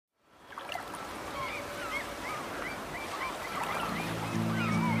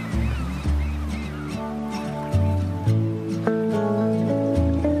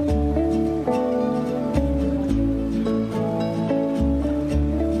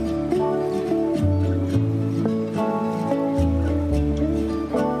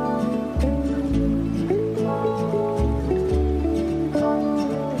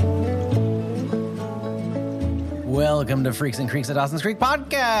to Freaks and Creeks at Dawson's Creek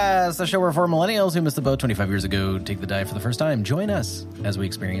Podcast, the show where four millennials who missed the boat 25 years ago take the dive for the first time. Join us as we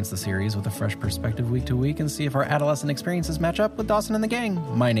experience the series with a fresh perspective week to week and see if our adolescent experiences match up with Dawson and the gang.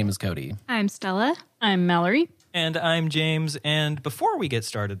 My name is Cody. I'm Stella. I'm Mallory. And I'm James. And before we get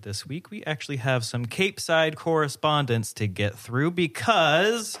started this week, we actually have some Cape Side correspondence to get through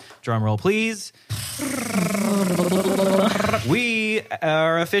because, drum roll please, we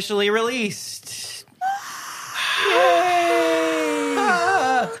are officially released.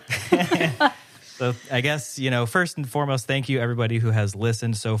 So I guess, first and foremost, thank you everybody who has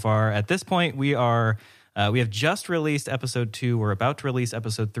listened so far. At this point, we have just released episode 2. We're about to release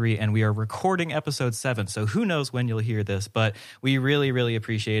episode 3, and we are recording episode 7. So who knows when you'll hear this, but we really, really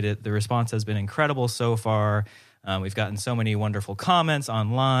appreciate it. The response has been incredible so far. We've gotten so many wonderful comments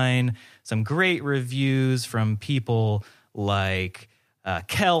online, some great reviews from people like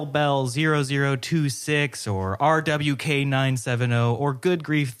Kelbell0026 or RWK970 or Good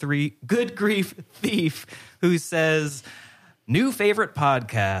Grief Thief, who says, new favorite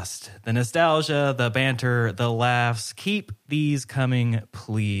podcast, the nostalgia, the banter, the laughs. Keep these coming,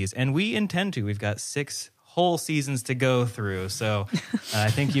 please. And we intend to. We've got 6 whole seasons to go through. So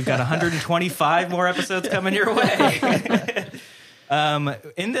I think you've got 125 more episodes coming your way.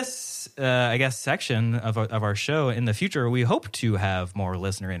 In this, section of our show in the future, we hope to have more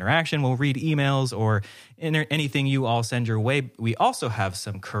listener interaction. We'll read emails or anything you all send your way. We also have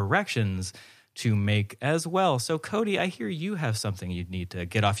some corrections to make as well. So, Cody, I hear you have something you need to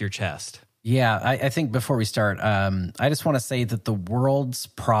get off your chest. Yeah, I think before we start, I just want to say that the world's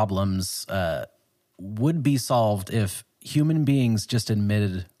problems would be solved if human beings just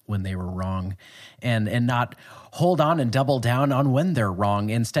admitted when they were wrong and not hold on and double down on when they're wrong.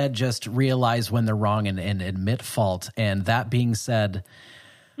 Instead, just realize when they're wrong and admit fault. And that being said,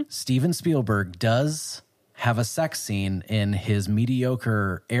 Steven Spielberg does have a sex scene in his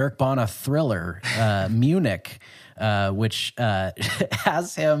mediocre Eric Bana thriller, Munich, which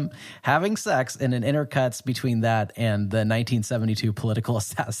has him having sex, and it intercuts between that and the 1972 political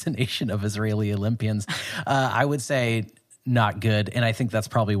assassination of Israeli Olympians. I would say not good, and I think that's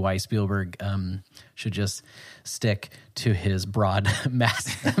probably why Spielberg should just stick to his broad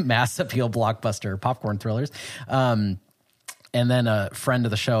mass appeal blockbuster popcorn thrillers. And then a friend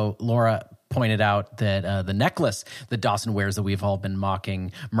of the show, Laura, pointed out that the necklace that Dawson wears that we've all been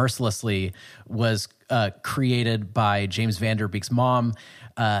mocking mercilessly was created by James Van Der Beek's mom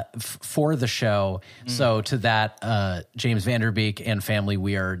for the show. So to that, James Van Der Beek and family,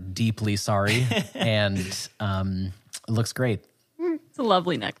 we are deeply sorry. And it looks great. It's a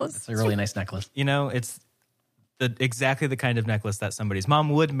lovely necklace. It's a really nice necklace. It's exactly the kind of necklace that somebody's mom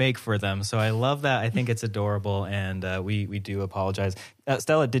would make for them. So I love that. I think it's adorable, and we do apologize.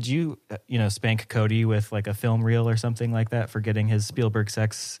 Stella, did you spank Cody with like a film reel or something like that for getting his Spielberg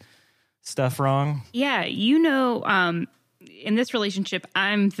sex stuff wrong? Yeah, in this relationship,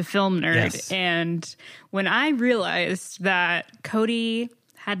 I'm the film nerd. Yes. And when I realized that Cody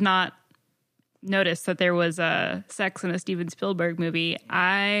had not noticed that there was sex in a Steven Spielberg movie,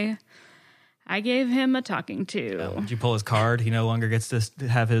 I gave him a talking to. Did you pull his card? He no longer gets to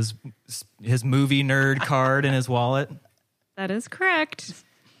have his movie nerd card in his wallet? That is correct.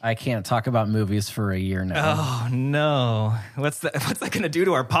 I can't talk about movies for a year now. Oh, no. What's that going to do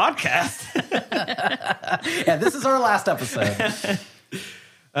to our podcast? Yeah, this is our last episode.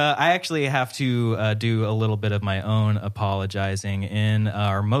 I actually have to do a little bit of my own apologizing. In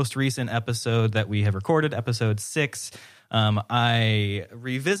our most recent episode that we have recorded, episode 6, I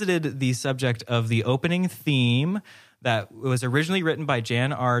revisited the subject of the opening theme that was originally written by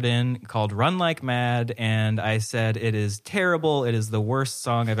Jan Arden called Run Like Mad, and I said it is terrible. It is the worst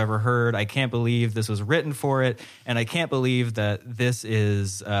song I've ever heard. I can't believe this was written for it, and I can't believe that this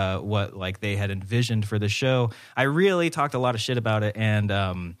is what they had envisioned for the show. I really talked a lot of shit about it, and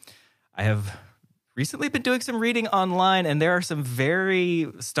I have recently been doing some reading online, and there are some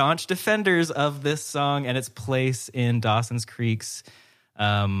very staunch defenders of this song and its place in Dawson's Creek's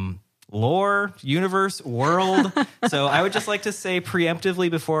lore, universe, world. So I would just like to say preemptively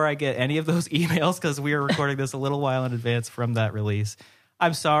before I get any of those emails, because we are recording this a little while in advance from that release,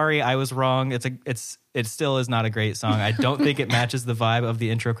 I'm sorry, I was wrong. It still is not a great song. I don't think it matches the vibe of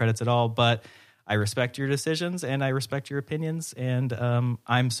the intro credits at all, but I respect your decisions and I respect your opinions, and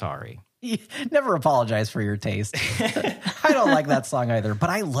I'm sorry. Never apologize for your taste. I don't like that song either, but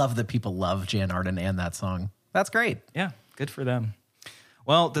I love that people love Jan Arden and that song. That's great. Yeah, good for them.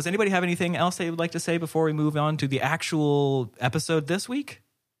 Well, does anybody have anything else they would like to say before we move on to the actual episode this week?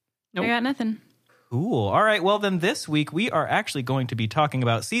 Nope. I got nothing. Cool. All right. Well, then this week we are actually going to be talking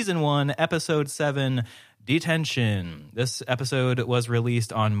about Season 1, Episode 7, Detention. This episode was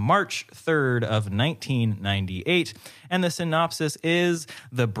released on March 3rd of 1998, and the synopsis is: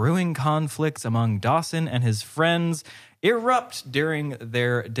 the brewing conflicts among Dawson and his friends erupt during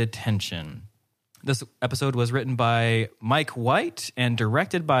their detention. This episode was written by Mike White and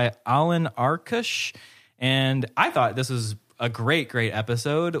directed by Alan Arkush, and I thought this was a great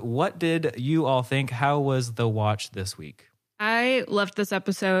episode. What did you all think? How was the watch this week? I loved this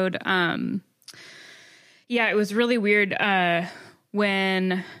episode. Yeah, it was really weird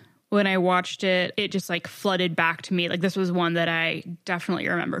when I watched it. It just like flooded back to me. Like, this was one that I definitely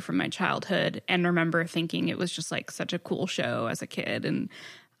remember from my childhood and remember thinking it was just like such a cool show as a kid. And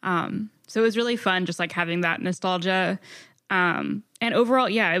so it was really fun just like having that nostalgia. And overall,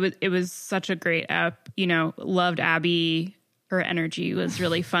 yeah, it was such a great ep. You know, loved Abby. Her energy was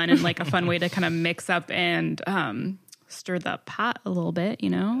really fun and like a fun way to kind of mix up and stir the pot a little bit, you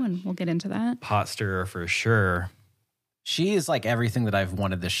know, and we'll get into that. Pot stirrer for sure. She is like everything that I've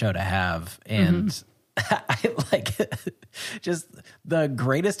wanted this show to have. And I like just the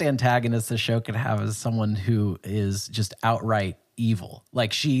greatest antagonist the show could have is someone who is just outright evil.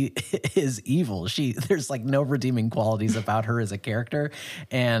 Like, she is evil. There's like no redeeming qualities about her as a character.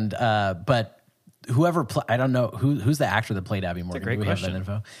 And, but whoever I don't know who's the actor that played Abby Morgan. That's a great question. Have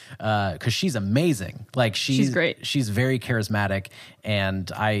that info? Because she's amazing. Like, she's great. She's very charismatic,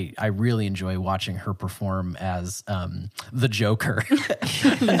 and I really enjoy watching her perform as the Joker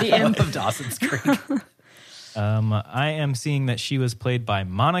of Dawson's Creek. I am seeing that she was played by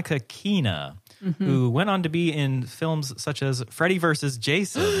Monica Keena, who went on to be in films such as Freddy vs.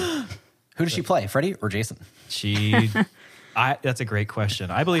 Jason. Who does she play, Freddy or Jason? That's a great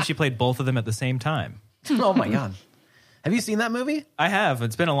question. I believe she played both of them at the same time. Oh my God. Have you seen that movie? I have.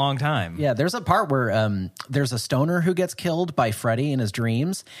 It's been a long time. Yeah, there's a part where there's a stoner who gets killed by Freddy in his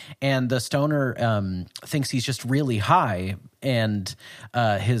dreams, and the stoner thinks he's just really high, and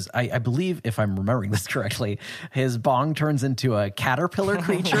I believe, if I'm remembering this correctly, his bong turns into a caterpillar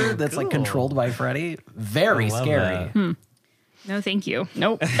creature that's like controlled by Freddy. Very scary. No, thank you.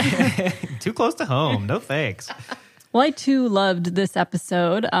 Nope. Too close to home. No thanks. Well, I too loved this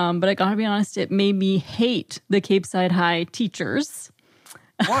episode, but I gotta be honest, it made me hate the Cape Side High teachers.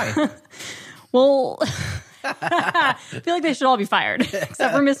 Why? Well, I feel like they should all be fired,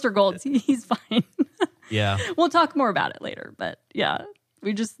 except for Mr. Golds. He's fine. Yeah. We'll talk more about it later, but yeah,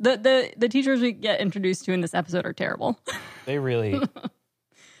 we just the teachers we get introduced to in this episode are terrible. They really...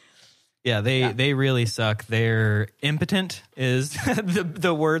 Yeah, they really suck. They're impotent is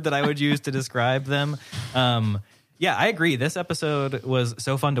the word that I would use to describe them. Yeah, I agree. This episode was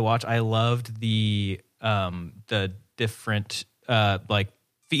so fun to watch. I loved the different like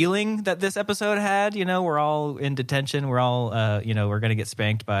feeling that this episode had. You know, we're all in detention. We're all we're gonna get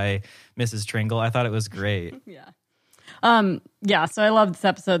spanked by Mrs. Tringle. I thought it was great. Yeah, so I love this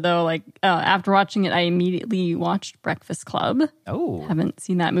episode, though. Like, after watching it, I immediately watched Breakfast Club. Oh. Haven't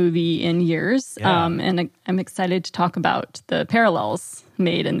seen that movie in years. Yeah. And I'm excited to talk about the parallels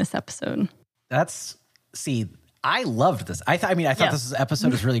made in this episode. I loved this. I thought this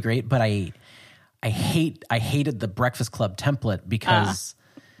episode was really great, but I hated the Breakfast Club template because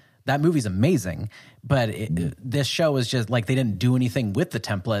that movie's amazing. But this show was just like, they didn't do anything with the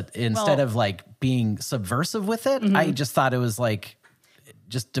template instead of like being subversive with it. I just thought it was like,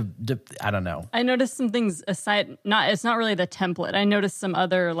 I don't know. I noticed some things aside. It's not really the template. I noticed some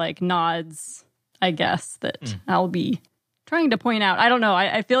other like nods, I guess, that I'll be trying to point out. I don't know.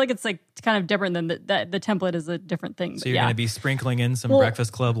 I feel like it's like kind of different than the template is a different thing. So you're going to be sprinkling in some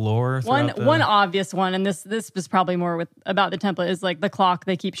Breakfast Club lore. One obvious one, and this was probably more about the template, is like the clock.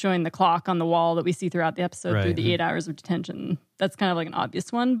 They keep showing the clock on the wall that we see throughout the episode through the 8 hours of detention. That's kind of like an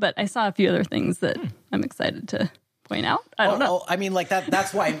obvious one, but I saw a few other things that I'm excited to point out. I don't know. I mean, like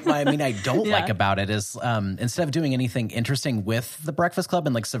that's why I don't like about it is instead of doing anything interesting with the Breakfast Club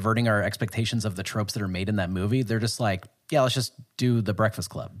and like subverting our expectations of the tropes that are made in that movie, they're just like, yeah, let's just do the Breakfast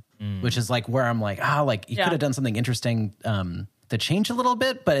Club, which is like where I'm like, you could have done something interesting to change a little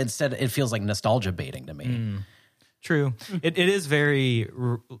bit, but instead it feels like nostalgia baiting to me. True. It is very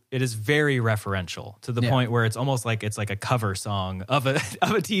referential to the point where it's almost like it's like a cover song of a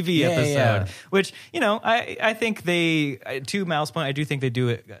TV episode, which, I think to Mal's point, I do think they do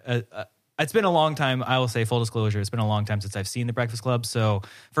it. It's been a long time. I will say, full disclosure, it's been a long time since I've seen The Breakfast Club. So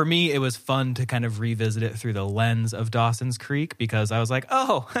for me, it was fun to kind of revisit it through the lens of Dawson's Creek because I was like,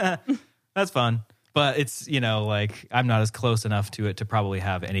 oh, that's fun. But it's, like I'm not as close enough to it to probably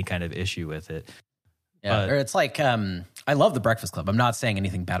have any kind of issue with it. Yeah, or it's like I love The Breakfast Club. I'm not saying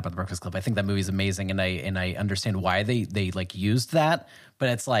anything bad about The Breakfast Club. I think that movie's amazing, and I understand why they like used that. But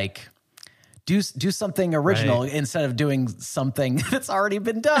it's like, do something original instead of doing something that's already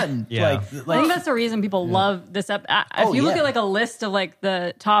been done. Yeah. Like I think that's the reason people love this. If you look at like a list of like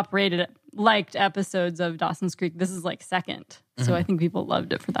the top rated liked episodes of Dawson's Creek, this is like second. So I think people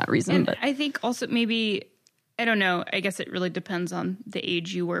loved it for that reason. And but I think also maybe, I don't know, I guess it really depends on the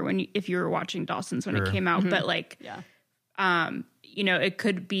age you were if you were watching Dawson's when it came out. But like, you know, it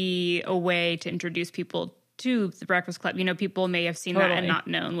could be a way to introduce people to the Breakfast Club. You know, people may have seen that and not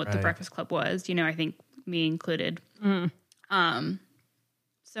known what the Breakfast Club was. You know, I think me included. So I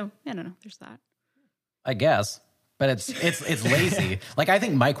don't know. There's that. I guess, but it's lazy. Like I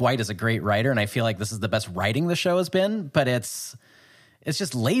think Mike White is a great writer, and I feel like this is the best writing the show has been. But it's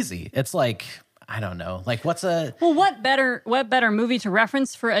just lazy. It's like, I don't know. Like what better movie to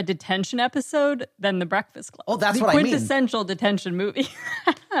reference for a detention episode than The Breakfast Club? Oh, that's the what I mean. Quintessential detention movie,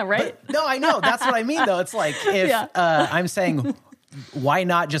 right? But, no, I know. That's what I mean, though. It's like if I'm saying, why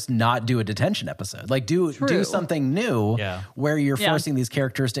not just not do a detention episode? Like do something new where you're forcing these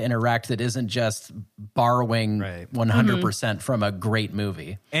characters to interact that isn't just borrowing 100% from a great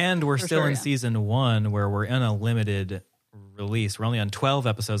movie. And we're still in season 1 where we're in a limited release. We're only on 12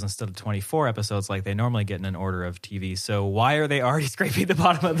 episodes instead of 24 episodes like they normally get in an order of TV. So why are they already scraping the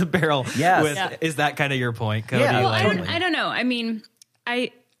bottom of the barrel? Yes. Is that kind of your point, Cody? Yeah, Well, totally. I don't know. I mean,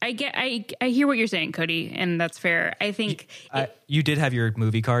 I hear what you're saying, Cody, and that's fair. I think you did have your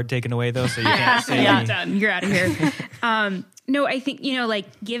movie card taken away though, so you can't say you're done. You're out of here. No, I think, you know, like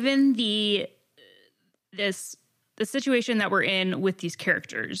given the situation that we're in with these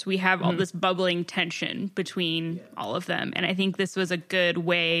characters, we have all this bubbling tension between all of them. And I think this was a good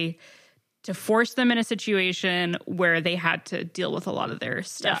way to force them in a situation where they had to deal with a lot of their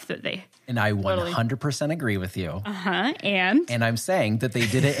stuff that they... And I 100% agree with you. And I'm saying that they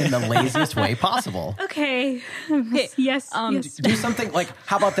did it in the laziest way possible. Okay. Yes. Do something like,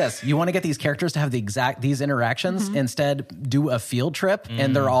 how about this? You want to get these characters to have these interactions? Instead, do a field trip,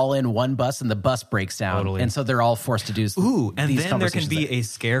 and they're all in one bus, and the bus breaks down, and so they're all forced to do. And these then there can be conversations. a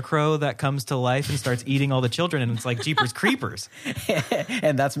scarecrow that comes to life and starts eating all the children, and it's like Jeepers Creepers.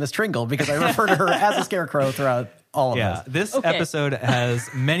 And that's Miss Tringle, because I refer to her as a scarecrow throughout all of this. This episode has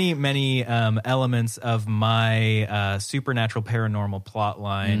many elements of my supernatural paranormal plot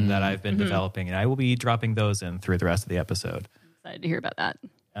line that I've been developing, and I will be dropping those in through the rest of the episode. Excited to hear about that.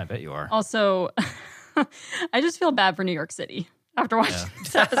 I bet you are. Also, I just feel bad for New York City after watching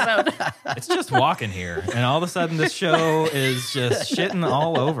this episode. It's just walking here, and all of a sudden this show is just shitting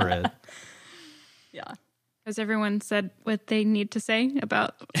all over it. Yeah. Has everyone said what they need to say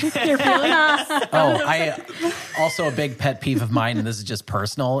about Your feelings? I also a big pet peeve of mine, and this is just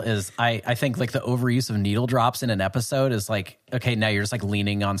personal, is I think like the overuse of needle drops in an episode is like, okay, now you're just like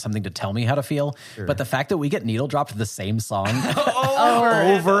leaning on something to tell me how to feel. Sure. But the fact that we get needle dropped the same song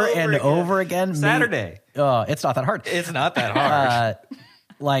over and over again. Saturday. It's not that hard. It's not that hard.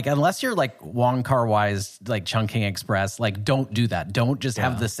 Like, unless you're like Wong Kar-wai's like Chungking Express, like don't do that. Don't just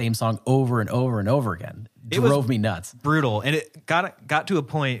have the same song over and over and over again. It drove me nuts. Brutal. And it got to a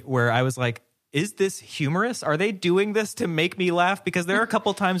point where I was like, is this humorous? Are they doing this to make me laugh? Because there are a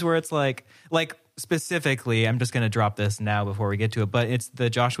couple times where it's like specifically, I'm just going to drop this now before we get to it, but it's the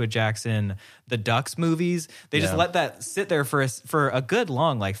Joshua Jackson, the Ducks movies. They just let that sit there for a good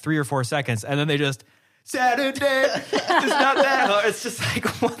long, like 3 or 4 seconds. And then they just, Saturday, it's not that hard. It's just like,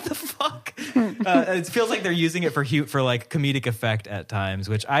 what the fuck? It feels like they're using it for like comedic effect at times,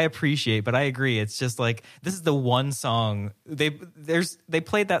 which I appreciate, but I agree. It's just like, this is the one song they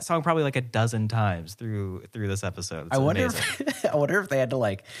played that song probably like a dozen times through this episode. It's amazing. I wonder if they had to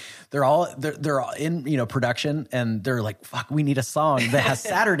like, they're all in production, and they're like, fuck, we need a song that has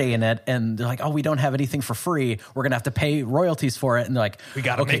Saturday in it, and they're like, oh, we don't have anything for free. We're gonna have to pay royalties for it, and they're like, we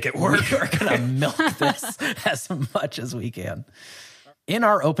gotta make it work. We're gonna milk this as much as we can. In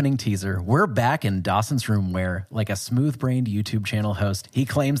our opening teaser, we're back in Dawson's room where, like a smooth-brained YouTube channel host, he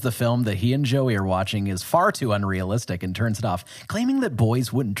claims the film that he and Joey are watching is far too unrealistic and turns it off, claiming that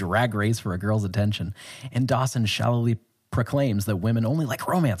boys wouldn't drag race for a girl's attention. And Dawson shallowly proclaims that women only like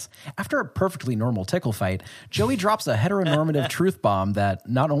romance. After a perfectly normal tickle fight, Joey drops a heteronormative truth bomb that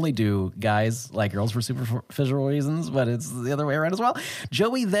not only do guys like girls for superficial reasons, but it's the other way around as well.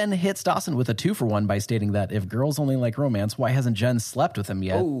 Joey then hits Dawson with a 2-for-1 by stating that if girls only like romance, why hasn't Jen slept with him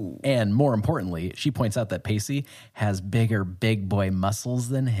yet? Oh. And more importantly, she points out that Pacey has bigger big boy muscles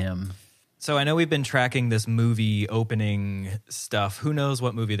than him. So I know we've been tracking this movie opening stuff. Who knows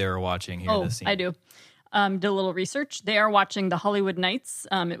what movie they were watching here this scene? I do. Did a little research. They are watching The Hollywood Knights.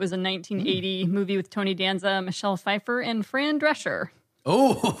 It was a 1980 movie with Tony Danza, Michelle Pfeiffer, and Fran Drescher.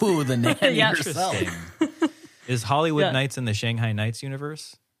 Oh, the nanny herself. Is Hollywood Knights in the Shanghai Knights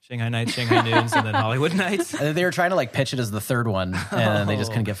universe? Shanghai Nights, Shanghai Noons, and then Hollywood Nights. They were trying to like pitch it as the third one, and they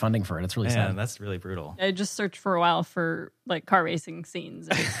just couldn't get funding for it. It's really Man, sad. that's really brutal. I just searched for a while for like car racing scenes.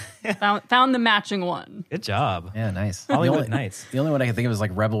 And found the matching one. Good job. Yeah, nice. Hollywood Nights. The only one I could think of is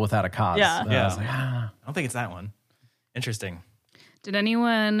like Rebel Without a Cause. Yeah. I was like, I don't think it's that one. Interesting. Did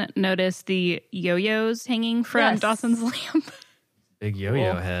anyone notice the yo-yos hanging from Yes. Dawson's lamp? Big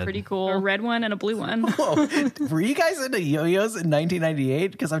yo-yo head. Pretty cool. A red one and a blue one. whoa, were you guys into yo-yos in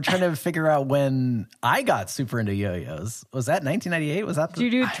 1998? Because I'm trying to figure out when I got super into yo-yos. Was that 1998? Was that Do you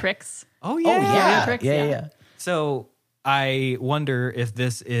do tricks? Oh, Oh yeah. yeah, tricks? yeah, Yeah. yeah. So I wonder if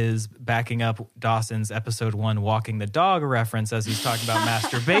this is backing up Dawson's episode 1 walking the dog reference as he's talking about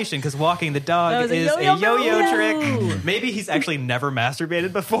masturbation, because walking the That dog was a is yo-yo a yo-yo move. trick. Maybe he's actually never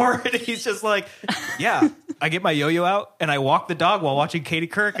masturbated before, and he's just like, yeah, I get my yo-yo out and I walk the dog while watching Katie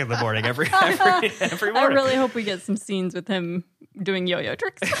Couric in the morning every I morning. really hope we get some scenes with him doing yo-yo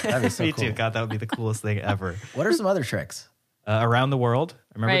tricks. That'd be so Me cool. too. God, that would be the coolest thing ever. What are some other tricks? Around the World.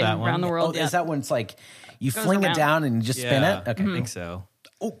 Remember Right, that one? Around the World. Is that when it's like you Goes fling it around. down and you just spin Yeah, it? Okay. I think so.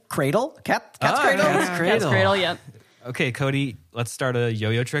 Oh, cradle? Cat's Ah, cradle? Cat's Cat's Cradle. Cradle, yep. Okay, Cody, let's start a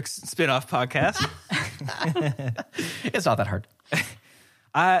Yo-Yo Tricks spin-off podcast. It's not that hard.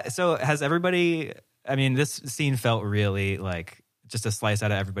 So has everybody, I mean, this scene felt really like just a slice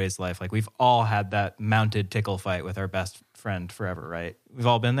out of everybody's life. Like we've all had that mounted tickle fight with our best friend forever, right? We've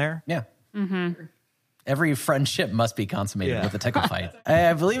all been there? Yeah. Every friendship must be consummated Yeah. with a tickle fight.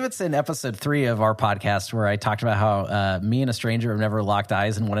 I believe it's in episode 3 of our podcast where I talked about how me and a stranger have never locked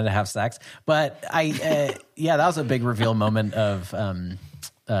eyes and wanted to have sex. But that was a big reveal moment of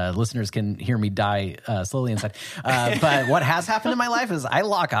listeners can hear me die slowly inside. But what has happened in my life is I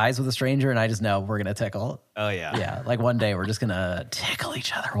lock eyes with a stranger and I just know we're going to tickle. Oh, yeah. Yeah, like one day we're just going to tickle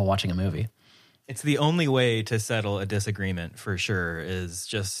each other while watching a movie. It's the only way to settle a disagreement for sure is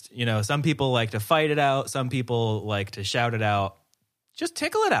just, some people like to fight it out. Some people like to shout it out. Just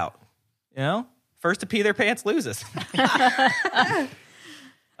tickle it out. First to pee their pants loses.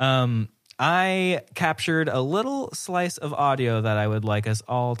 I captured a little slice of audio that I would like us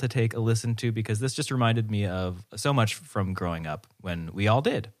all to take a listen to because this just reminded me of so much from growing up when we all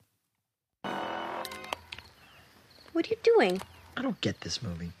did. What are you doing? I don't get this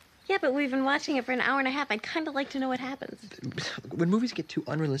movie. Yeah, but we've been watching it for an hour and a half. I'd kind of like to know what happens. When movies get too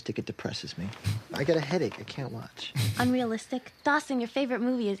unrealistic, it depresses me. I get a headache. I can't watch. Unrealistic? Dawson, your favorite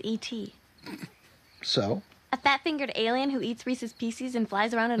movie is E.T. So? A fat-fingered alien who eats Reese's Pieces and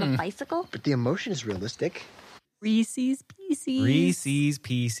flies around on a bicycle? But the emotion is realistic. Reese's Pieces. Reese's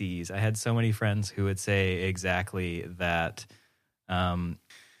Pieces. I had so many friends who would say exactly that. I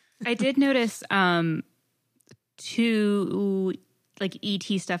did notice two like ET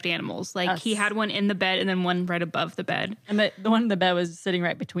stuffed animals. Like Yes. he had one in the bed and then one right above the bed. And the one in the bed was sitting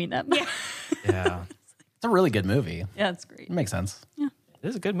right between them. Yeah, Yeah. It's a really good movie. yeah, it's great. It makes sense. It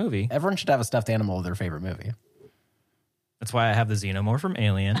is a good movie. Everyone should have a stuffed animal of their favorite movie. That's why I have the Xenomorph from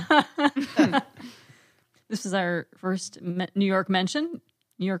Alien. This is our first New York mention.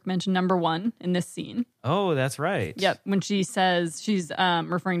 New York mention number 1 in this scene. Oh, that's right. Yep, when she says she's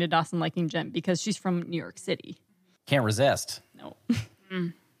referring to Dawson liking Jen because she's from New York City. Can't resist. No.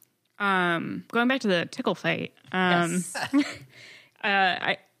 Going back to the tickle fight. Yes.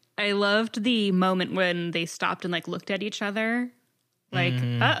 I loved the moment when they stopped and like looked at each other. Like,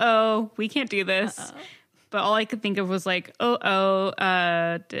 uh-oh, we can't do this. But all I could think of was like,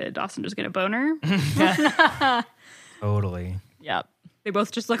 did Dawson just get a boner? Totally. Yep. They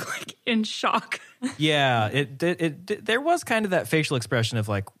both just look like in shock. Yeah, it there was kind of that facial expression of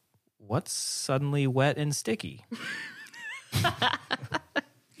like, what's suddenly wet and sticky?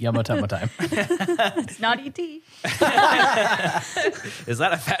 Yummo time. It's not E.T. Is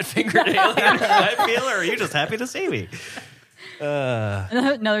that a fat-fingered alien wet feeler, or are you just happy to see me?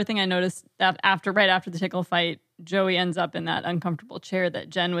 Another thing I noticed right after the tickle fight, Joey ends up in that uncomfortable chair that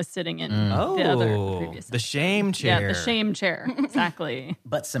Jen was sitting in. The previous the shame chair. Yeah, the shame chair. Exactly.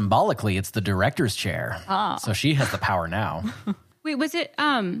 But symbolically, it's the director's chair. So she has the power now. Wait, was it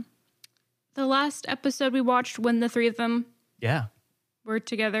the last episode we watched when the three of them Yeah. were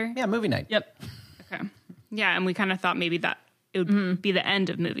together? Yeah, movie night. Yep. Okay. Yeah, and we kind of thought maybe that it would be the end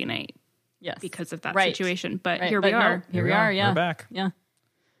of movie night Yes. because of that Right. situation. But Right, here but we are. no, here we are. Yeah. We're back. Yeah.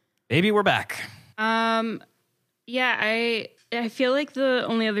 Baby, we're back. Yeah, I feel like the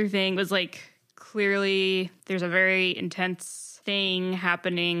only other thing was like clearly there's a very intense thing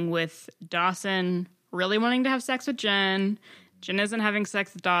happening with Dawson really wanting to have sex with Jen. Jen isn't having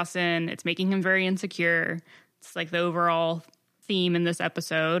sex with Dawson. It's making him very insecure. It's like the overall theme in this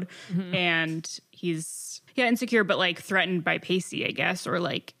episode. And he's Yeah, insecure, but like threatened by Pacey, I guess, or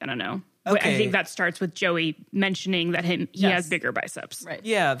like, I don't know. Okay. I think that starts with Joey mentioning that he has bigger biceps. Right.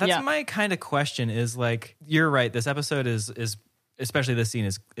 Yeah, that's my kind of question is like, you're right. This episode is especially this scene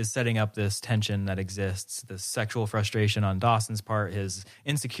is setting up this tension that exists, this sexual frustration on Dawson's part, his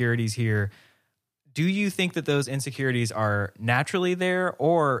insecurities here. Do you think that those insecurities are naturally there,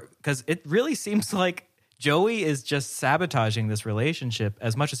 or because it really seems like Joey is just sabotaging this relationship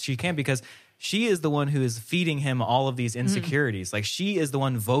as much as she can, because she is the one who is feeding him all of these insecurities. Like, she is the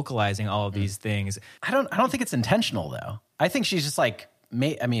one vocalizing all of these things. I don't think it's intentional, though. I think she's just like,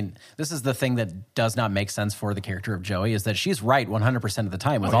 I mean, this is the thing that does not make sense for the character of Joey, is that she's right 100% of the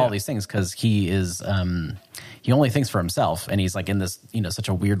time with all these things, because he is he only thinks for himself, and he's like in this, you know, such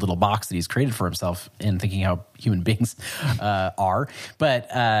a weird little box that he's created for himself in thinking how human beings are.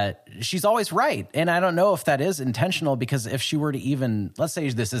 But she's always right, and I don't know if that is intentional, because if she were to even, let's say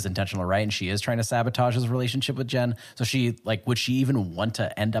this is intentional, right, and she is trying to sabotage his relationship with Jen, so she, like, would she even want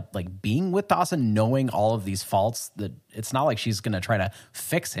to end up like being with Dawson knowing all of these faults? That it's not like she's going to try to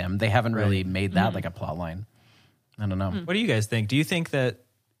fix him. They haven't really made that like a plot line. I don't know. What do you guys think? Do you think that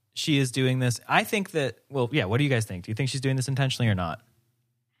she is doing this? I think that, well, yeah, what do you guys think? Do you think she's doing this intentionally or not?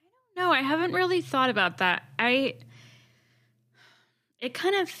 No, I haven't really thought about that. It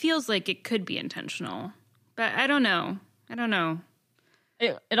kind of feels like it could be intentional, but I don't know.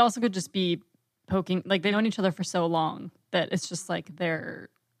 It also could just be poking, like they've known each other for so long that it's just like they're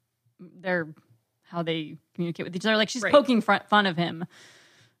how they communicate with each other. Like, she's poking fun of him.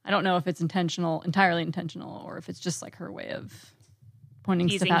 I don't know if it's entirely intentional, or if it's just like her way of pointing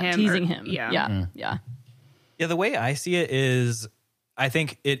stuff out, teasing him. Yeah. Yeah, the way I see it is, I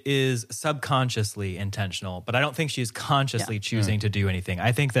think it is subconsciously intentional, but I don't think she's consciously choosing to do anything.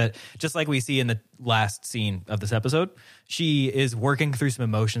 I think that, just like we see in the last scene of this episode, she is working through some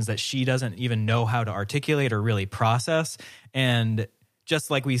emotions that she doesn't even know how to articulate or really process. And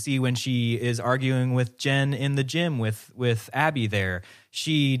just like we see when she is arguing with Jen in the gym with Abby there,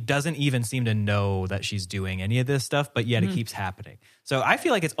 she doesn't even seem to know that she's doing any of this stuff, but yet it keeps happening. So I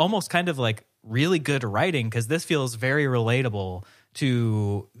feel like it's almost kind of like really good writing, because this feels very relatable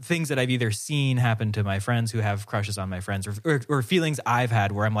to things that I've either seen happen to my friends who have crushes on my friends, or feelings I've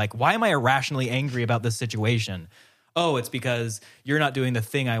had where I'm like, why am I irrationally angry about this situation? Oh, it's because you're not doing the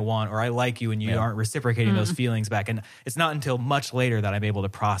thing I want, or I like you and you aren't reciprocating those feelings back. And it's not until much later that I'm able to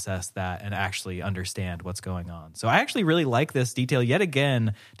process that and actually understand what's going on. So I actually really like this detail. Yet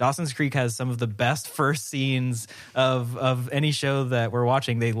again, Dawson's Creek has some of the best first scenes of any show that we're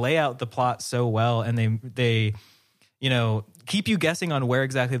watching. They lay out the plot so well, and they you know, keep you guessing on where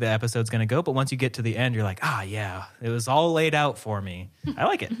exactly the episode's going to go. But once you get to the end, you're like, yeah, it was all laid out for me. I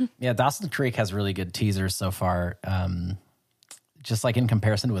like it. Yeah, Dawson's Creek has really good teasers so far. Just like in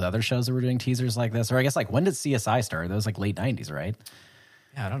comparison with other shows that were doing teasers like this, or I guess like, when did CSI start? That was like late 90s, right?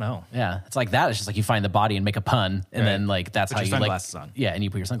 Yeah, I don't know. Yeah, it's like that. It's just like you find the body and make a pun, and then like that's how you sunglasses on. Yeah, and you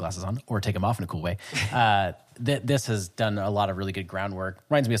put your sunglasses on, or take them off in a cool way. This has done a lot of really good groundwork.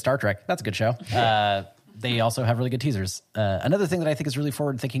 Reminds me of Star Trek. That's a good show. They also have really good teasers. Another thing that I think is really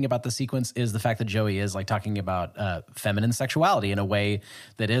forward thinking about the sequence is the fact that Joey is like talking about feminine sexuality in a way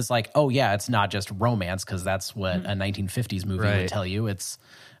that is like, oh yeah, it's not just romance, because that's what a 1950s movie would tell you. It's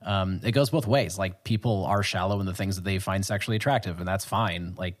it goes both ways. Like, people are shallow in the things that they find sexually attractive, and that's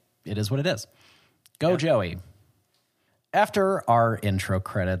fine. Like, it is what it is. Go Joey. After our intro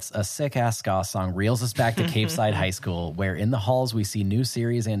credits, a sick-ass ska song reels us back to Cape Side High School, where in the halls we see new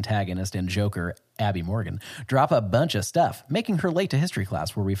series antagonist and Joker, Abby Morgan, drop a bunch of stuff, making her late to history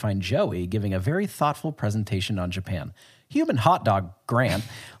class, where we find Joey giving a very thoughtful presentation on Japan. Human hot dog Grant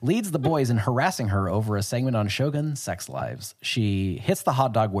leads the boys in harassing her over a segment on Shogun sex lives. She hits the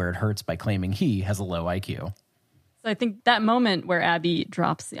hot dog where it hurts by claiming he has a low IQ. So I think that moment where Abby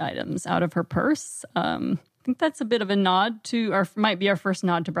drops the items out of her purse, I think that's a bit of a nod to, or might be our first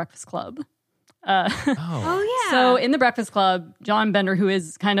nod to Breakfast Club. Oh, yeah. So in the Breakfast Club, John Bender, who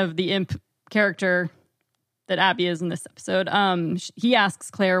is kind of the imp character that Abby is in this episode, he asks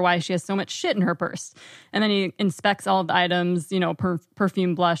Claire why she has so much shit in her purse. And then he inspects all of the items, you know,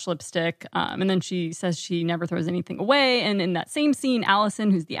 perfume, blush, lipstick. And then she says she never throws anything away. And in that same scene, Allison,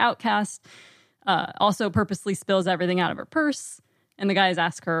 who's the outcast, also purposely spills everything out of her purse. And the guys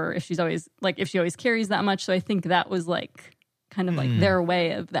ask her if she always carries that much. So I think that was like kind of like their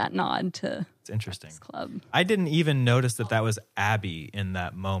way of that nod to it's interesting. Club. I didn't even notice that was Abby in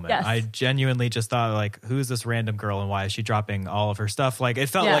that moment. Yes. I genuinely just thought, like, who's this random girl and why is she dropping all of her stuff? Like, it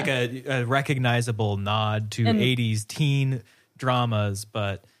felt like a recognizable nod to 80s teen dramas,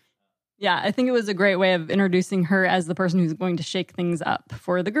 but yeah, I think it was a great way of introducing her as the person who's going to shake things up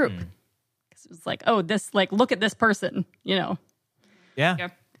for the group. It's like, oh, this, like, look at this person, you know. Yeah. Yeah.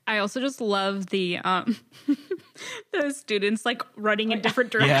 I also just love the the students like running in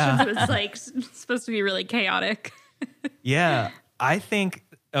different directions. And it's like supposed to be really chaotic. Yeah. I think,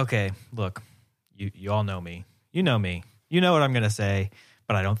 okay, look, you all know me. You know me. You know what I'm going to say,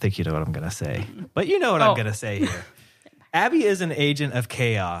 but I don't think you know what I'm going to say. But you know what I'm going to say here. Abby is an agent of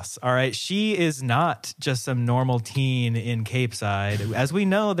chaos, all right? She is not just some normal teen in Cape Side. As we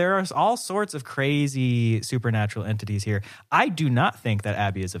know, there are all sorts of crazy supernatural entities here. I do not think that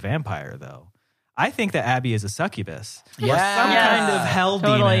Abby is a vampire, though. I think that Abby is a succubus. Or some kind of hell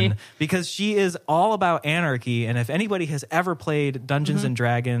demon, because she is all about anarchy. And if anybody has ever played Dungeons and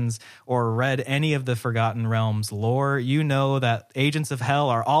Dragons or read any of the Forgotten Realms lore, you know that agents of hell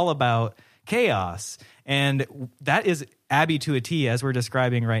are all about chaos. And that is Abby to a T, as we're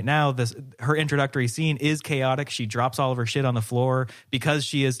describing right now. Her introductory scene is chaotic. She drops all of her shit on the floor because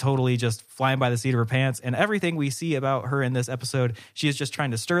she is totally just flying by the seat of her pants. And everything we see about her in this episode, she is just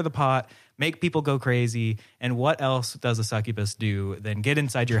trying to stir the pot, make people go crazy. And what else does a succubus do than get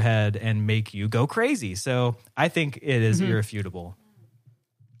inside your head and make you go crazy? So I think it is irrefutable.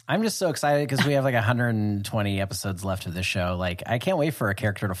 I'm just so excited because we have like 120 episodes left of this show. Like, I can't wait for a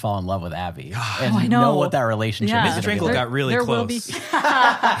character to fall in love with Abby and I know what that relationship Yeah. is. Mr. Trinkle got really there close. will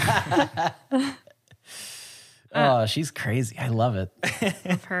be. Oh, she's crazy. I love it.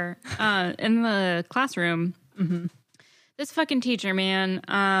 Of her in the classroom. This fucking teacher, man.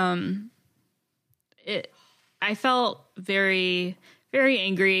 I felt very, very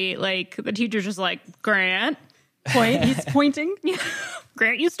angry. Like the teacher's just like, Grant. He's pointing.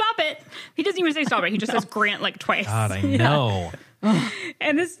 Grant, you stop it. He doesn't even say stop it. He just says Grant like twice. God, I know.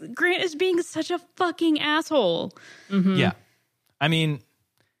 And this Grant is being such a fucking asshole. Yeah. I mean,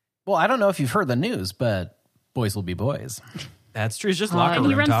 Well, I don't know if you've heard the news, but boys will be boys. that's true. It's just locker And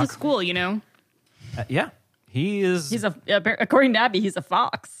room he runs talk. the school, you know? Yeah. He is. According to Abby, he's a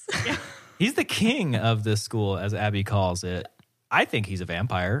fox. He's the king of this school, as Abby calls it. I think he's a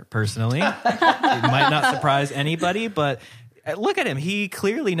vampire, personally. It might not surprise anybody, but look at him. He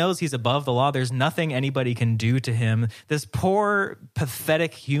clearly knows he's above the law. There's nothing anybody can do to him. This poor,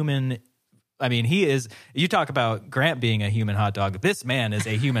 pathetic human. I mean, he is. You talk about Grant being a human hot dog. This man is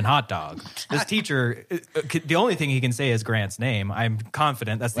a human hot dog. This teacher, the only thing he can say is Grant's name. I'm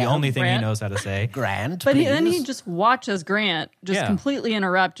confident that's the only thing he Grant. knows how to say. Grant, But then please. he just watches Grant Yeah. completely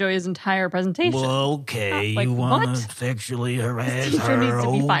interrupt Joey's entire presentation. Well, okay, Like, you want what? to sexually harass This teacher needs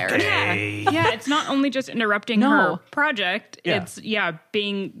to be fired. Okay. Yeah, it's not only just interrupting No. her project, Yeah. it's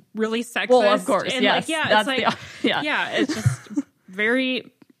being really sexist. Well, of course, and yes. it's That's like yeah. it's just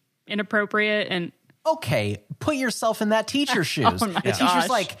very inappropriate and Okay, put yourself in that teacher's shoes. Oh my The teacher's gosh.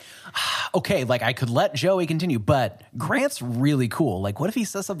 like, okay, like I could let Joey continue, but Grant's really cool. Like, what if he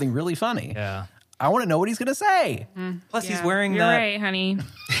says something really funny? Yeah. I want to know what he's going to say. Plus, he's yeah, wearing you're that. right, honey.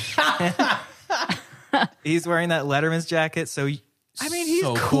 He's wearing that Letterman's jacket. So, I mean, he's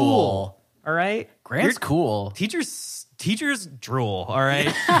So cool. cool. All right. Grant's cool. Teachers drool. All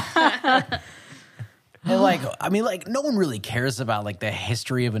right. And like, I mean, like, no one really cares about like the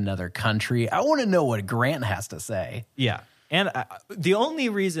history of another country. I want to know what Grant has to say. Yeah. And the only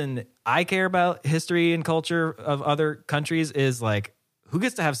reason I care about history and culture of other countries is like, who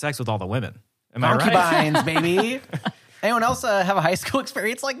gets to have sex with all the women? Am I right? Concubines, baby. Anyone else have a high school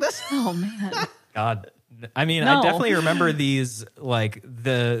experience like this? Oh man. God. I mean, No. I definitely remember these, like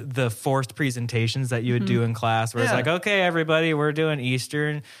the forced presentations that you would do in class where it's Yeah. like, okay, everybody, we're doing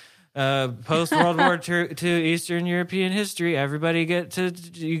Eastern, post World War II Eastern European history. Everybody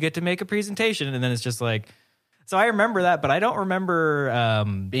you get to make a presentation. And then it's just like, so I remember that, but I don't remember.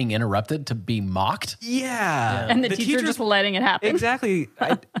 Being interrupted to be mocked. Yeah. And the teacher just letting it happen. Exactly.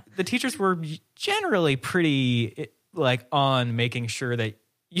 The teachers were generally pretty like on making sure that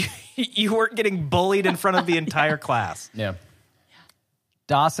you weren't getting bullied in front of the entire class. Yeah.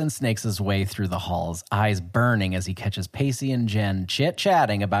 Dawson snakes his way through the halls, eyes burning as he catches Pacey and Jen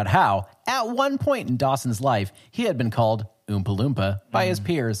chit-chatting about how, at one point in Dawson's life, he had been called Oompa Loompa by his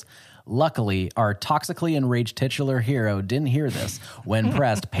peers. Luckily, our toxically enraged titular hero didn't hear this. When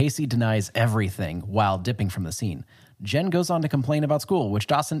pressed, Pacey denies everything while dipping from the scene. Jen goes on to complain about school, which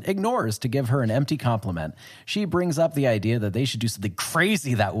Dawson ignores to give her an empty compliment. She brings up the idea that they should do something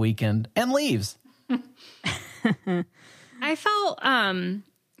crazy that weekend and leaves. I felt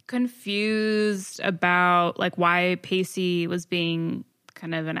confused about like why Pacey was being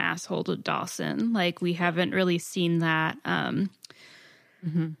kind of an asshole to Dawson. Like we haven't really seen that.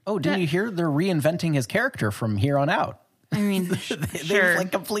 Oh, didn't you hear? They're reinventing his character from here on out. I mean, They've sure.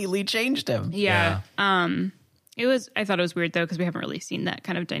 like completely changed him. Yeah. I thought it was weird though, because we haven't really seen that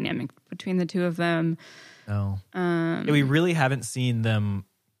kind of dynamic between the two of them. No. We really haven't seen them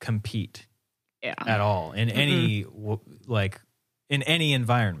compete at all in any in any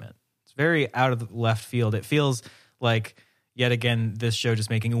environment. It's very out of the left field. It feels like yet again this show just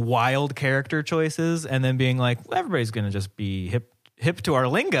making wild character choices and then being like, well, everybody's going to just be hip to our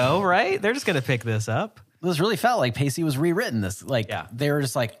lingo, right? They're just going to pick this up. This really felt like Pacey was rewritten. They were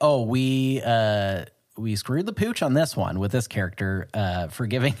just like, oh, we screwed the pooch on this one with this character for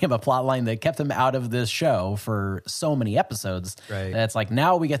giving him a plot line that kept him out of this show for so many episodes. Right. It's like,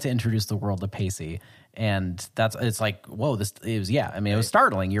 now we get to introduce the world of Pacey. And it's like, whoa, it was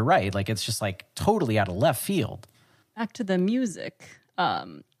startling. You're right. Like, it's just like totally out of left field. Back to the music.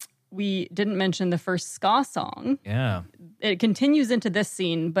 We didn't mention the first ska song. Yeah. It continues into this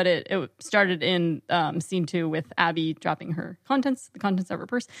scene, but it started in scene 2 with Abby dropping the contents of her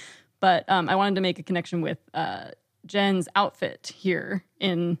purse. But I wanted to make a connection with Jen's outfit here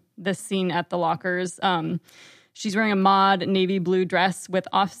in this scene at the lockers. She's wearing a mod navy blue dress with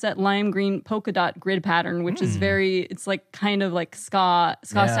offset lime green polka dot grid pattern, which is it's like kind of like ska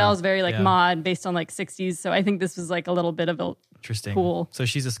style is very like mod based on like 60s. So I think this was like a little bit of a interesting cool. So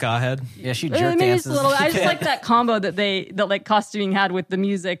she's a ska head. Yeah, she jerk dances. I just like that combo that like costuming had with the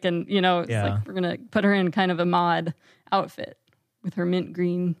music, and it's like we're gonna put her in kind of a mod outfit with her mint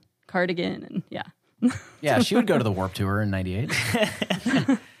green cardigan, and yeah, she would go to the Warped Tour in '98.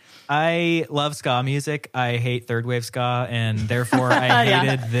 I love ska music. I hate third wave ska, and therefore I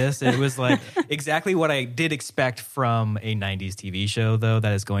hated this. It was like exactly what I did expect from a 90s TV show, though,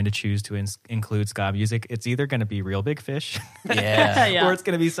 that is going to choose to include ska music. It's either going to be Real Big Fish or it's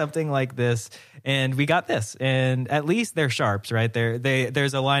going to be something like this. And we got this. And at least they're sharps, right?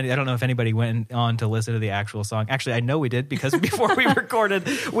 There's a line. I don't know if anybody went on to listen to the actual song. Actually, I know we did, because before we recorded,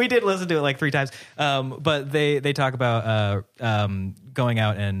 we did listen to it like 3 times. But they talk about going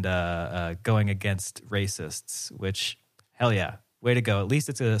out and going against racists, which, hell yeah, way to go. At least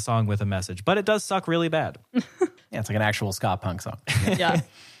it's a song with a message, but it does suck really bad. Yeah, it's like an actual ska punk song. Yeah.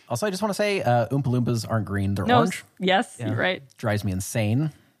 Also, I just want to say Oompa Loompas aren't green. They're orange. Yes, you're right. Drives me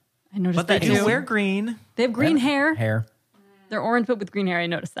insane. I noticed but they do wear green. They have green hair. Hair. They're orange, but with green hair. I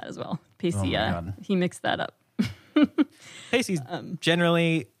noticed that as well. Pacey, he mixed that up. Pacey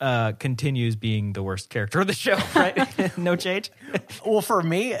generally continues being the worst character of the show, right? No change. Well, for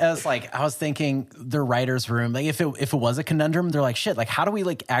me, as like I was thinking, the writers' room, like if it was a conundrum, they're like, shit, like how do we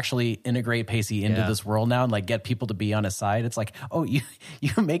like actually integrate Pacey into this world now and like get people to be on his side? It's like, oh, you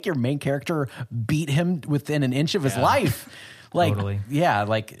make your main character beat him within an inch of his life. Like, totally. Yeah,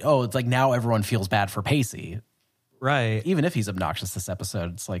 like, oh, it's like now everyone feels bad for Pacey. Right. Even if he's obnoxious this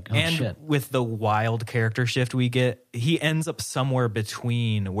episode, it's like, oh, and shit. With the wild character shift we get, he ends up somewhere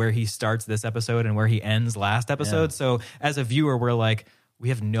between where he starts this episode and where he ends last episode. Yeah. So as a viewer, we're like, we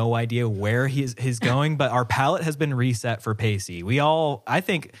have no idea where he's going, but our palette has been reset for Pacey.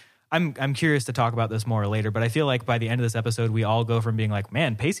 I'm curious to talk about this more later, but I feel like by the end of this episode, we all go from being like,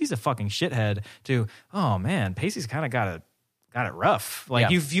 man, Pacey's a fucking shithead to, oh man, Pacey's kind of got it rough. Like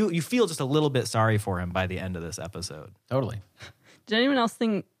you feel just a little bit sorry for him by the end of this episode. Totally. Did anyone else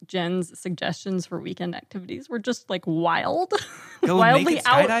think Jen's suggestions for weekend activities were just like wild? Go wildly naked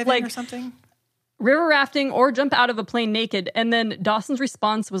out, skydiving like or something? River rafting or jump out of a plane naked. And then Dawson's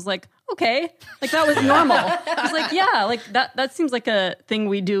response was like, okay, like that was normal. I was like, yeah, like that seems like a thing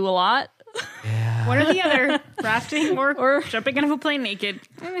we do a lot. Yeah. One or the other, rafting or jumping out of a plane naked.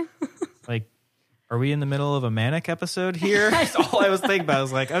 Like, are we in the middle of a manic episode here? That's all I was thinking about. I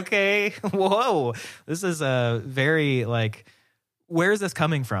was like, okay, whoa. This is a very, like, where is this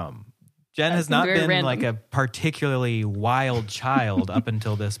coming from? Jen has not been random. like a particularly wild child up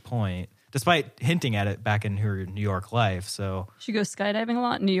until this point, despite hinting at it back in her New York life. So she goes skydiving a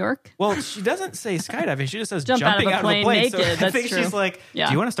lot in New York. Well, she doesn't say skydiving. She just says jumping out of a plane naked. So I That's think true. she's like, do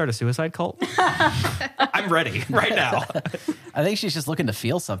you want to start a suicide cult? I'm ready right now. I think she's just looking to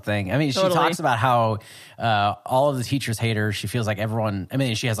feel something. I mean, Totally. she talks about how all of the teachers hate her. She feels like everyone, I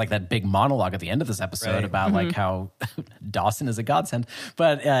mean, she has like that big monologue at the end of this episode about like how Dawson is a godsend.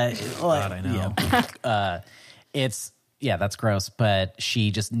 But God, I know. Yeah, that's gross. But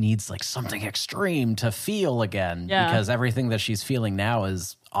she just needs like something extreme to feel again because everything that she's feeling now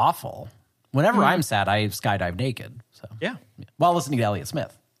is awful. Whenever I'm sad, I skydive naked. So Yeah. while listening to Elliott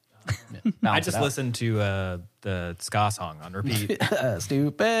Smith. I just listened to the ska song on repeat.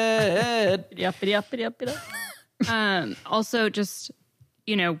 Stupid. Also, just,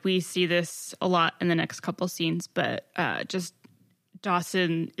 we see this a lot in the next couple scenes, but just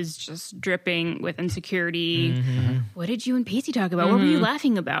Dawson is just dripping with insecurity. What did you and Pacey talk about? What were you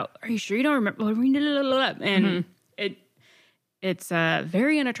laughing about? Are you sure you don't remember? And it's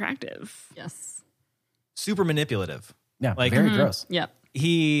very unattractive. Yes. Super manipulative. Yeah, Like, very gross. Yep.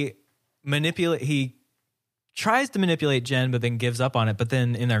 He tries to manipulate Jen, but then gives up on it. But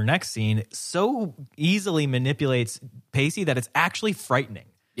then in their next scene, so easily manipulates Pacey that it's actually frightening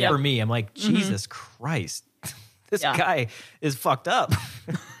for me. I'm like, Jesus Christ, this guy is fucked up.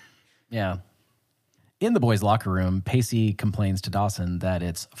 Yeah. In the boys' locker room, Pacey complains to Dawson that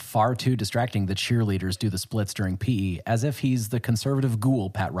it's far too distracting the cheerleaders do the splits during PE, as if he's the conservative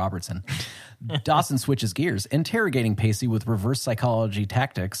ghoul, Pat Robertson. Dawson switches gears, interrogating Pacey with reverse psychology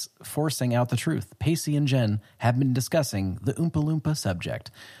tactics, forcing out the truth. Pacey and Jen have been discussing the Oompa Loompa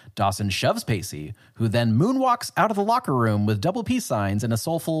subject. Dawson shoves Pacey, who then moonwalks out of the locker room with double peace signs and a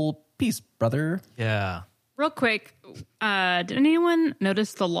soulful peace, brother. Yeah. Real quick, did anyone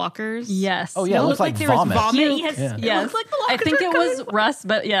notice the lockers? Yes. Oh, yeah, it looks like there was vomit. vomit. Yes. It Yes. looked like the I lockers think were it was Russ,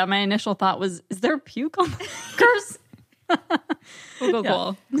 but yeah, my initial thought was, is there puke on the lockers? Cool.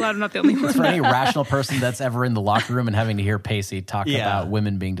 Glad I'm not the only one. For any rational person that's ever in the locker room and having to hear Pacey talk about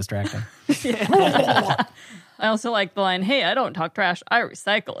women being distracting. I also like the line, hey, I don't talk trash, I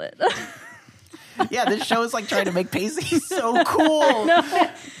recycle it. Yeah, this show is like trying to make Pacey so cool.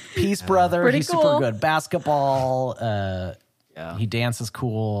 Peace brother. Pretty He's cool. super good. Basketball. He dances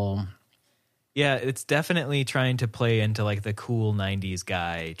cool. Yeah, it's definitely trying to play into like the cool 90s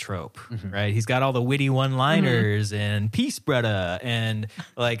guy trope, right? He's got all the witty one-liners and peace brother, and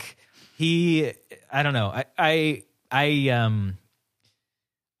like I don't know. I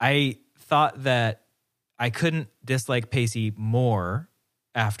thought that I couldn't dislike Pacey more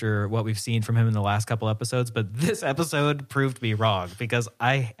after what we've seen from him in the last couple episodes, but this episode proved me wrong, because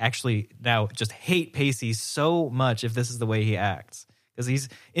I actually now just hate Pacey so much if this is the way he acts, because he's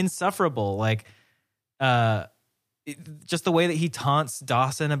insufferable. Like, just the way that he taunts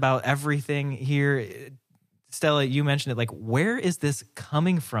Dawson about everything here. Stella, you mentioned it. Like, where is this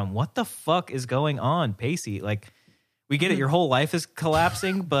coming from? What the fuck is going on, Pacey? Like, we get it. Your whole life is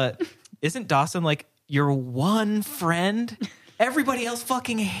collapsing, but isn't Dawson like your one friend? Everybody else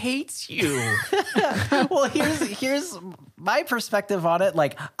fucking hates you. Well, here's my perspective on it.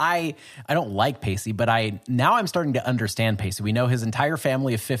 Like, I don't like Pacey, but now I'm starting to understand Pacey. We know his entire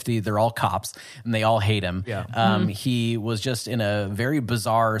family of 50, they're all cops, and they all hate him. Yeah. He was just in a very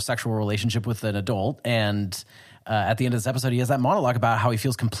bizarre sexual relationship with an adult, and at the end of this episode, he has that monologue about how he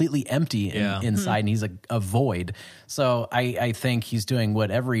feels completely empty inside, and he's a void. So I think he's doing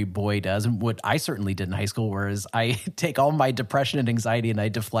what every boy does, and what I certainly did in high school, whereas I take all my depression and anxiety and I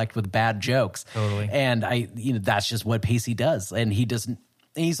deflect with bad jokes. Totally. And that's just what Pacey does. And he doesn't.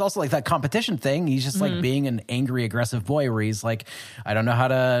 And he's also like that competition thing. He's just like being an angry, aggressive boy where he's like, I don't know how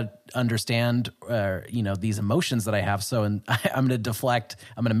to understand, these emotions that I have. So I'm going to deflect.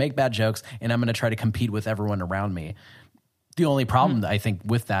 I'm going to make bad jokes, and I'm going to try to compete with everyone around me. The only problem I think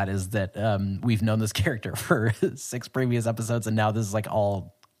with that is that we've known this character for 6 previous episodes, and now this is like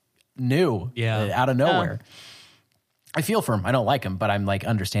all new, out of nowhere. I feel for him. I don't like him, but I'm like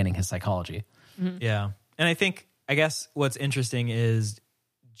understanding his psychology. Yeah. And I guess what's interesting is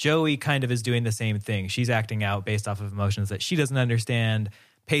Joey kind of is doing the same thing. She's acting out based off of emotions that she doesn't understand.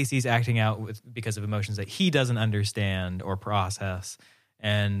 Pacey's acting out because of emotions that he doesn't understand or process.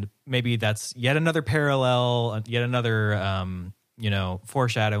 And maybe that's yet another parallel, yet another,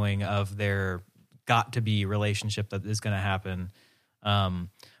 foreshadowing of their got-to-be relationship that is going to happen.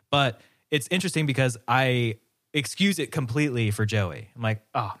 But it's interesting because I excuse it completely for Joey. I'm like,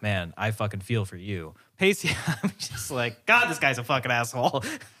 oh, man, I fucking feel for you. Pacey, I'm just like, God, this guy's a fucking asshole.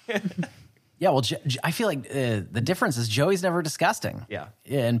 Yeah, well, I feel like the difference is Joey's never disgusting. Yeah.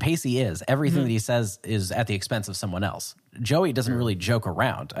 And Pacey is. Everything that he says is at the expense of someone else. Joey doesn't really joke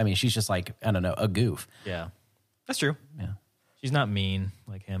around. I mean, she's just like, I don't know, a goof. Yeah. That's true. Yeah. She's not mean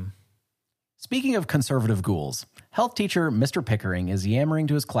like him. Speaking of conservative ghouls, health teacher Mr. Pickering is yammering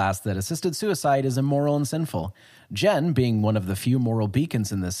to his class that assisted suicide is immoral and sinful. Jen, being one of the few moral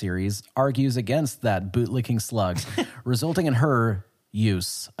beacons in this series, argues against that bootlicking slug, resulting in her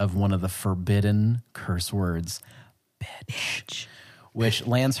use of one of the forbidden curse words, bitch, which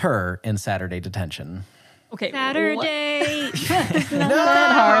lands her in Saturday detention. Okay. Saturday. It's not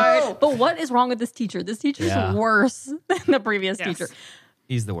that hard. But what is wrong with this teacher? This teacher is worse than the previous teacher.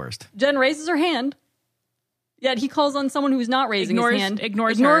 He's the worst. Jen raises her hand, yet he calls on someone who's not raising his hand.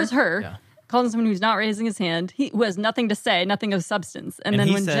 Ignores her. Yeah. Calls on someone who's not raising his hand. Who has nothing to say, nothing of substance. And then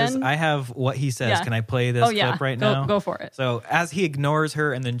he when says, Jen... I have what he says. Yeah. Can I play this clip right now? Go for it. So as he ignores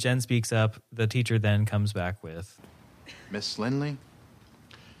her and then Jen speaks up, the teacher then comes back with, Miss Lindley,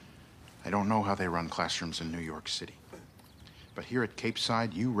 I don't know how they run classrooms in New York City. But here at Cape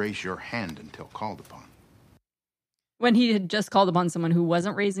Side, you raise your hand until called upon. When he had just called upon someone who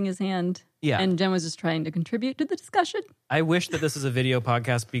wasn't raising his hand. Yeah. And Jen was just trying to contribute to the discussion. I wish that this is a video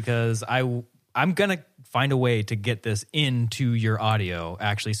podcast because I'm going to find a way to get this into your audio,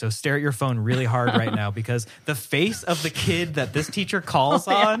 actually. So stare at your phone really hard right now because the face of the kid that this teacher calls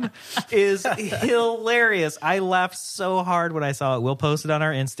on is hilarious. I laughed so hard when I saw it. We'll post it on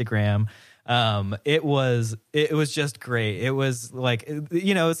our Instagram. It was just great. It was like,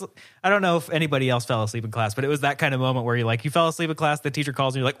 you know, I don't know if anybody else fell asleep in class, but it was that kind of moment where you fell asleep in class, the teacher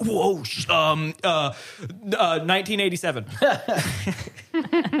calls and you're like, whoa, 1987.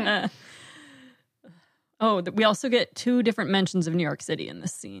 We also get 2 different mentions of New York City in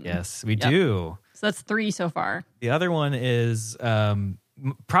this scene. Yes, we do. So that's 3 so far. The other one is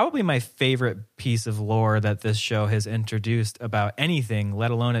probably my favorite piece of lore that this show has introduced about anything,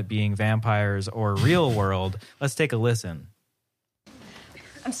 let alone it being vampires or real world. Let's take a listen.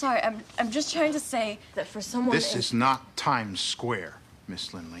 I'm sorry, I'm just trying to say that for someone... This is not Times Square,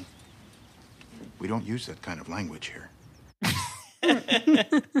 Miss Lindley. We don't use that kind of language here.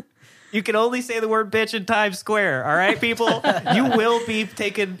 You can only say the word bitch in Times Square, all right, people? You'll be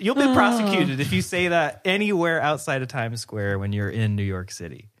prosecuted if you say that anywhere outside of Times Square when you're in New York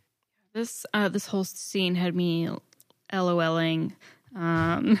City. This whole scene had me LOLing.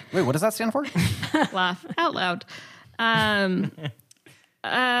 Wait, what does that stand for? Laugh out loud. Are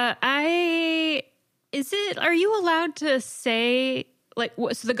you allowed to say, so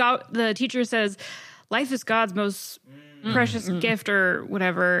the teacher says, life is God's most precious gift or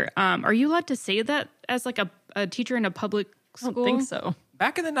whatever. Are you allowed to say that as a teacher in a public school? I don't think so.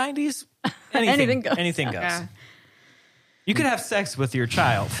 Back in the 90s, Anything goes. Anything goes. Yeah. You could have sex with your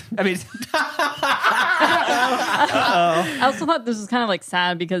child. I mean, I also thought this was kind of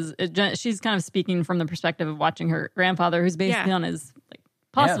sad because she's kind of speaking from the perspective of watching her grandfather, who's basically on his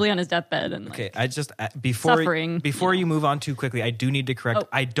possibly on his deathbed and okay. I just before suffering. Before you move on too quickly, I do need to correct.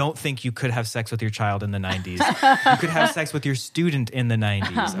 I don't think you could have sex with your child in the 90s. You could have sex with your student in the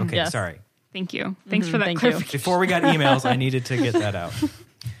 90s. Okay, Yes. sorry. Thank you. Thanks for that thank you. clarification. Before we got emails, I needed to get that out.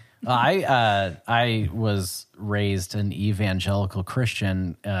 I was raised an evangelical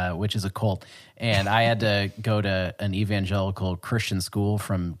Christian, which is a cult, and I had to go to an evangelical Christian school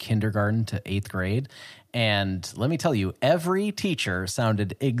from kindergarten to 8th grade. And let me tell you, every teacher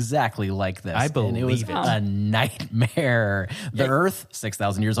sounded exactly like this. I believe and it was a nightmare. The Earth,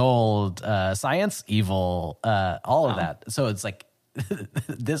 6,000 years old. Science, evil. All of that. So it's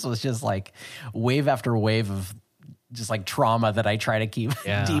this was just wave after wave of just trauma that I try to keep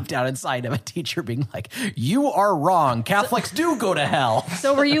deep down inside of a teacher being like, you are wrong. Catholics do go to hell.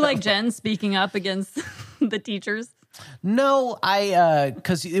 So were you like Jen speaking up against the teachers? No,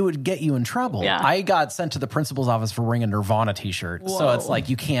 because it would get you in trouble. Yeah. I got sent to the principal's office for wearing a Nirvana t-shirt. Whoa. So it's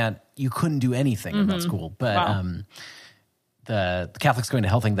you couldn't do anything in that school. But Wow. The Catholics going to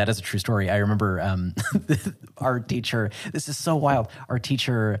hell thing, that is a true story. I remember our teacher, this is so wild. Our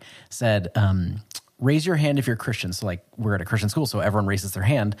teacher said, raise your hand if you're Christian. So we're at a Christian school, so everyone raises their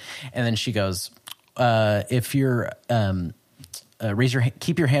hand. And then she goes, if you're,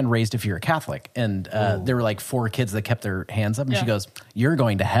 keep your hand raised if you're a Catholic. And there were 4 kids that kept their hands up. And she goes, you're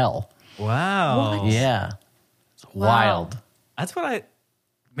going to hell. Wow. Yeah. It's wild. That's what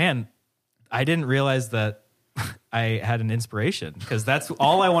I didn't realize that I had an inspiration because that's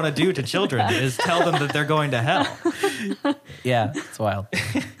all I want to do to children is tell them that they're going to hell. Yeah, it's wild.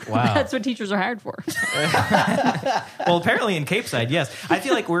 Wow. That's what teachers are hired for. Well, apparently in Cape Side, yes. I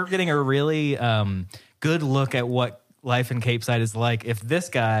feel like we're getting a really good look at what life in Cape Side is like. If this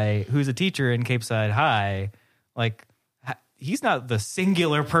guy, who's a teacher in Cape Side High, he's not the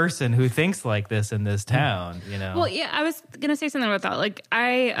singular person who thinks like this in this town, you know? Well, yeah, I was going to say something about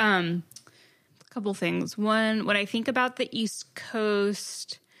that. A couple things. One, when I think about the East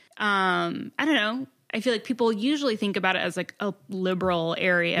Coast, I don't know. I feel like people usually think about it as a liberal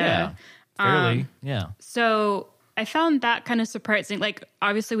area. Yeah, fairly, yeah. So I found that kind of surprising.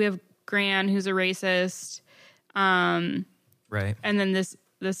 Obviously we have Gran, who's a racist. Right. And then this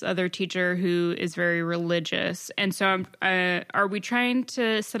other teacher who is very religious. And so are we trying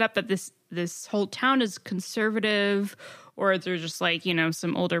to set up that this whole town is conservative, or is there just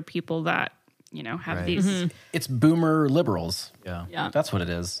some older people that have these. It's boomer liberals. Yeah. That's what it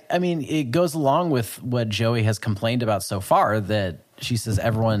is. I mean, it goes along with what Joey has complained about so far, that she says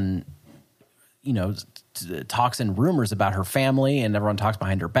everyone, talks in rumors about her family and everyone talks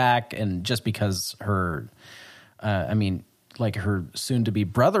behind her back. And just because her, like her soon-to-be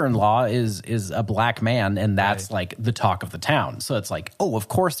brother-in-law is a black man, and that's like the talk of the town. So it's like, oh, of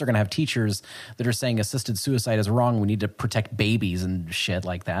course they're going to have teachers that are saying assisted suicide is wrong. We need to protect babies and shit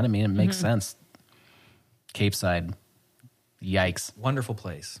like that. I mean, it makes sense. Cape Side. Yikes. Wonderful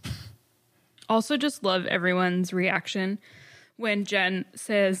place. Also just love everyone's reaction when Jen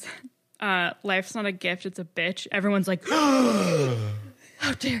says, life's not a gift, it's a bitch. Everyone's like,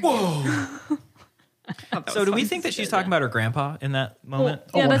 how dare you. Whoa. So do we think that she's talking about her grandpa in that moment?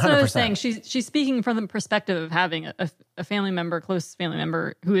 Well, yeah, that's what I was 100%. saying. She's speaking from the perspective of having a family member, close family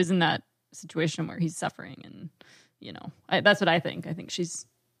member, who is in that situation where he's suffering. And, you know, that's what I think. I think she's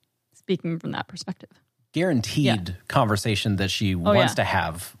speaking from that perspective. Guaranteed conversation that she wants to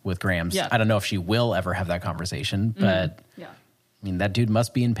have with Grams. Yeah. I don't know if she will ever have that conversation, but I mean, that dude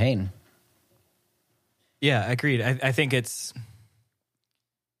must be in pain. Yeah, agreed. I think it's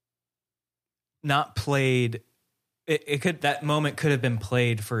not played. That moment could have been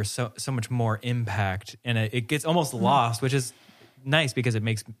played for so much more impact, and it gets almost lost, which is nice because it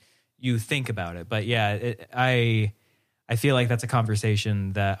makes you think about it. But yeah, I feel like that's a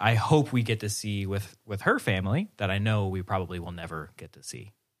conversation that I hope we get to see with her family that I know we probably will never get to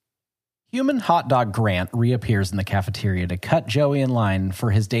see. Human hot dog Grant reappears in the cafeteria to cut Joey in line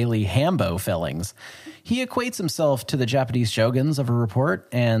for his daily hambo fillings. He equates himself to the Japanese shoguns of a report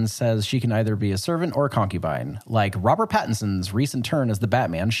and says she can either be a servant or a concubine. Like Robert Pattinson's recent turn as the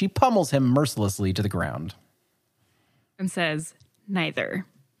Batman, she pummels him mercilessly to the ground. And says, neither.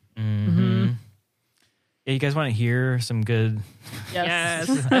 Mm-hmm. Yeah, you guys want to hear some good... Yes.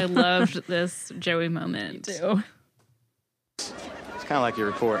 I loved this Joey moment. Me too. It's kind of like your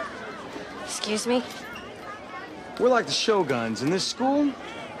report. Excuse me? We're like the Shoguns, and this school,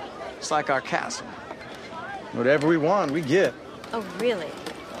 it's like our castle. Whatever we want, we get. Oh, really?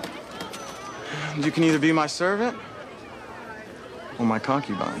 You can either be my servant or my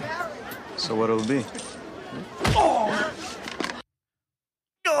concubine. So what it'll be?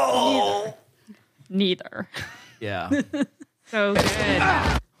 Neither. Yeah. So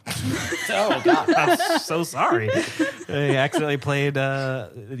good. Oh, God. I'm so sorry. I accidentally played...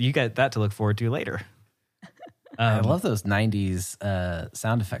 you got that to look forward to later. I love those 90s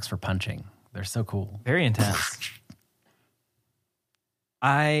sound effects for punching. They're so cool. Very intense.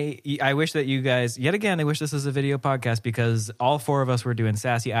 I wish that you guys, yet again, I wish this was a video podcast because all four of us were doing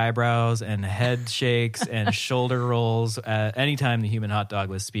sassy eyebrows and head shakes and shoulder rolls anytime the human hot dog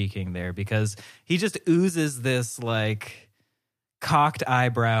was speaking there, because he just oozes this like cocked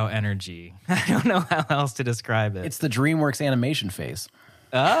eyebrow energy. I don't know how else to describe it. It's the DreamWorks animation face.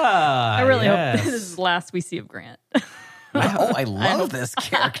 I really hope this is the last we see of Grant. Oh, I love this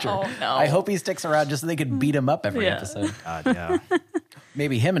character. Oh, no. I hope he sticks around just so they can beat him up every episode. God, yeah.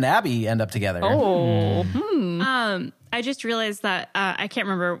 Maybe him and Abby end up together. Oh. I just realized that I can't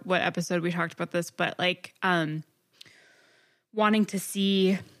remember what episode we talked about this, but like wanting to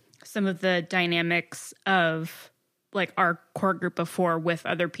see some of the dynamics of like our core group of four with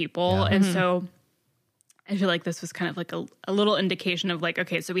other people. And so I feel like this was kind of like a little indication of like,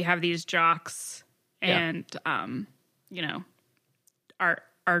 okay, so we have these jocks and, you know,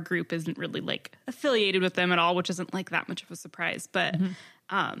 our group isn't really like affiliated with them at all, which isn't like that much of a surprise. But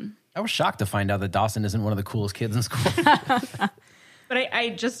I was shocked to find out that Dawson isn't one of the coolest kids in school. but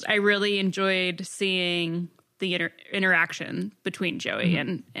I really enjoyed seeing the interaction between Joey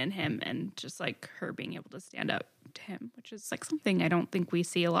and him, and just like her being able to stand up to him, which is like something I don't think we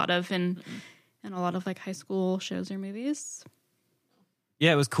see a lot of in a lot of like high school shows or movies.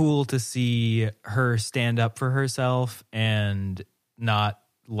 Yeah, it was cool to see her stand up for herself and not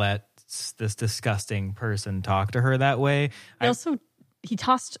let this disgusting person talk to her that way. He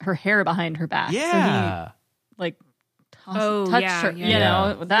tossed her hair behind her back. Yeah. So he, like, touched her. You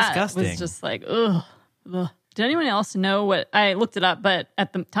know, that disgusting. was just like, ugh. Did anyone else know what... I looked it up, but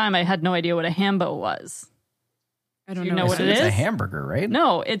at the time I had no idea what a hambo was. I don't Do you know what it It's is? a hamburger, right?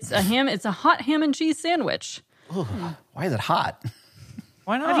 No, it's a ham. It's a hot ham and cheese sandwich. Ooh, why is it hot?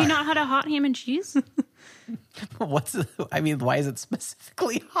 Why not? Have you not had a hot ham and cheese? Why is it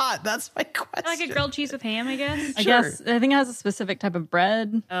specifically hot? That's my question. Like a grilled cheese with ham, I guess. I guess I think it has a specific type of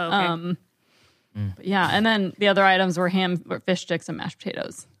bread. Oh, okay. But yeah, and then the other items were fish sticks, and mashed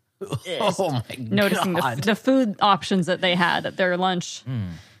potatoes. Oh my Noticing God. the food options that they had at their lunch.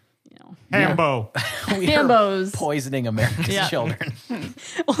 You know, Hambo. We Hambos. are poisoning America's children.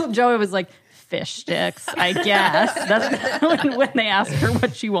 Well, Joey was like, fish sticks, I guess. That's when they asked her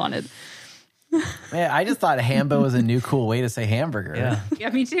what she wanted. Man, I just thought hambo was a new cool way to say hamburger. Yeah.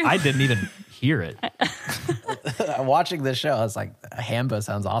 Me too. I didn't even hear it. Watching this show, I was like, hambo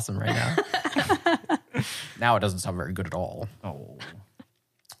sounds awesome right now. Now it doesn't sound very good at all. Oh.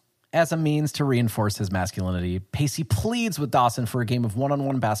 As a means to reinforce his masculinity, Pacey pleads with Dawson for a game of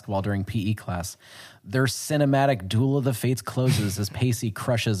one-on-one basketball during PE class. Their cinematic duel of the fates closes as Pacey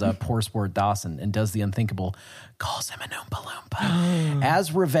crushes a poor sport Dawson and does the unthinkable, calls him an Oompa Loompa.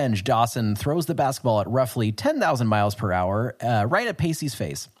 As revenge, Dawson throws the basketball at roughly 10,000 miles per hour right at Pacey's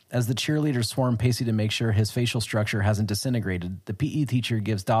face. As the cheerleaders swarm Pacey to make sure his facial structure hasn't disintegrated, the PE teacher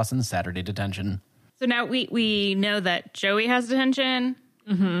gives Dawson Saturday detention. So now we know that Joey has detention,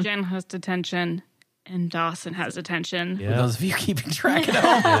 Jen has detention, and Dawson has detention. For those of you keeping track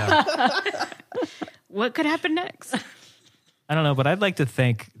at home. What could happen next? I don't know, but I'd like to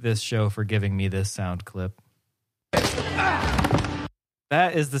thank this show for giving me this sound clip.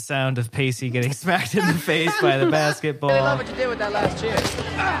 That is the sound of Pacey getting smacked in the face by the basketball. I love what you did with that last cheer.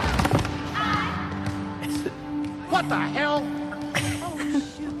 What the hell?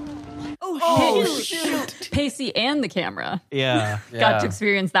 Oh, shoot. Pacey and the camera Yeah. got to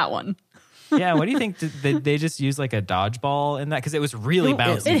experience that one. Yeah, what do you think? Did they just use like a dodgeball in that? Because it was really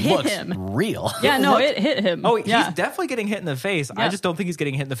bouncy. It hit Looks him. real. Yeah, no, it hit him. Oh, yeah. he's definitely getting hit in the face. Yeah. I just don't think he's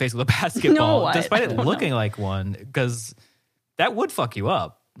getting hit in the face with a basketball, No, despite I it don't looking like one, because that would fuck you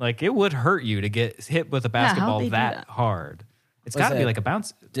up. Like, it would hurt you to get hit with a basketball they do that that? hard. It's Was got to be it- like a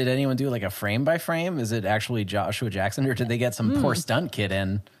bounce. Did anyone do like a frame by frame? Is it actually Joshua Jackson, or did they get some poor stunt kid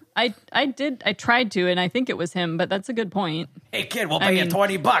in? I tried to, and I think it was him, but that's a good point. Hey kid, we'll pay you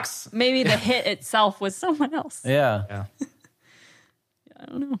 $20. Maybe the hit itself was someone else. Yeah. I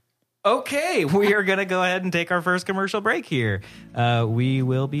don't know. Okay, we are going to go ahead and take our first commercial break here. We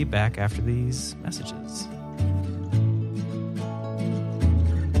will be back after these messages.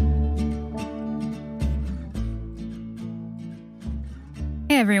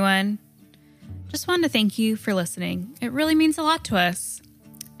 Hey everyone. Just wanted to thank you for listening. It really means a lot to us.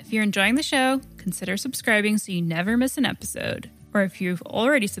 If you're enjoying the show, consider subscribing so you never miss an episode. Or if you've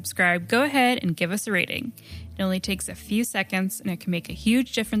already subscribed, go ahead and give us a rating. It only takes a few seconds and it can make a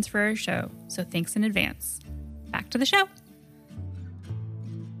huge difference for our show. So thanks in advance. Back to the show.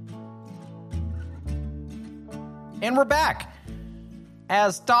 And we're back.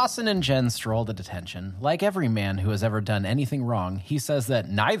 As Dawson and Jen stroll to detention, like every man who has ever done anything wrong, he says that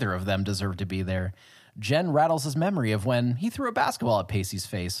neither of them deserve to be there. Jen rattles his memory of when he threw a basketball at Pacey's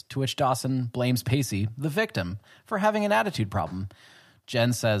face, to which Dawson blames Pacey, the victim, for having an attitude problem.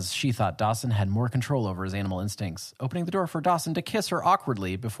 Jen says she thought Dawson had more control over his animal instincts, opening the door for Dawson to kiss her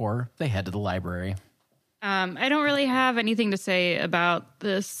awkwardly before they head to the library. I don't really have anything to say about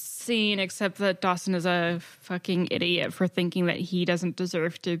this scene except that Dawson is a fucking idiot for thinking that he doesn't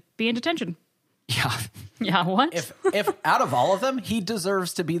deserve to be in detention. Yeah. Yeah, what? If out of all of them, he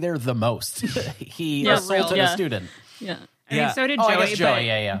deserves to be there the most. He Yeah, assaulted yeah. a student. yeah. I mean, so did Oh, I Joey, guess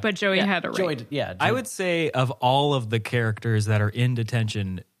Joey, but Joey had a right. Joey, I would say of all of the characters that are in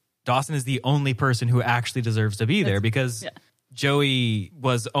detention, Dawson is the only person who actually deserves to be there because Joey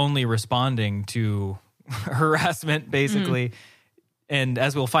was only responding to harassment, basically. And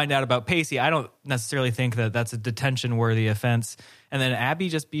as we'll find out about Pacey, I don't necessarily think that that's a detention-worthy offense. And then Abby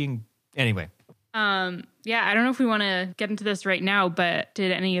just being... Anyway. Yeah, I don't know if we want to get into this right now, but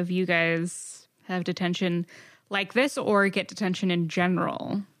did any of you guys have detention like this or get detention in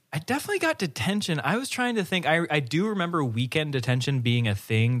general? I definitely got detention. I was trying to think. I do remember weekend detention being a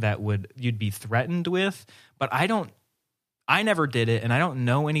thing that you'd be threatened with, but I never did it, and I don't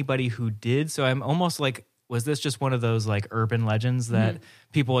know anybody who did. So I'm almost like, was this just one of those like urban legends that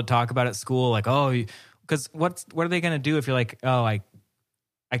people would talk about at school? Like, oh, because what are they going to do if you're like, oh, I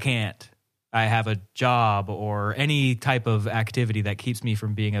can't. I have a job or any type of activity that keeps me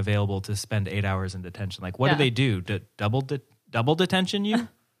from being available to spend 8 hours in detention. Like, what do they do? Double detention you?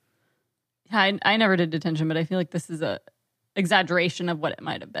 Yeah, I never did detention, but I feel like this is a exaggeration of what it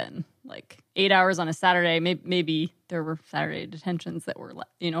might have been. Like 8 hours on a Saturday. Maybe there were Saturday detentions that were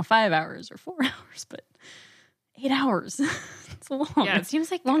 5 hours or 4 hours, but 8 hours. It's long. Yeah, it seems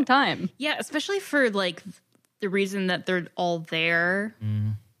like a long time. Yeah, especially for like the reason that they're all there.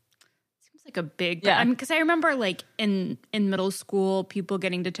 Seems like a big because I remember like in middle school people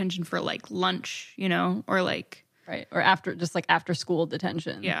getting detention for like lunch, or like right, or after after school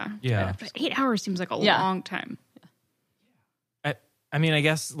detention. Yeah. Yeah. But 8 hours seems like a long time. I mean, I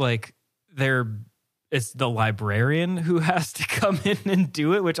guess like it's the librarian who has to come in and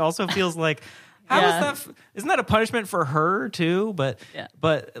do it, which also feels like isn't that a punishment for her too? But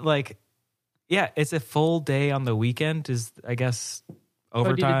like, yeah, it's a full day on the weekend is, I guess,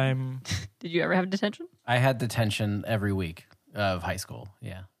 overtime. Did you ever have detention? I had detention every week of high school.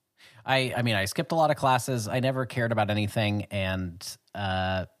 Yeah. I mean, I skipped a lot of classes. I never cared about anything. And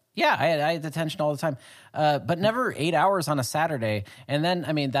Yeah, I had detention all the time, but never 8 hours on a Saturday. And then,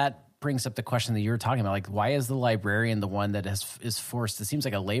 I mean, that brings up the question that you were talking about. Like, why is the librarian the one that is forced? It seems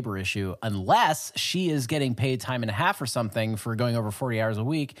like a labor issue, unless she is getting paid time and a half or something for going over 40 hours a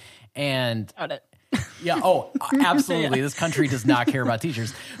week. And Doubt it. yeah, oh, absolutely. This country does not care about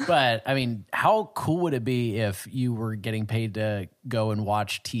teachers. But, I mean, how cool would it be if you were getting paid to go and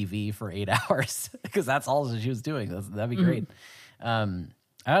watch TV for 8 hours? Because that's all that she was doing. That'd be great.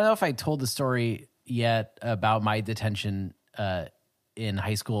 I don't know if I told the story yet about my detention in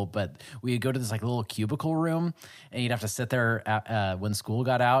high school, but we would go to this like little cubicle room, and you'd have to sit there when school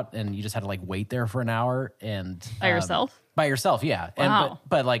got out, and you just had to like wait there for an hour and By yourself? By yourself, yeah. Wow. And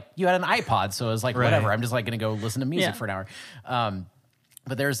but like you had an iPod, so it was like whatever. I'm just like going to go listen to music Yeah. for an hour.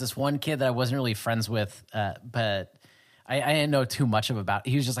 But there's this one kid that I wasn't really friends with, but I didn't know too much about.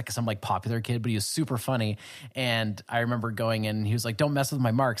 He was just like some like popular kid, but he was super funny. And I remember going in, and he was like, "Don't mess with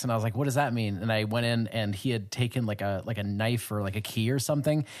my marks." And I was like, "What does that mean?" And I went in, and he had taken like a knife or like a key or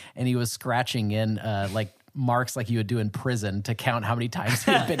something, and he was scratching in like marks like you would do in prison to count how many times he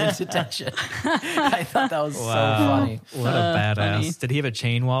had been in detention. I thought that was so funny. What a badass. Funny. Did he have a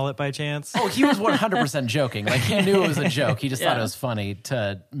chain wallet by chance? Oh, he was 100% joking. Like, he knew it was a joke. He just thought it was funny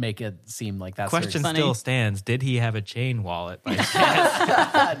to make it seem like that's Question serious. still stands. Did he have a chain wallet by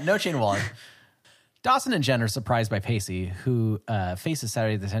chance? No chain wallet. Dawson and Jen are surprised by Pacey, who faces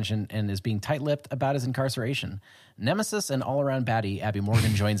Saturday detention and is being tight-lipped about his incarceration. Nemesis and all-around baddie Abby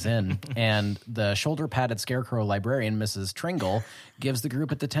Morgan joins in, and the shoulder-padded scarecrow librarian, Mrs. Tringle, gives the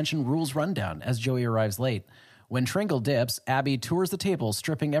group a detention rules rundown as Joey arrives late. When Tringle dips, Abby tours the table,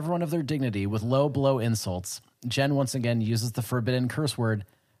 stripping everyone of their dignity with low-blow insults. Jen once again uses the forbidden curse word,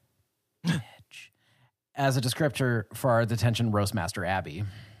 bitch, as a descriptor for our detention roastmaster, Abby.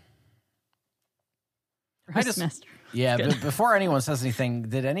 Yeah, but before anyone says anything,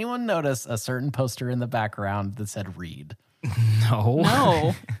 did anyone notice a certain poster in the background that said read?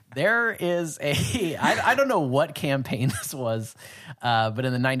 No. There is I don't know what campaign this was, but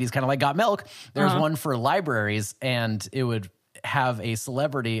in the 90s, kind of like Got Milk, there's one for libraries, and it would have a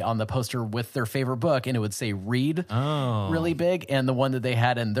celebrity on the poster with their favorite book, and it would say read really big, and the one that they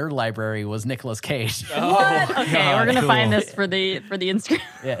had in their library was Nicolas Cage. What? Okay, we're gonna find this for the Instagram.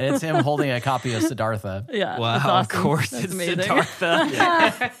 Yeah, it's him holding a copy of Siddhartha. Yeah, Wow, that's awesome. of course That's it's amazing.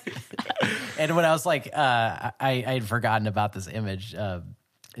 Siddhartha. And when I was like, I had forgotten about this image.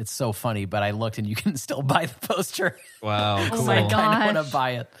 It's so funny, but I looked, and you can still buy the poster. Wow, cool. Oh my I kind of gosh. want to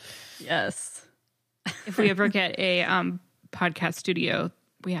buy it. Yes. If we ever get a podcast studio,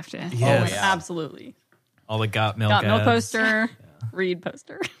 we have to. Yes. Oh, yeah. Absolutely. All the Got Milk Got milk ads. poster, read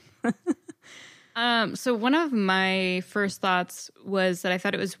poster. So one of my first thoughts was that I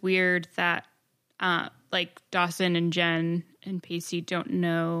thought it was weird that like Dawson and Jen and Pacey don't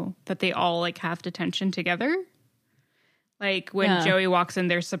know that they all like have detention together. Like when Joey walks in,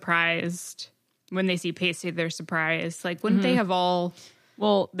 they're surprised. When they see Pacey, they're surprised. Like, wouldn't they have all?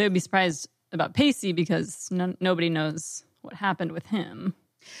 Well, they'd be surprised about Pacey because nobody knows what happened with him.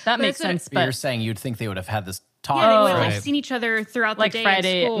 That makes that's what sense. But you're But saying you'd think they would have had this talk. Yeah, they would have right. like seen each other throughout like the day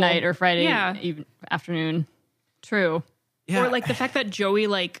Friday at at school. night or Friday Yeah. afternoon. True. Yeah. Or like the fact that Joey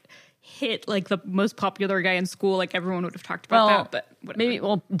like hit like the most popular guy in school. Like everyone would have talked about Well, that, but whatever. maybe.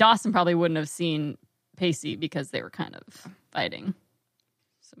 Well, Dawson probably wouldn't have seen Pacey because they were kind of fighting.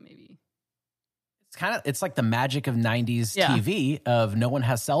 So maybe. It's like the magic of 90s Yeah. TV of no one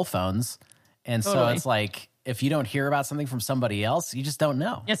has cell phones. And so Totally. it's like, if you don't hear about something from somebody else, you just don't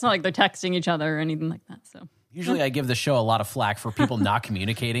know. It's not like they're texting each other or anything like that. So Usually I give the show a lot of flack for people not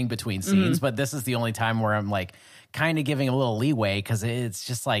communicating between scenes, but this is the only time where I'm like kind of giving a little leeway because it's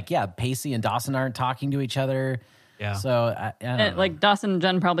just like, yeah, Pacey and Dawson aren't talking to each other. Yeah. So I don't know. like Dawson and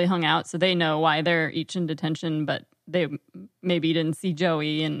Jen probably hung out, so they know why they're each in detention, but they maybe didn't see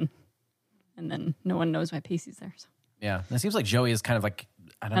Joey, and then no one knows why Pacey's there. So. Yeah. And it seems like Joey is kind of like,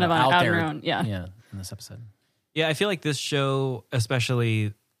 I don't Kind know, of out on there. her own, yeah. Yeah. In this episode. Yeah, I feel like this show,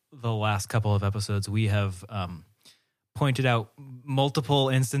 especially the last couple of episodes, we have pointed out multiple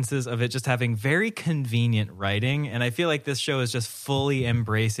instances of it just having very convenient writing. And I feel like this show is just fully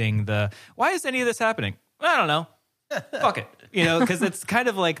embracing why is any of this happening? I don't know. Fuck it. You know, because it's kind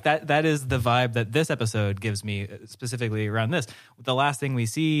of like that is the vibe that this episode gives me specifically around this. The last thing we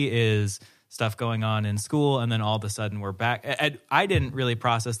see is stuff going on in school, and then all of a sudden we're back. I didn't really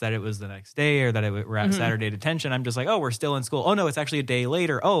process that it was the next day or that we're at Saturday detention. I'm just like, oh, we're still in school. Oh, no, it's actually a day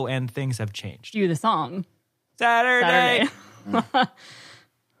later. Oh, and things have changed. Cue the song. Saturday.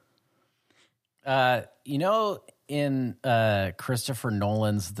 You know, in Christopher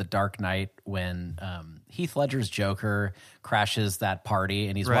Nolan's The Dark Knight, when Heath Ledger's Joker crashes that party,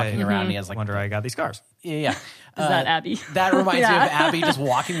 and he's walking around. And he has like, wonder I got these scars. Yeah. Is that Abby? That reminds me of Abby just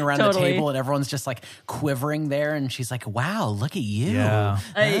walking around the Totally. table, and everyone's just like quivering there, and she's like, "Wow, look at you!" Yeah.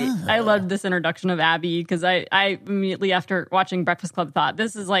 I loved this introduction of Abby because I immediately after watching Breakfast Club thought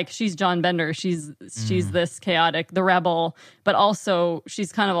this is like she's John Bender. She's this chaotic, the rebel, but also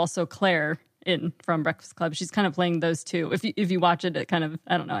she's kind of also Claire from Breakfast Club. She's kind of playing those two. If you watch it, it kind of,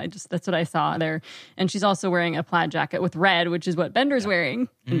 I don't know. That's what I saw there. And she's also wearing a plaid jacket with red, which is what Bender's wearing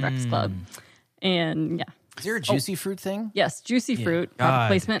in Breakfast Club. And yeah. Is there a juicy fruit thing? Yes, juicy fruit. Product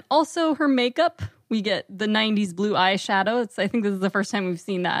placement. Also, her makeup. We get the 90s blue eyeshadow. I think this is the first time we've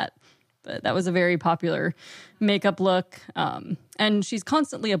seen that. But that was a very popular makeup look. And she's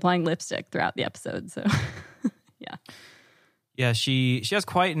constantly applying lipstick throughout the episode. So, yeah. Yeah, she has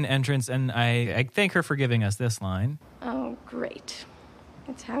quite an entrance, and I thank her for giving us this line. Oh, great.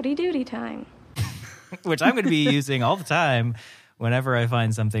 It's howdy doody time. Which I'm going to be using all the time whenever I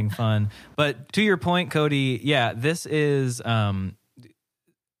find something fun. But to your point, Cody, yeah, this is...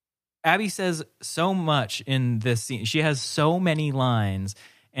 Abby says so much in this scene. She has so many lines.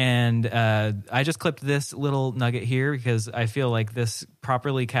 And I just clipped this little nugget here because I feel like this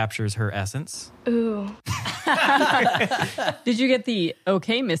properly captures her essence. Ooh. Did you get the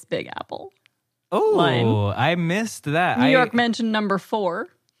okay, Miss Big Apple? Oh, line? I missed that. New York mentioned number 4.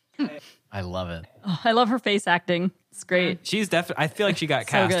 I love it. Oh, I love her face acting. It's great. She's definitely. I feel like she got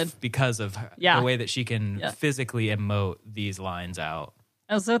So cast good. because of the way that she can physically emote these lines out.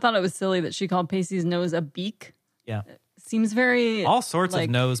 I also thought it was silly that she called Pacey's nose a beak. Yeah. Seems very... All sorts like,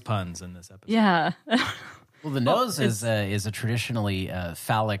 of nose puns in this episode. Yeah. Well, the nose is a traditionally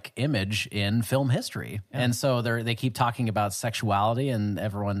phallic image in film history, and so they keep talking about sexuality, and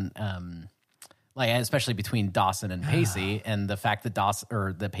everyone, like especially between Dawson and Pacey, and the fact that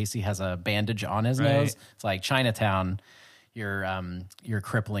that Pacey has a bandage on his nose. It's like Chinatown. You're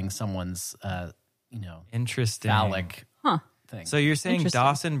crippling someone's, Interesting phallic thing. So you're saying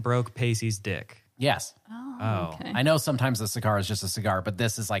Dawson broke Pacey's dick? Yes. Oh, okay. I know sometimes a cigar is just a cigar, but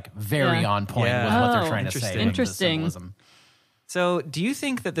this is like very on point with what they're trying to say. Interesting. With the symbolism. So do you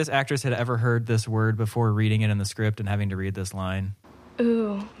think that this actress had ever heard this word before reading it in the script and having to read this line?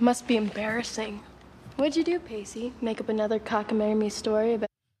 Ooh, must be embarrassing. What'd you do, Pacey? Make up another cockamamie story about...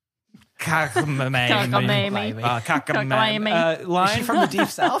 Cockamamie. Line Is she from the deep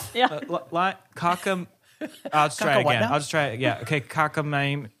south? Yeah. I'll just try it again. now? I'll just try it. Yeah. Okay.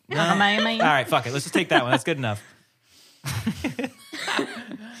 Cockamamie. Cockamamie. All right. Fuck it. Let's just take that one. That's good enough.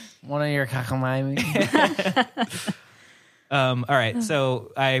 One of your cockamamie. All right.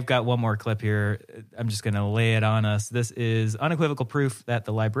 So I've got one more clip here. I'm just going to lay it on us. This is unequivocal proof that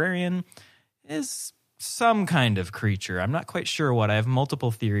the librarian is some kind of creature. I'm not quite sure what. I have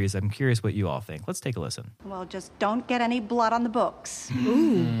multiple theories. I'm curious what you all think. Let's take a listen. Well, just don't get any blood on the books.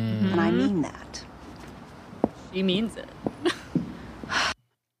 Ooh. And I mean that. She means it.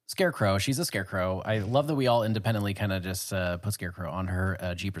 Scarecrow. She's a scarecrow. I love that we all independently kind of just put Scarecrow on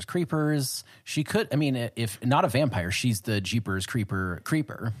her. Jeepers Creepers. She could, I mean, if not a vampire, she's the Jeepers Creeper.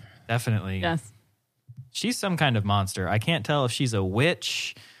 Definitely. Yes. She's some kind of monster. I can't tell if she's a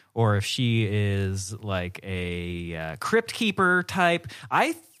witch or if she is like a crypt keeper type.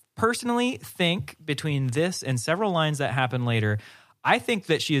 I personally think between this and several lines that happen later, I think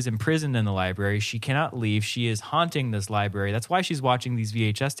that she is imprisoned in the library. She cannot leave. She is haunting this library. That's why she's watching these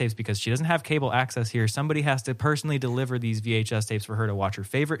VHS tapes, because she doesn't have cable access here. Somebody has to personally deliver these VHS tapes for her to watch her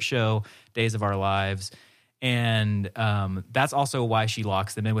favorite show, Days of Our Lives. And that's also why she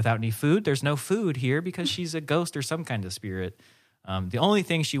locks them in without any food. There's no food here because she's a ghost or some kind of spirit. The only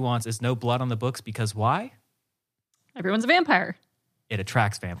thing she wants is no blood on the books, because why? Everyone's a vampire. It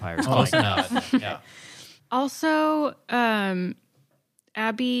attracts vampires. Close enough. Yeah. Also,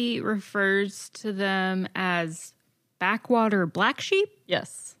 Abby refers to them as backwater black sheep.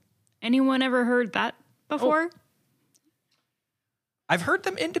 Yes. Anyone ever heard that before? I've heard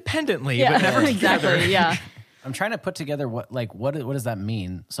them independently, Yeah, but never exactly. together. Yeah. I'm trying to put together what does that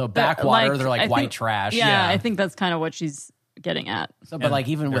mean? So backwater, they're like I white think- trash. Yeah, I think that's kind of what she's getting at. So, but like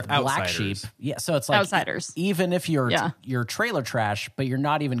even they're with black sheep, outsiders. so it's like Outsiders. Even if you're Yeah. you're trailer trash, but you're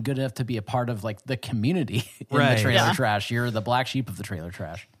not even good enough to be a part of like the community in Right. the trailer Yeah. trash. You're the black sheep of the trailer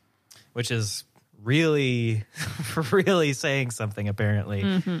trash. Which is really, really saying something, apparently.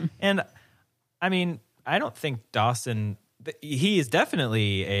 Mm-hmm. And I mean, I don't think Dawson, he is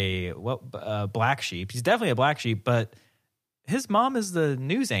definitely a black sheep. He's definitely a black sheep, but his mom is the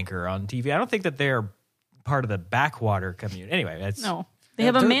news anchor on TV. I don't think that they're part of the backwater community. Anyway, that's No. They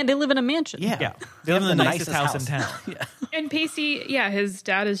have they live in a mansion. yeah. They live in the nicest house in town. Yeah. And Pacey, his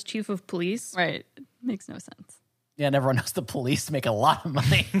dad is chief of police. Right. Makes no sense. Yeah, and everyone knows the police make a lot of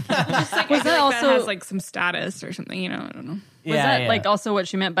money. Was that also has like some status or something? You know, I don't know. Was that like also what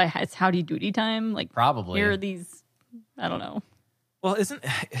she meant by it's Howdy Doody time? Like probably here are these. I don't know. Well, isn't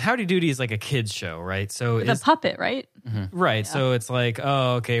Howdy Doody is like a kids show, right? So it's a puppet, right? Mm-hmm. Right. Yeah. So it's like,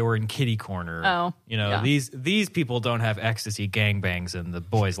 oh, okay, we're in kitty corner. Oh, you know, these people don't have ecstasy gangbangs in the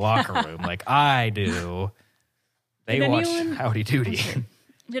boys' locker room like I do. They watch Howdy Doody.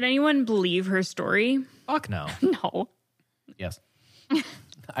 Did anyone believe her story? Fuck no. No. Yes.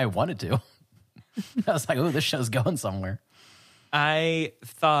 I wanted to. I was like, oh, this show's going somewhere. I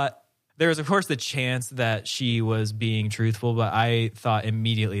thought there was, of course, the chance that she was being truthful, but I thought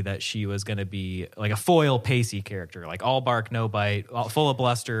immediately that she was going to be like a foil Pacey character, like all bark, no bite, full of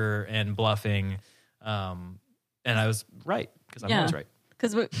bluster and bluffing. And I was right because I'm always right.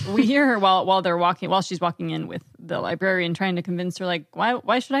 Because we hear her while she's walking in with the librarian, trying to convince her, like,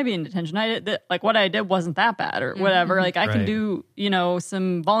 why should I be in detention? Like what I did wasn't that bad or whatever. Like I can do,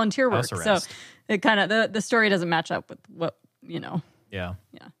 some volunteer work. So it kind of the story doesn't match up with what Yeah.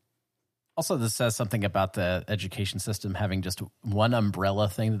 Also, this says something about the education system having just one umbrella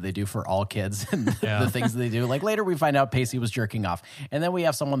thing that they do for all kids and the things that they do. Like later we find out Pacey was jerking off. And then we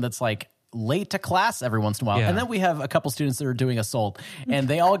have someone that's like late to class every once in a while. Yeah. And then we have a couple students that are doing assault and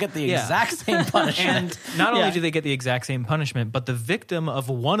they all get the exact same punishment. And not only do they get the exact same punishment, but the victim of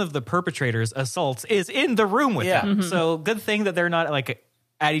one of the perpetrators' assaults is in the room with them. Mm-hmm. So good thing that they're not like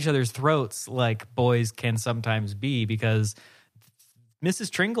at each other's throats like boys can sometimes be, because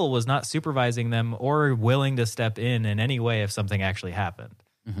Mrs. Tringle was not supervising them or willing to step in any way if something actually happened.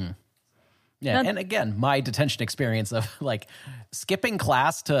 Mm-hmm. Yeah, and again, my detention experience of like skipping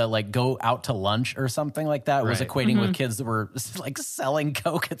class to like go out to lunch or something like that was equating with kids that were like selling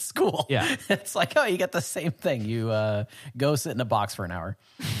coke at school. Yeah, it's like, oh, you get the same thing. You go sit in a box for an hour.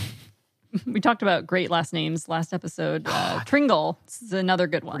 We talked about great last names last episode. Tringle is another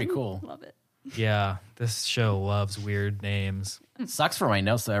good one. Pretty cool. Love it. Yeah, this show loves weird names. Sucks for my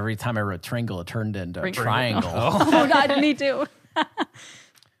notes, though. Every time I wrote Tringle, it turned into a triangle. Oh, God, me too.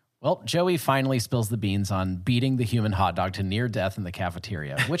 Well, Joey finally spills the beans on beating the human hot dog to near death in the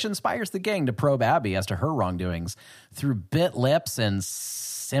cafeteria, which inspires the gang to probe Abby as to her wrongdoings. Through bit lips and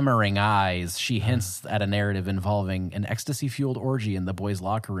simmering eyes, she hints at a narrative involving an ecstasy-fueled orgy in the boys'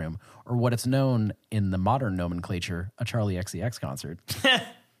 locker room, or what it's known in the modern nomenclature, a Charlie XCX concert.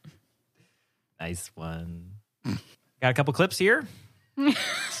 Nice one. Got a couple clips here.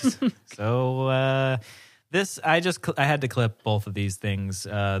 So this, I had to clip both of these things.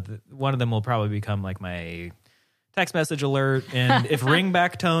 One of them will probably become like my text message alert. And if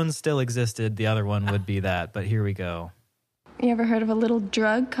ringback tones still existed, the other one would be that. But here we go. You ever heard of a little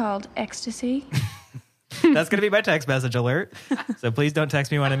drug called ecstasy? That's going to be my text message alert. So please don't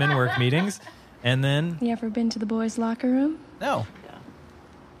text me when I'm in work meetings. And then... You ever been to the boys' locker room? No.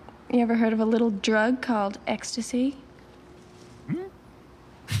 You ever heard of a little drug called ecstasy?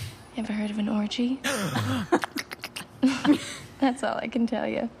 You ever heard of an orgy? That's all I can tell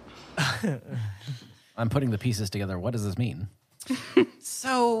you. I'm putting the pieces together. What does this mean?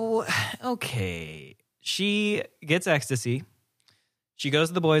 So, okay. She gets ecstasy. She goes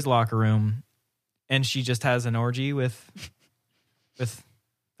to the boys' locker room, and she just has an orgy with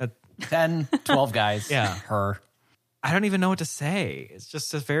 10, 12 guys. Yeah. Her. I don't even know what to say. It's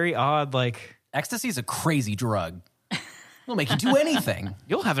just a very odd, like... Ecstasy is a crazy drug. It'll make you do anything.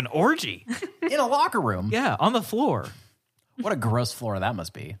 You'll have an orgy. In a locker room. Yeah, on the floor. What a gross floor that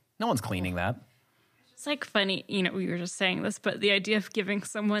must be. No one's cleaning that. It's like funny, we were just saying this, but the idea of giving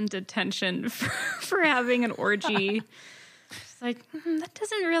someone detention for having an orgy, it's like, that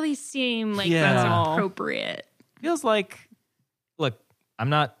doesn't really seem like that's appropriate. Feels like, look, I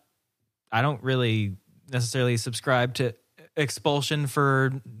don't really necessarily subscribe to expulsion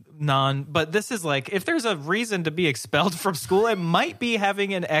for but this is like, if there's a reason to be expelled from school, it might be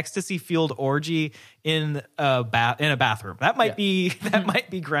having an ecstasy fueled orgy in a bathroom. That might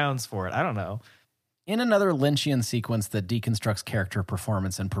be grounds for it. I don't know. In another Lynchian sequence that deconstructs character,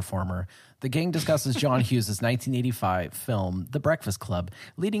 performance, and performer, the gang discusses John Hughes' 1985 film, The Breakfast Club,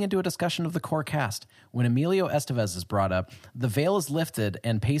 leading into a discussion of the core cast. When Emilio Estevez is brought up, the veil is lifted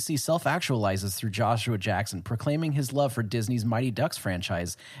and Pacey self-actualizes through Joshua Jackson, proclaiming his love for Disney's Mighty Ducks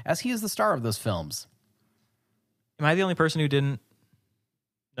franchise, as he is the star of those films. Am I the only person who didn't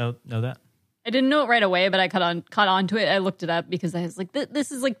know that? I didn't know it right away, but I caught on to it. I looked it up because I was like,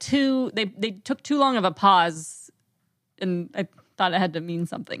 this is like they took too long of a pause, and I thought it had to mean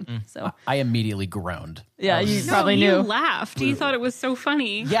something. So I immediately groaned. Yeah, you probably you knew. laughed. You thought it was so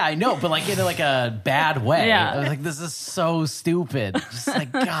funny. Yeah, I know, but like in like a bad way. Yeah. I was like, this is so stupid. Just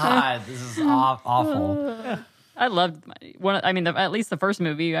like, God, this is awful. I loved at least the first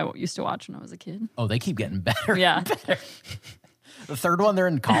movie I used to watch when I was a kid. Oh, they keep getting better. Yeah. And better. The third one, they're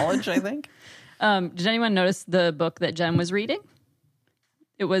in college, I think. Did anyone notice the book that Jen was reading?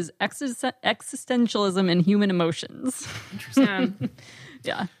 It was Existentialism and Human Emotions. Interesting.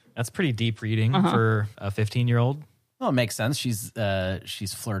 Yeah. That's pretty deep reading for a 15-year-old. Well, it makes sense. She's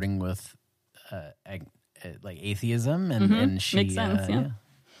flirting with like atheism, and she makes sense. Yeah.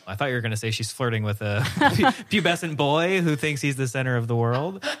 I thought you were going to say she's flirting with a pubescent boy who thinks he's the center of the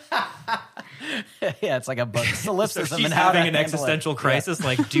world. Yeah, it's like a book solipsism. So she's and how having to an handle existential it. crisis. Yeah.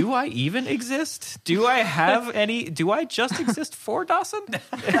 Like, do I even exist? Do I have any? Do I just exist for Dawson?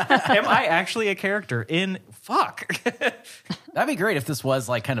 Am I actually a character in? Fuck. That'd be great if this was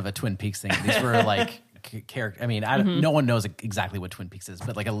like kind of a Twin Peaks thing. These were like character. I mean, no one knows exactly what Twin Peaks is,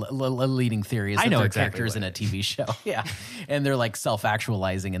 but like a leading theory is that they're exactly characters in a TV show. Yeah, and they're like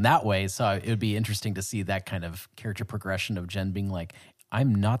self-actualizing in that way. So it would be interesting to see that kind of character progression of Jen being like,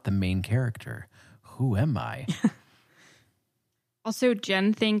 I'm not the main character. Who am I? Also,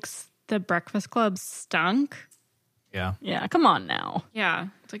 Jen thinks the Breakfast Club stunk. Yeah. Yeah, come on now. Yeah.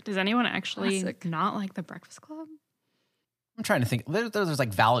 It's like, does anyone actually Classic. not like the Breakfast Club? I'm trying to think. There's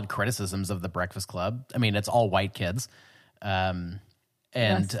like valid criticisms of the Breakfast Club. I mean, it's all white kids. And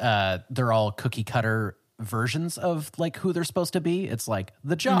they're all cookie cutter versions of like who they're supposed to be. It's like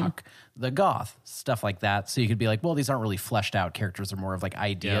the jock, the goth, stuff like that. So you could be like, well, these aren't really fleshed out characters. They're more of like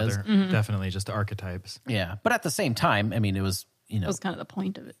ideas. Yeah, they're definitely just archetypes. Yeah. But at the same time, I mean, it was, That was kind of the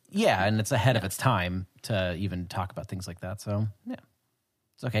point of it. yeah, and it's ahead of its time to even talk about things like that. So yeah,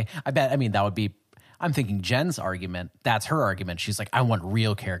 it's okay. That would be, I'm thinking Jen's argument, that's her argument. She's like, I want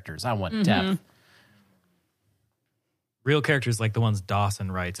real characters. I want depth. Real characters like the ones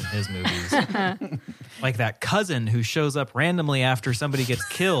Dawson writes in his movies. Like that cousin who shows up randomly after somebody gets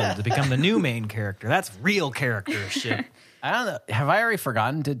killed to become the new main character. That's real character shit. I don't know. Have I already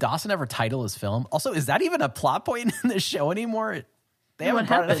forgotten? Did Dawson ever title his film? Also, is that even a plot point in the show anymore? They haven't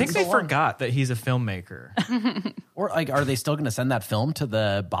brought it up I think in they so long. forgot that he's a filmmaker. Or like, are they still going to send that film to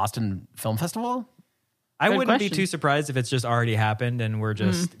the Boston Film Festival? I Good wouldn't be question. too surprised if it's just already happened and we're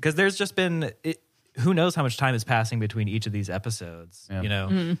just because there's just been who knows how much time is passing between each of these episodes. Yeah. You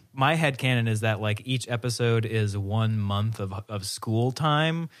know, my headcanon is that like each episode is 1 month of school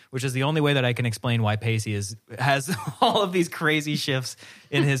time, which is the only way that I can explain why Pacey has all of these crazy shifts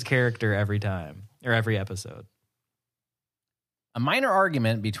in his character every time or every episode. A minor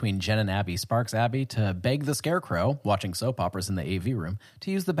argument between Jen and Abby sparks Abby to beg the Scarecrow, watching soap operas in the AV room,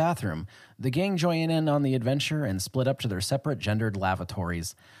 to use the bathroom. The gang join in on the adventure and split up to their separate gendered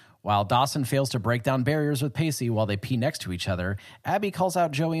lavatories. While Dawson fails to break down barriers with Pacey while they pee next to each other, Abby calls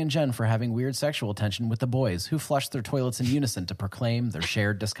out Joey and Jen for having weird sexual tension with the boys, who flush their toilets in unison to proclaim their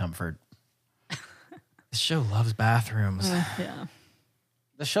shared discomfort. This show loves bathrooms. Yeah.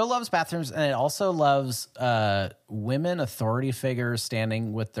 The show loves bathrooms, and it also loves women authority figures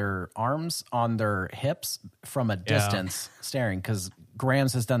standing with their arms on their hips from a distance staring, because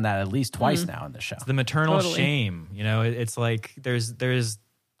Grams has done that at least twice now in the show. It's the maternal Totally. shame. You know, it's like there's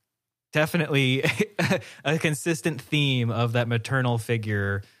definitely a consistent theme of that maternal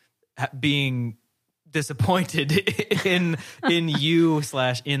figure being disappointed in you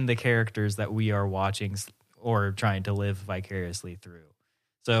 / in the characters that we are watching or trying to live vicariously through.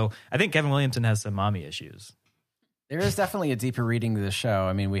 So I think Kevin Williamson has some mommy issues. There is definitely a deeper reading to the show.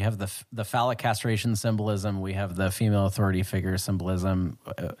 I mean, we have the phallic castration symbolism. We have the female authority figure symbolism.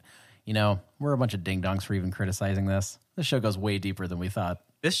 You know, we're a bunch of ding-dongs for even criticizing this. This show goes way deeper than we thought.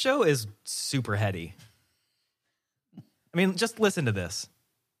 This show is super heady. I mean, just listen to this.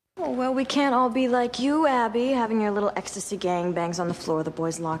 Oh, well, we can't all be like you, Abby, having your little ecstasy gangbangs on the floor of the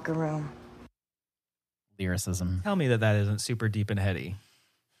boys' locker room. Lyricism. Tell me that isn't super deep and heady.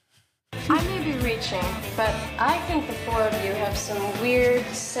 I may be reaching, but I think the four of you have some weird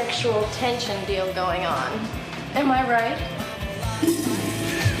sexual tension deal going on. Am I right?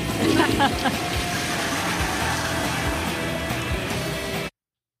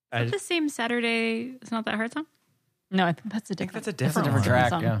 Is it the same Saturday? It's Not That Hard song? No, I think that's a different. that's a different different one. track.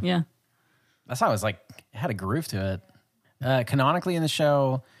 song. Yeah. Yeah. That song was like, it had a groove to it. Canonically in the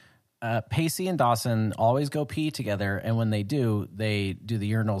show, Pacey and Dawson always go pee together, and when they do the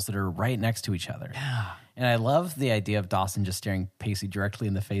urinals that are right next to each other. Yeah. And I love the idea of Dawson just staring Pacey directly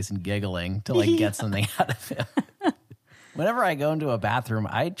in the face and giggling to like get something out of him. Whenever I go into a bathroom,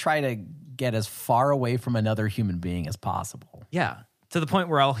 I try to get as far away from another human being as possible. Yeah. To the point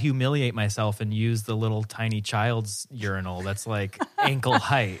where I'll humiliate myself and use the little tiny child's urinal that's like ankle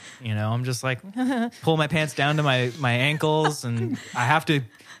height. You know, I'm just like, pull my pants down to my ankles, and I have to,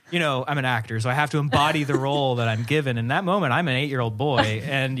 you know, I'm an actor, so I have to embody the role that I'm given. In that moment, I'm an 8-year-old boy,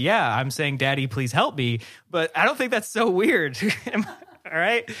 and yeah, I'm saying, Daddy, please help me. But I don't think that's so weird. All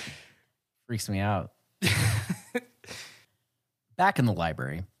right? Freaks me out. Back in the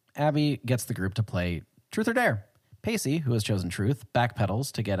library, Abby gets the group to play Truth or Dare. Pacey, who has chosen truth,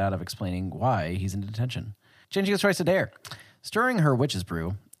 backpedals to get out of explaining why he's in detention. Changing his choice to dare. Stirring her witch's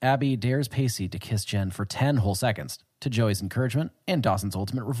brew, Abby dares Pacey to kiss Jen for 10 whole seconds, to Joey's encouragement and Dawson's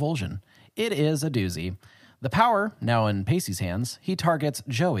ultimate revulsion. It is a doozy. The power, now in Pacey's hands, he targets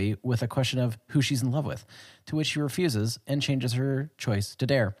Joey with a question of who she's in love with, to which she refuses and changes her choice to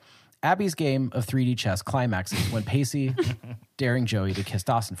dare. Abby's game of 3D chess climaxes when Pacey daring Joey to kiss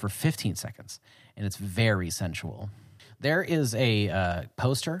Dawson for 15 seconds, and it's very sensual. There is a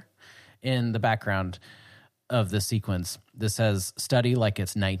poster in the background of this sequence that says, study like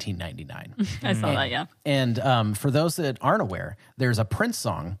it's 1999. I saw that, yeah. And for those that aren't aware, there's a Prince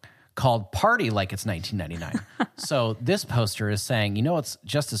song called Party Like It's 1999. So this poster is saying, you know what's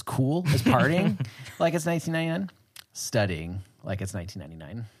just as cool as partying like it's 1999? Studying like it's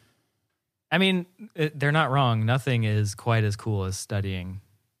 1999. I mean, they're not wrong. Nothing is quite as cool as studying.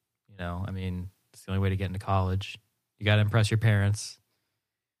 You know, I mean, it's the only way to get into college. You got to impress your parents.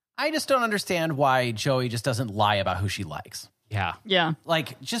 I just don't understand why Joey just doesn't lie about who she likes. Yeah. Yeah.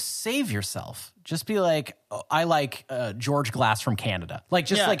 Like, just save yourself. Just be like, oh, I like George Glass from Canada. Like,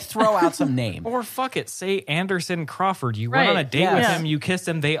 just like throw out some name. Or fuck it. Say Anderson Crawford. You went on a date with him. You kissed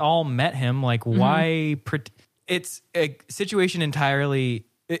him. They all met him. Like, why? It's a situation entirely...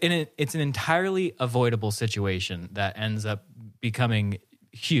 It's an entirely avoidable situation that ends up becoming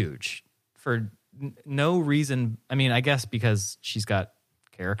huge for no reason. I mean, I guess because she's got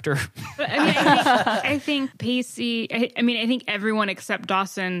character. But I think Pacey, I think everyone except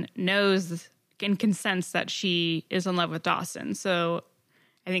Dawson knows and consents that she is in love with Dawson. So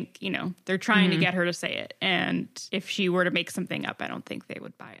I think, you know, they're trying to get her to say it. And if she were to make something up, I don't think they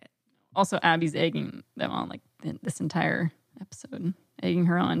would buy it. Also, Abby's egging them on like this entire episode. Egging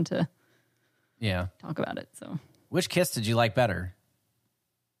her on to talk about it. So, which kiss did you like better?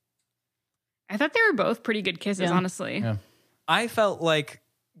 I thought they were both pretty good kisses, honestly. Yeah. I felt like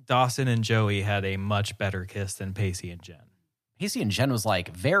Dawson and Joey had a much better kiss than Pacey and Jen. Pacey and Jen was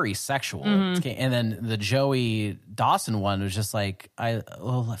like very sexual. And then the Joey Dawson one was just like,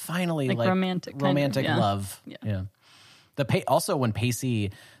 finally like romantic love. Yeah. Also, when Pacey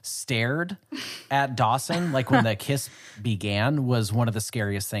stared at Dawson, like when the kiss began, was one of the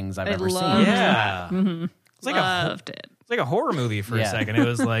scariest things I've ever seen. Yeah. It's like Loved it. It's like a horror movie for a second. It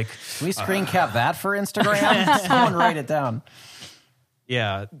was like... Can we screen cap that for Instagram? Someone write it down.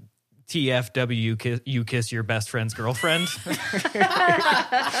 Yeah. TFW, you kiss your best friend's girlfriend.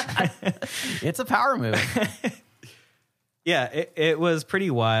 It's a power move. Yeah, it was pretty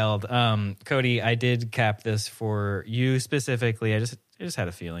wild. Cody, I did cap this for you specifically. I just had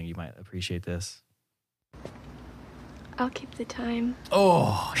a feeling you might appreciate this. I'll keep the time.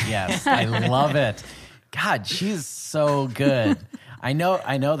 Oh, yes. I love it. God, she's so good. I know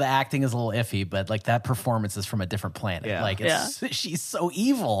the acting is a little iffy, but like that performance is from a different planet. Yeah. Like she's so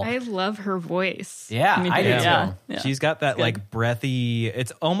evil. I love her voice. Yeah, I do too. Yeah. She's got that like breathy,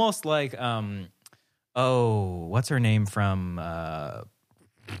 it's almost like what's her name from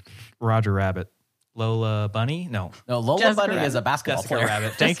Roger Rabbit? Lola Bunny? No, Lola Jessica Bunny Rabbit. is a basketball Jessica player.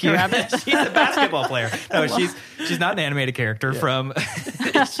 Rabbit. Thank you. She's a basketball player. No, she's not an animated character from.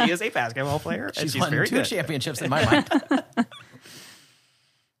 She is a basketball player. She's and won very 2 good. championships in my mind.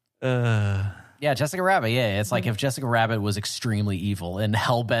 Yeah, Jessica Rabbit. Yeah, it's like if Jessica Rabbit was extremely evil and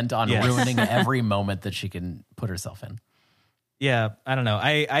hell-bent on ruining every moment that she can put herself in. Yeah, I don't know.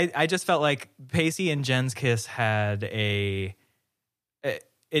 I just felt like Pacey and Jen's kiss had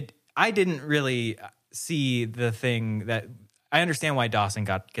I didn't really see the thing that I understand why Dawson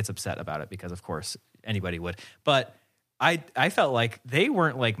gets upset about it, because of course anybody would. But I felt like they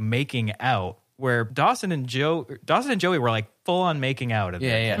weren't like making out, where Dawson and Joey were like full on making out.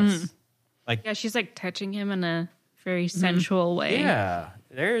 Like she's like touching him in a very sensual way. Yeah.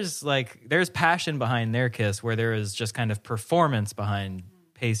 There's passion behind their kiss, where there is just kind of performance behind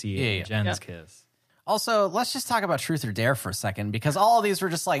Pacey and Jen's kiss. Also, let's just talk about Truth or Dare for a second, because all of these were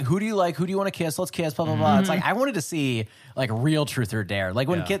just like, who do you like? Who do you want to kiss? Let's kiss, blah, blah, blah. It's like, I wanted to see like real Truth or Dare. Like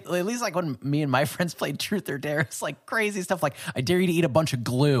when at least like when me and my friends played Truth or Dare, it's like crazy stuff. Like, I dare you to eat a bunch of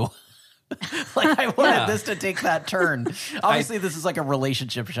glue. Like, I wanted this to take that turn. Obviously, this is like a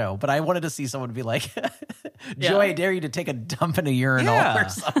relationship show, but I wanted to see someone be like, Joey, I dare you to take a dump in a urinal or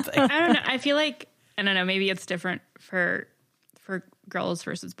something. I don't know. I feel like, I don't know, maybe it's different for girls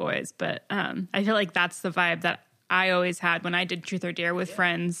versus boys, but I feel like that's the vibe that I always had when I did Truth or Dare with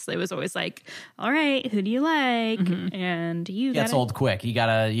friends. It was always like, all right, who do you like? And you It's old quick. You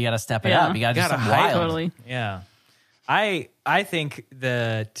gotta step it up. You gotta do something wild. Totally. Yeah. I think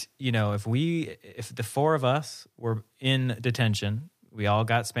that, you know, if the four of us were in detention, we all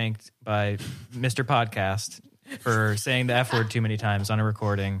got spanked by Mr. Podcast for saying the F word too many times on a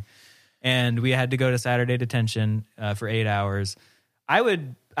recording, and we had to go to Saturday detention for 8 hours,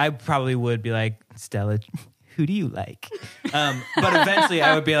 I probably would be like, Stella, who do you like? But eventually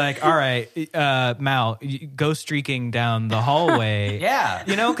I would be like, all right, Mal, go streaking down the hallway. Yeah.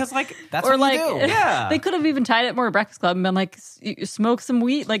 You know, because like, that's or what like, you do. Yeah. They could have even tied it more to Breakfast Club and been like, smoke some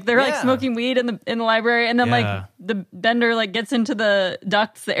weed. Like they're like smoking weed in the library, and then like the Bender like gets into the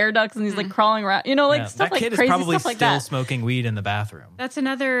ducts, the air ducts, and he's like crawling around. You know, like stuff that like kid crazy is probably stuff like still that. smoking weed in the bathroom. That's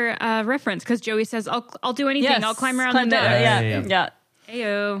another reference, because Joey says, I'll do anything. Yes. I'll climb around Climb the the- duct. yeah.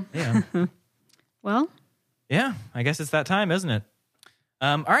 Ayo. Yeah. Well, Yeah, I guess it's that time, isn't it?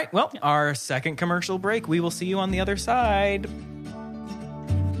 All right, well, our second commercial break. We will see you on the other side.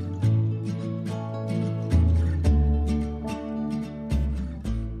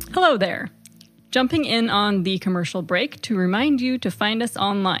 Hello there. Jumping in on the commercial break to remind you to find us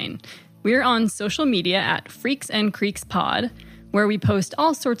online. We're on social media at Freaks and Creeks Pod, where we post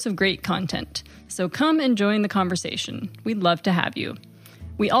all sorts of great content. So come and join the conversation. We'd love to have you.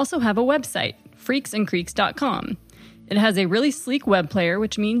 We also have a website, freaksandcreeks.com. It has a really sleek web player,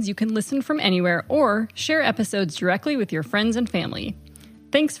 which means you can listen from anywhere or share episodes directly with your friends and family.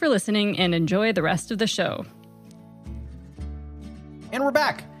 Thanks for listening and enjoy the rest of the show. And we're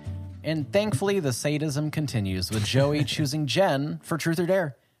back. And thankfully, the sadism continues with Joey choosing Jen for Truth or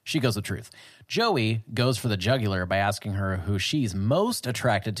Dare. She goes with Truth. Joey goes for the jugular by asking her who she's most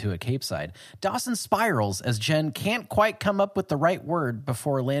attracted to at Capeside. Dawson spirals as Jen can't quite come up with the right word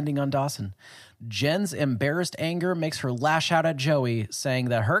before landing on Dawson. Jen's embarrassed anger makes her lash out at Joey, saying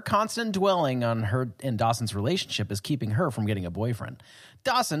that her constant dwelling on her and Dawson's relationship is keeping her from getting a boyfriend.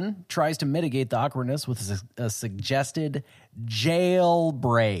 Dawson tries to mitigate the awkwardness with a suggested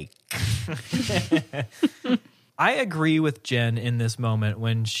jailbreak. I agree with Jen in this moment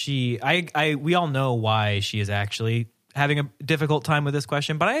when we all know why she is actually having a difficult time with this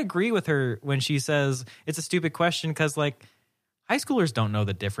question, but I agree with her when she says it's a stupid question because, like, high schoolers don't know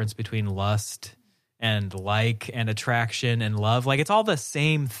the difference between lust and like and attraction and love. Like, it's all the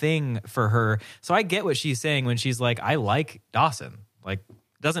same thing for her. So I get what she's saying when she's like, I like Dawson. Like,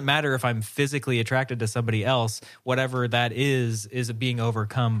 it doesn't matter if I'm physically attracted to somebody else. Whatever that is being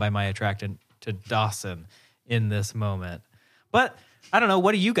overcome by my attraction to Dawson in this moment. But I don't know.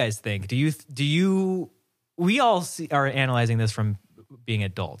 What do you guys think? We all are analyzing this from being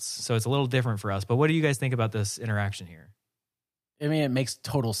adults, so it's a little different for us. But what do you guys think about this interaction here? I mean, it makes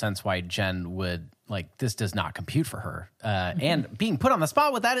total sense why Jen would, like, this does not compute for her. And being put on the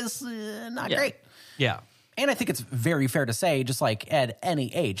spot with that is not great. Yeah. And I think it's very fair to say, just like at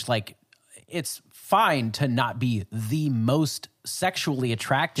any age, like, it's fine to not be the most sexually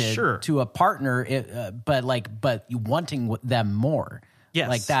attracted to a partner, but you wanting them more. Yes.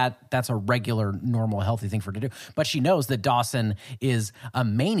 Like that's a regular, normal, healthy thing for her to do. But she knows that Dawson is a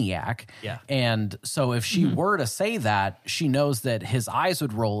maniac. Yeah. And so if she were to say that, she knows that his eyes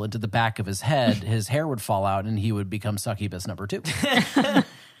would roll into the back of his head, his hair would fall out, and he would become succubus number 2.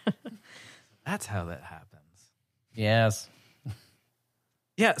 That's how that happens. Yes.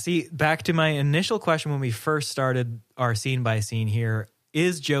 Yeah, see, back to my initial question when we first started our scene by scene here,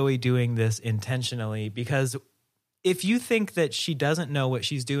 is Joey doing this intentionally? Because if you think that she doesn't know what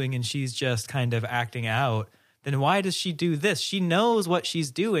she's doing and she's just kind of acting out, then why does she do this? She knows what she's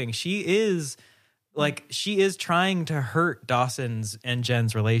doing. She is trying to hurt Dawson's and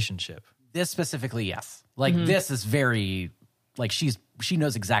Jen's relationship. This specifically, yes. Like, this is very, like, she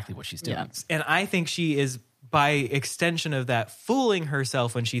knows exactly what she's doing. Yeah. And I think she is, by extension of that, fooling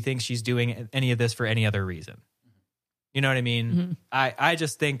herself when she thinks she's doing any of this for any other reason. You know what I mean? I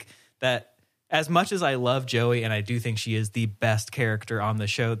just think that as much as I love Joey, and I do think she is the best character on the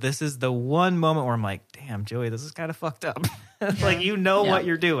show, this is the one moment where I'm like, damn, Joey, this is kind of fucked up. Like, you know what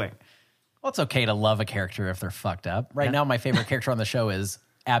you're doing. Well, it's okay to love a character if they're fucked up. Right now, my favorite character on the show is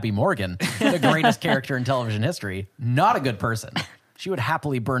Abby Morgan, the greatest character in television history. Not a good person. She would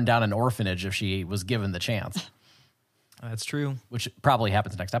happily burn down an orphanage if she was given the chance. That's true. Which probably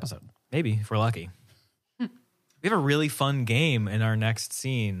happens next episode. Maybe, if we're lucky. We have a really fun game in our next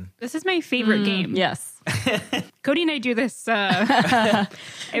scene. This is my favorite game. Yes. Cody and I do this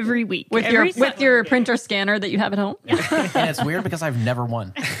every week. With your printer scanner that you have at home. And it's weird because I've never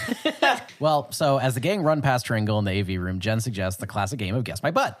won. Well, so as the gang run past Tringle in the AV room, Jen suggests the classic game of Guess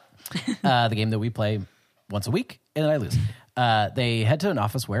My Butt. The game that we play once a week, and then I lose. They head to an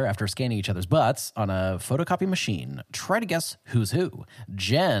office where, after scanning each other's butts on a photocopy machine, try to guess who's who.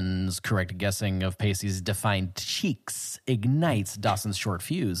 Jen's correct guessing of Pacey's defined cheeks ignites Dawson's short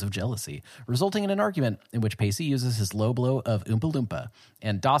fuse of jealousy, resulting in an argument in which Pacey uses his low blow of Oompa Loompa,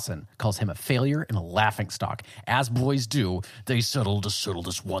 and Dawson calls him a failure and a laughingstock. As boys do, they settle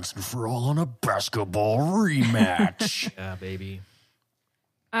this once and for all on a basketball rematch. Yeah, baby.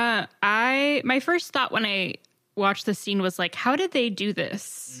 My first thought when I watched the scene was like, how did they do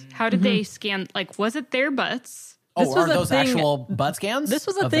this? How did they scan? Like, was it their butts? Are those actual butt scans? This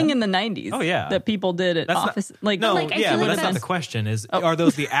was a thing in the 90s. Oh, yeah. That people did at office. But that's not the question. Are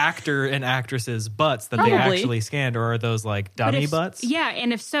those the actor and actresses' butts that they actually scanned, or are those like dummy butts? Yeah,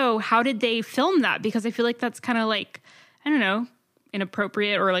 and if so, how did they film that? Because I feel like that's kind of like, I don't know,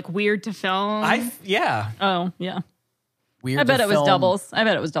 inappropriate or like weird to film. Oh, yeah. Weird. I bet it was doubles.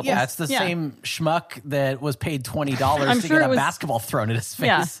 Yeah, it's the same schmuck that was paid $20 to get a basketball thrown at his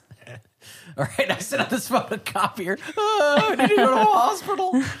face. Yeah. All right, I set up this photocopier. I need to go to a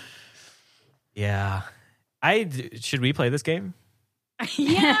hospital. Yeah. Should we play this game?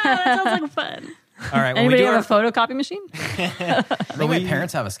 Yeah, that sounds like fun. All right. Anybody have a photocopy machine? I think my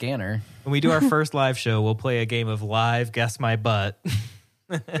parents have a scanner. When we do our first live show, we'll play a game of live Guess My Butt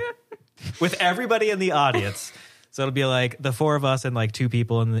with everybody in the audience. So it'll be like the four of us and like two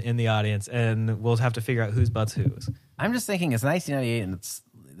people in the audience, and we'll have to figure out whose butt's whose. I'm just thinking it's 1998 and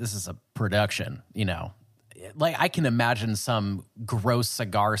this is a production, you know. Like I can imagine some gross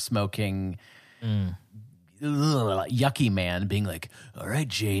cigar smoking yucky man being like, "All right,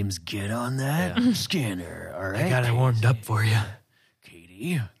 James, get on that scanner. All right, I got it warmed up for you,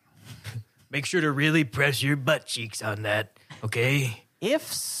 Katie. Make sure to really press your butt cheeks on that, okay?"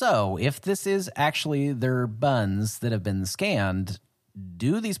 If this is actually their buns that have been scanned,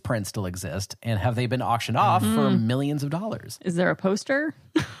 do these prints still exist? And have they been auctioned off for millions of dollars? Is there a poster?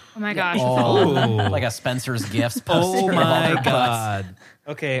 Oh my gosh. Like a Spencer's Gifts poster. Oh my God.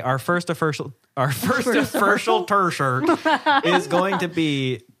 Okay, our first official shirt is going to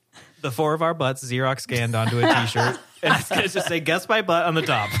be the four of our butts Xerox scanned onto a t-shirt. And it's going to just say, "Guess My Butt" on the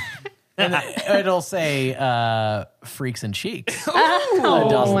top. And it'll say Freaks and Cheeks.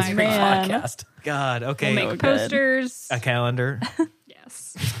 Oh, Freak man. Podcast. God, okay. We'll make posters. A calendar.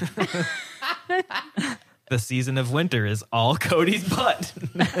 Yes. The season of winter is all Cody's butt.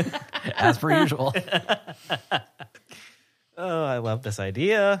 As per usual. Oh, I love this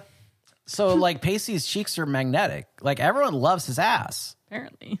idea. So, like, Pacey's cheeks are magnetic. Like, everyone loves his ass.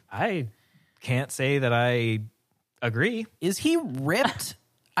 Apparently. I can't say that I agree. Is he ripped?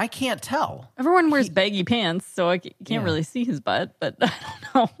 I can't tell. Everyone wears baggy pants, so I can't really see his butt, but I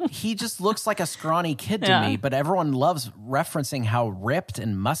don't know. He just looks like a scrawny kid to me, but everyone loves referencing how ripped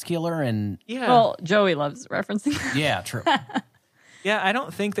and muscular and... Yeah. Well, Joey loves referencing that. Yeah, true. Yeah, I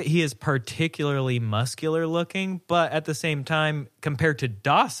don't think that he is particularly muscular looking, but at the same time, compared to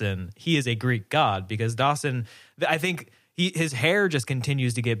Dawson, he is a Greek god, because Dawson, I think his hair just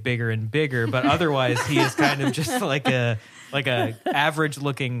continues to get bigger and bigger, but otherwise he is kind of just like a average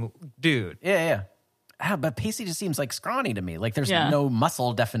looking dude. Yeah. But Pacey just seems like scrawny to me. Like there's no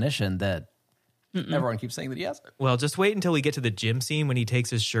muscle definition that everyone keeps saying that he has. Well, just wait until we get to the gym scene when he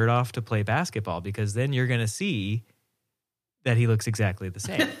takes his shirt off to play basketball, because then you're going to see that he looks exactly the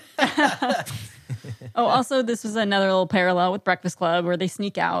same. Oh, also, this was another little parallel with Breakfast Club where they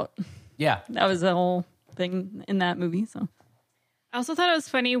sneak out. Yeah. That was the whole thing in that movie. So I also thought it was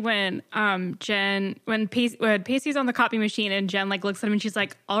funny when when Pacey's on the copy machine and Jen like looks at him and she's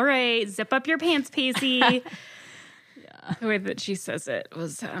like, "All right, zip up your pants, Pacey." Yeah. The way that she says it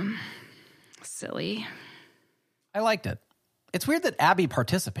was silly. I liked it. It's weird that Abby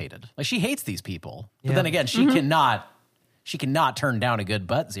participated. Like she hates these people. But then again, she cannot turn down a good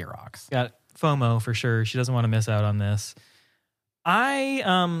butt Xerox. Got FOMO for sure. She doesn't want to miss out on this.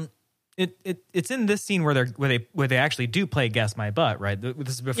 It's in this scene where they actually do play Guess My Butt, right?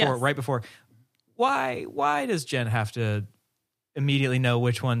 This is right before. Why does Jen have to immediately know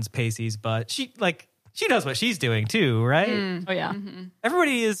which one's Pacey's butt? She knows what she's doing too, right? Oh yeah. Mm-hmm.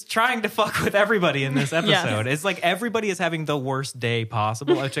 Everybody is trying to fuck with everybody in this episode. It's like everybody is having the worst day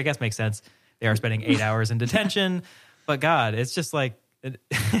possible, which I guess makes sense. They are spending 8 hours in detention, but God, it's just like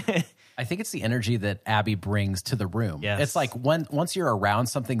I I think it's the energy that Abby brings to the room. Yes. It's like once you're around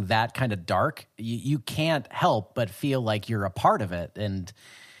something that kind of dark, you can't help but feel like you're a part of it. And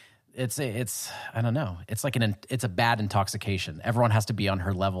it's I don't know. It's like it's a bad intoxication. Everyone has to be on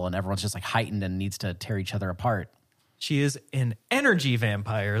her level, and everyone's just like heightened and needs to tear each other apart. She is an energy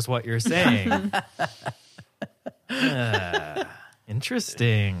vampire, is what you're saying.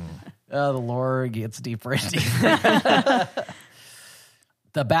 Interesting. The lore gets deeper and deeper.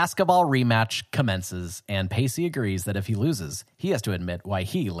 The basketball rematch commences, and Pacey agrees that if he loses, he has to admit why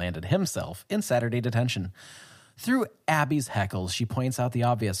he landed himself in Saturday detention. Through Abby's heckles, she points out the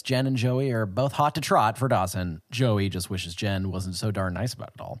obvious. Jen and Joey are both hot to trot for Dawson. Joey just wishes Jen wasn't so darn nice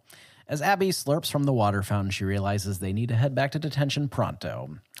about it all. As Abby slurps from the water fountain, she realizes they need to head back to detention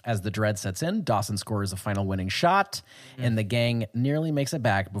pronto. As the dread sets in, Dawson scores a final winning shot, and the gang nearly makes it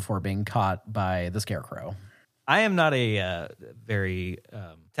back before being caught by the Scarecrow. I am not a very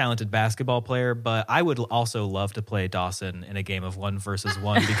talented basketball player, but I would also love to play Dawson in a game of 1 versus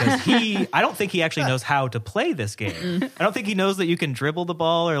 1 because I don't think he actually knows how to play this game. I don't think he knows that you can dribble the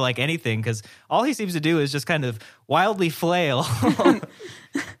ball or like anything, because all he seems to do is just kind of wildly flail.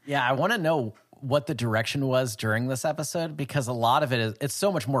 Yeah, I want to know what the direction was during this episode, because a lot of it's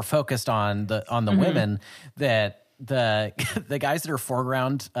so much more focused on the women that the guys that are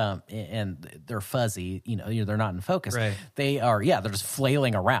foreground and they're fuzzy, they're not in focus. Right. They are, they're just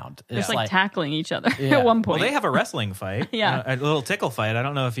flailing around. They're just like tackling each other at one point. Well, they have a wrestling fight. Yeah. A little tickle fight. I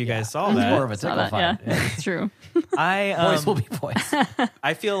don't know if you guys saw It's that. more of a tickle fight. Yeah, it's true. Boys will be boys.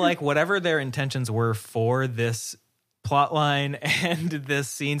 I feel like whatever their intentions were for this plot line and this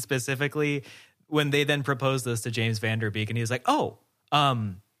scene specifically, when they then proposed this to James Vanderbeek, and he was like,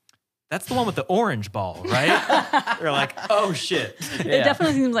 that's the one with the orange ball, right? They're like, oh, shit. It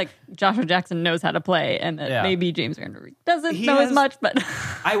definitely seems like Joshua Jackson knows how to play, and that maybe James Vanderbeek doesn't know as much, but...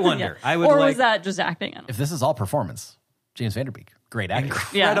 I wonder. Yeah. Was that just acting? I don't know. If this is all performance, James Vanderbeek, great actor.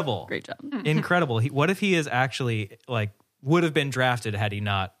 Incredible. Yeah, great job. Incredible. What if he is actually, would have been drafted had he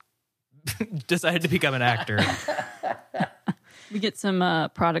not decided to become an actor? We get some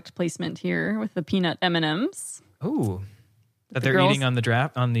product placement here with the peanut M&Ms. Ooh. That they're eating on the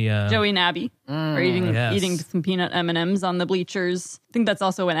draft, on the... Joey and Abby are eating some peanut M&Ms on the bleachers. I think that's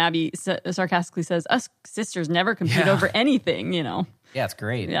also when Abby sarcastically says, us sisters never compete over anything, Yeah, it's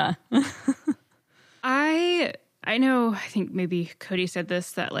great. Yeah. I know, I think maybe Cody said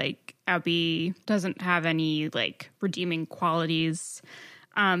this, that Abby doesn't have any redeeming qualities.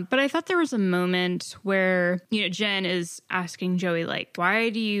 But I thought there was a moment where, Jen is asking Joey, why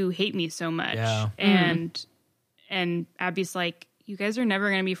do you hate me so much? Yeah. And Abby's like, you guys are never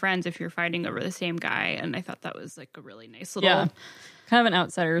going to be friends if you're fighting over the same guy. And I thought that was a really nice little... Yeah. Kind of an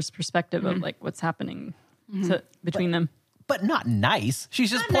outsider's perspective of what's happening between them. But not nice.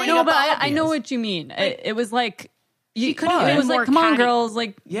 She's just pointing No, out but the I know obvious. what you mean. It was like... She could have it been was more come on, catty. girls.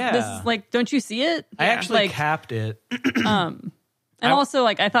 Yeah. This is don't you see it? I actually capped it. And also,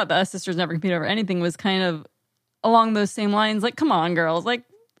 I thought the Us Sisters Never Compete Over Anything was kind of along those same lines. Come on, girls.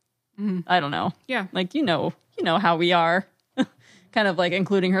 I don't know. Yeah. You know how we are. Kind of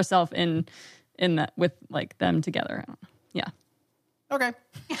including herself in that with them together. I don't know. Yeah. Okay.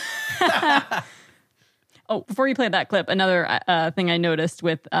 Oh, before you play that clip, another thing I noticed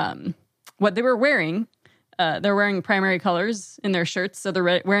with what they were wearing. They're wearing primary colors in their shirts. So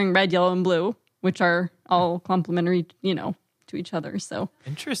they're wearing red, yellow, and blue, which are all complementary, to each other. So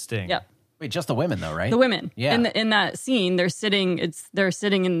Interesting. yeah. Wait, just the women though, right? The women. Yeah. In that scene, they're sitting in,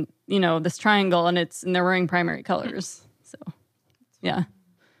 this triangle, and they're wearing primary colors. So yeah.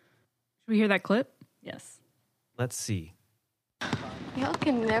 Should we hear that clip? Yes. Let's see. Y'all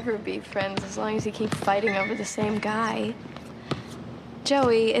can never be friends as long as you keep fighting over the same guy.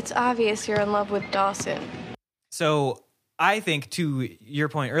 Joey, it's obvious you're in love with Dawson. So I think, to your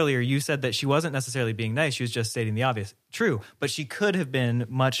point earlier, you said that she wasn't necessarily being nice. She was just stating the obvious. True. But she could have been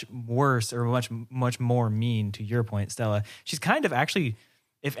much worse or much more mean, to your point, Stella. She's kind of actually,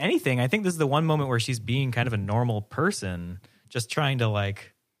 if anything, I think this is the one moment where she's being kind of a normal person, just trying to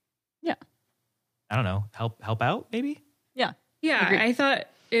Yeah. I don't know, help out maybe? Yeah. Yeah, Agreed. I thought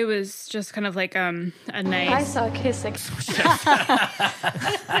it was just kind of a I nice... saw kissing.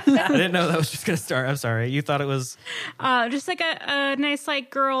 I didn't know that was just going to start. I'm sorry. You thought it was... just a nice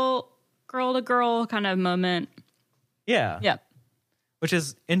girl to girl kind of moment. Yeah. Yeah. Which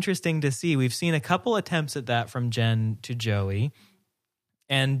is interesting to see. We've seen a couple attempts at that from Jen to Joey.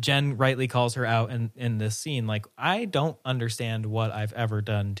 And Jen rightly calls her out in this scene. I don't understand what I've ever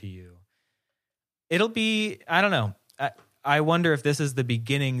done to you. It'll be, I don't know. I wonder if this is the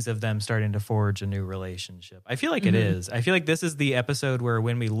beginnings of them starting to forge a new relationship. I feel like it is. I feel like this is the episode where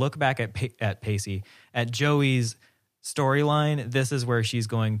when we look back at Pacey, at Joey's storyline, this is where she's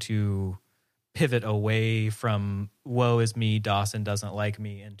going to pivot away from woe is me, Dawson doesn't like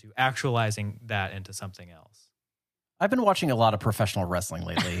me, into actualizing that into something else. I've been watching a lot of professional wrestling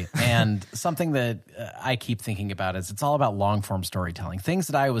lately, and something that I keep thinking about is it's all about long-form storytelling. Things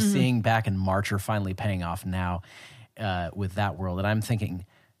that I was seeing back in March are finally paying off now with that world. And I'm thinking,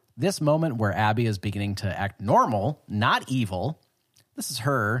 this moment where Abby is beginning to act normal, not evil, this is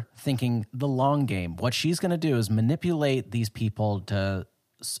her thinking the long game. What she's going to do is manipulate these people to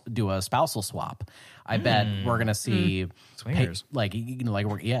do a spousal swap. I bet we're going to see swingers. We're going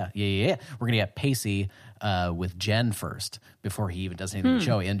to get Pacey with Jen first before he even does anything with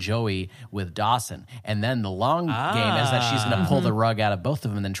Joey, and Joey with Dawson. And then the long game is that she's going to pull the rug out of both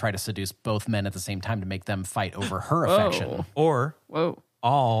of them and then try to seduce both men at the same time to make them fight over her affection. Or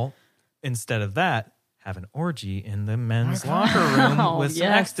all, instead of that, have an orgy in the men's locker room with some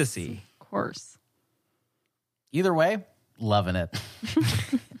ecstasy. Of course. Either way, loving it.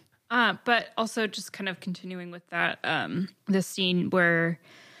 But also just kind of continuing with that, the scene where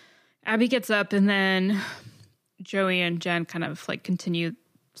Abby gets up and then Joey and Jen kind of like continue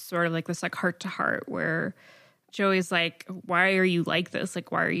sort of like this like heart to heart where Joey's like, why are you like this?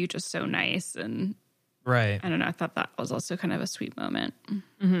 Like, why are you just so nice? And right. I don't know. I thought that was also kind of a sweet moment.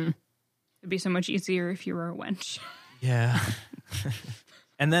 It'd be so much easier if you were a wench. Yeah.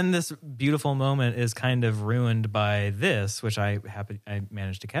 And then this beautiful moment is kind of ruined by this, which I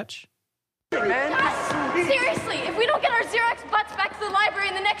managed to catch. Seriously, if we don't get our Xerox butts back to the library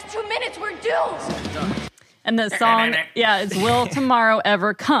in the next 2 minutes, we're doomed. And the song, it's Will Tomorrow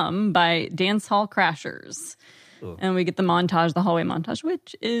Ever Come by Dance Hall Crashers. Ooh. And we get the montage, the hallway montage,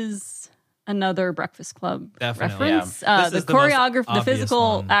 which is another Breakfast Club reference. Yeah. The choreography, the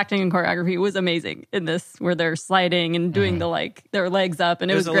physical acting and choreography was amazing in this, where they're sliding and doing the like their legs up, and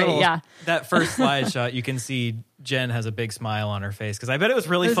it was great. That first slide shot, you can see Jen has a big smile on her face because I bet it was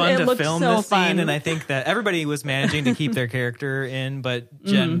really fun to film this scene, and I think that everybody was managing to keep their character in, but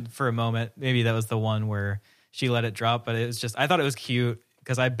Jen, for a moment, maybe that was the one where she let it drop. But it was just, I thought it was cute.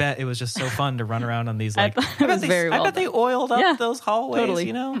 Because I bet it was just so fun to run around on these. Like, I bet they oiled up those hallways. Totally.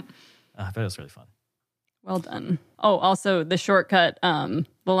 You know, I bet it was really fun. Well done. Oh, also the shortcut, the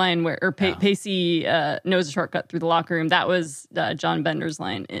line where Pacey knows a shortcut through the locker room. That was John Bender's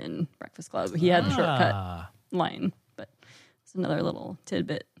line in Breakfast Club. He had the shortcut line, but it's another little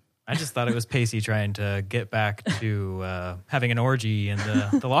tidbit. I just thought it was Pacey trying to get back to having an orgy in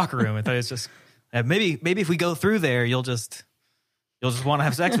the locker room. I thought it was just maybe if we go through there, you'll just want to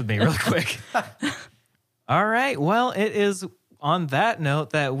have sex with me real quick. All right. Well, it is on that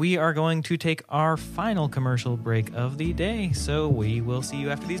note that we are going to take our final commercial break of the day. So we will see you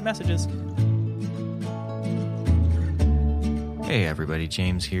after these messages. Hey, everybody.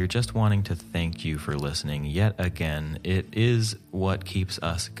 James here. Just wanting to thank you for listening yet again. It is what keeps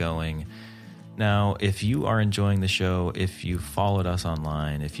us going. Now, if you are enjoying the show, if you've followed us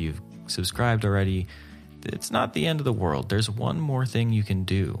online, if you've subscribed already, it's not the end of the world. There's one more thing you can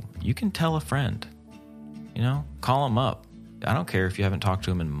do. You can tell a friend. You know, call them up. I don't care if you haven't talked to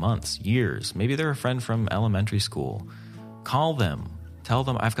them in months, years. Maybe they're a friend from elementary school. Call them. Tell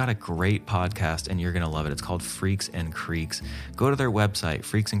them I've got a great podcast and you're going to love it. It's called Freaks and Creeks. Go to their website,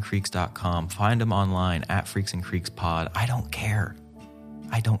 freaksandcreeks.com. Find them online at Freaks and Creeks Pod. I don't care.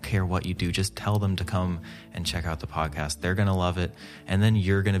 I don't care what you do. Just tell them to come and check out the podcast. They're going to love it. And then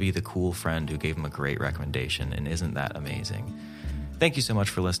you're going to be the cool friend who gave them a great recommendation. And isn't that amazing? Thank you so much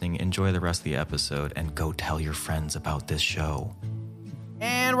for listening. Enjoy the rest of the episode and go tell your friends about this show.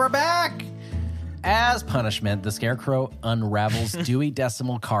 And we're back. As punishment, the Scarecrow unravels Dewey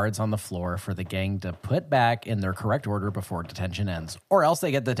Decimal cards on the floor for the gang to put back in their correct order before detention ends. Or else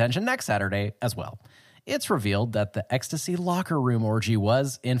they get detention next Saturday as well. It's revealed that the ecstasy locker room orgy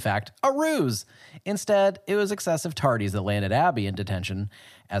was, in fact, a ruse. Instead, it was excessive tardies that landed Abby in detention,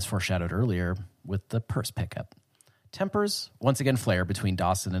 as foreshadowed earlier with the purse pickup. Tempers once again flare between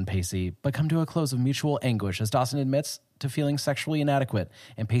Dawson and Pacey, but come to a close of mutual anguish as Dawson admits to feeling sexually inadequate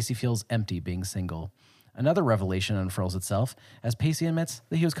and Pacey feels empty being single. Another revelation unfurls itself as Pacey admits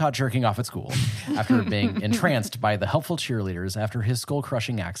that he was caught jerking off at school after being entranced by the helpful cheerleaders after his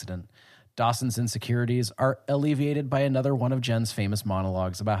skull-crushing accident. Dawson's insecurities are alleviated by another one of Jen's famous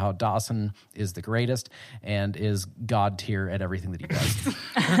monologues about how Dawson is the greatest and is God tier at everything that he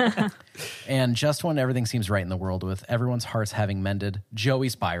does. And just when everything seems right in the world, with everyone's hearts having mended, Joey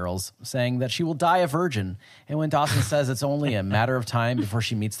spirals, saying that she will die a virgin. And when Dawson says it's only a matter of time before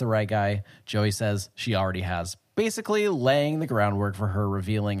she meets the right guy, Joey says she already has. basically laying the groundwork for her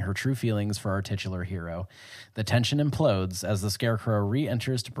revealing her true feelings for our titular hero. The tension implodes as the Scarecrow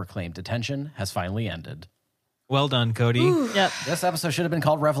re-enters to proclaim detention has finally ended. Well done, Cody. Yep. This episode should have been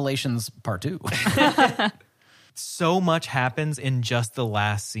called Revelations Part 2. So much happens in just the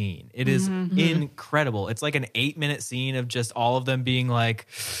last scene. It is incredible. It's like an 8-minute scene of just all of them being like,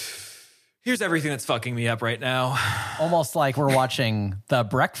 here's everything that's fucking me up right now. Almost like we're watching The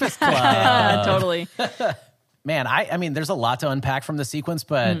Breakfast Club. Totally. Man, I mean, there's a lot to unpack from the sequence,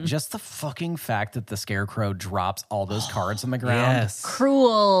 but just the fucking fact that the Scarecrow drops all those cards on the ground. Yes.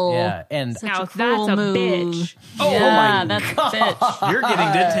 Cruel. Yeah, and Now cruel that's a move. bitch. oh Yeah, my that's a bitch. You're getting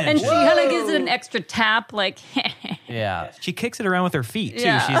detention. And she kind of gives it an extra tap, like, yeah, She kicks it around with her feet, too.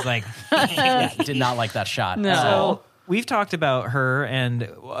 Yeah. She's like, did not like that shot. No. So we've talked about her and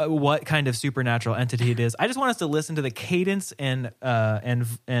what kind of supernatural entity it is. I just want us to listen to the cadence and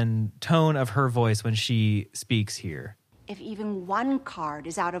tone of her voice when she speaks here. If even one card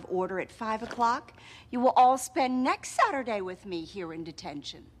is out of order at 5 o'clock, you will all spend next Saturday with me here in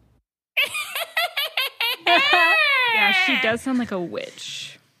detention. Yeah, she does sound like a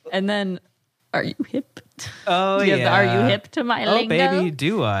witch. and then, are you hip? Oh, Do you have the, are you hip to my lingo? Oh, baby,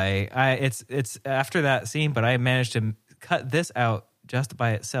 do I? It's after that scene, but I managed to cut this out just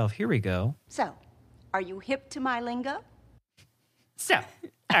by itself. Here we go. So, are you hip to my lingo? So,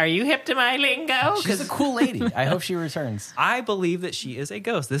 are you hip to my lingo? She's a cool lady. I hope she returns. I believe that she is a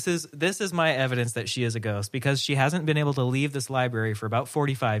ghost. This is my evidence that she is a ghost because she hasn't been able to leave this library for about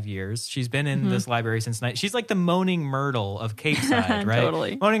 45 years. She's been in this library since night. She's like the Moaning Myrtle of Capeside, right?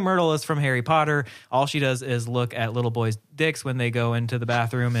 Totally. Moaning Myrtle is from Harry Potter. All she does is look at little boys' dicks when they go into the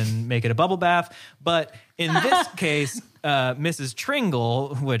bathroom and make it a bubble bath. But in this case, Mrs.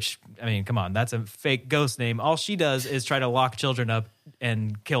 Tringle, which, I mean, come on, that's a fake ghost name. All she does is try to lock children up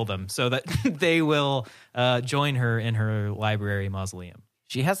and kill them so that they will join her in her library mausoleum.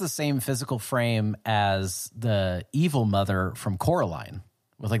 She has the same physical frame as the evil mother from Coraline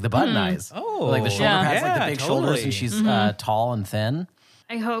with like the button eyes. Oh, like the shoulder pads, like the big shoulders, and she's tall and thin.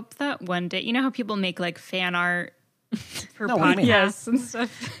 I hope that one day, you know how people make like fan art for No, what do you mean? podcasts and stuff?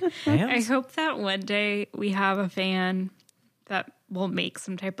 Fans? I hope that one day we have a fan that will make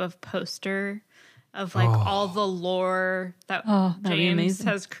some type of poster of like all the lore that that'd be James amazing.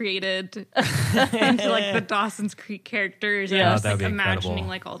 has created into like the Dawson's Creek characters. Yeah. And Oh, just that'd like be imagining incredible.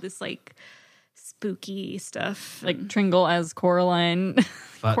 like all this like spooky stuff. Like Tringle as Coraline.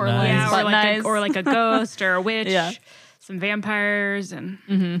 Button Coraline's eyes. yeah, button eyes. or like a ghost or a witch. Yeah. Some vampires and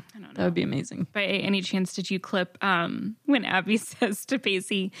I don't know. That would be amazing. By any chance did you clip when Abby says to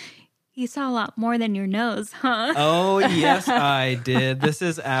Pacey, "You saw a lot more than your nose, huh?" Oh, yes, I did. This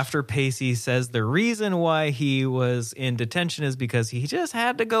is after Pacey says the reason why he was in detention is because he just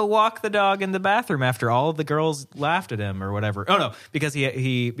had to go walk the dog in the bathroom after all of the girls laughed at him or whatever. Oh, no, because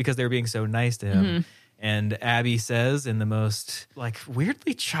because they were being so nice to him. And Abby says in the most like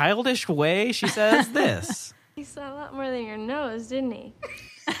weirdly childish way, she says this. He saw a lot more than your nose, didn't he?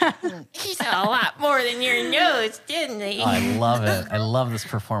 He saw a lot more than your nose, didn't he? Oh, I love it. I love this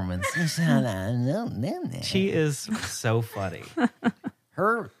performance. She is so funny.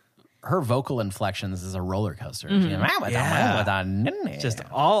 Her vocal inflections is a roller coaster. Just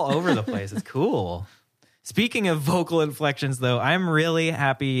all over the place. It's cool. Speaking of vocal inflections, though, I'm really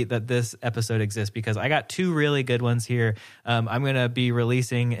happy that this episode exists because I got two really good ones here. I'm going to be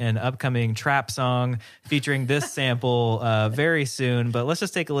releasing an upcoming trap song featuring this sample very soon, but let's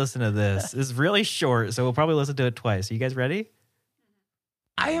just take a listen to this. It's really short, so we'll probably listen to it twice. Are you guys ready?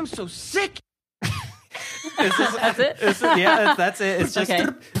 I am so sick. That's it? That's it. It's just Okay.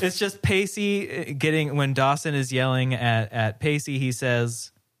 It's just Pacey getting, when Dawson is yelling at Pacey, he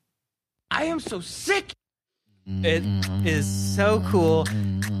says, I am so sick. it is so cool.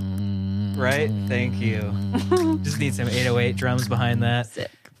 Right? Thank you. Just need some 808 drums behind that. Sick.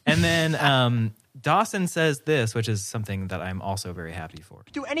 And then Dawson says this, which is something that I'm also very happy for.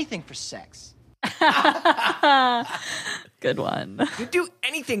 Do anything for sex. Good one. You do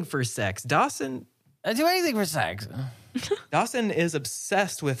anything for sex. Dawson I do anything for sex. Dawson is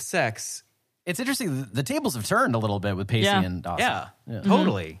obsessed with sex. It's interesting. The tables have turned a little bit with Pacey Yeah. and Dawson. Yeah.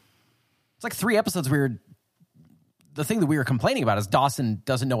 Totally. It's like 3 episodes the thing that we were complaining about is Dawson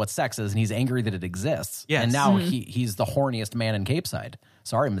doesn't know what sex is and he's angry that it exists. Yes. And now he's the horniest man in Capeside.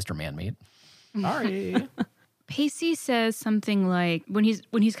 Sorry, Mr. Man-Meat. Sorry. Pacey says something like when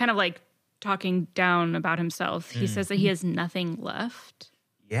he's kind of like talking down about himself, he says that he has nothing left.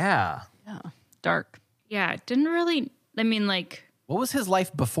 Yeah. Yeah. Dark. Yeah, it didn't really. I mean, like What was his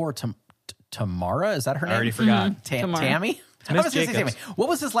life before Tamara? Is that her name? I already forgot. Tamara. Tammy? I was just saying, what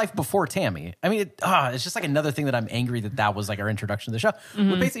was his life before Tammy? I mean, it's just like another thing that I'm angry that was like our introduction to the show.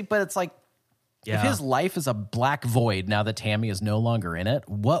 But it's like, if his life is a black void now that Tammy is no longer in it,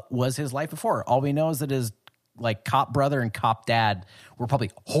 what was his life before? All we know is that his like cop brother and cop dad were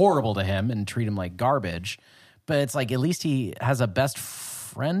probably horrible to him and treat him like garbage. But it's like, at least he has a best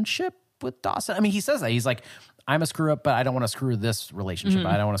friendship with Dawson. I mean, he says that. He's like, I'm a screw up, but I don't want to screw this relationship.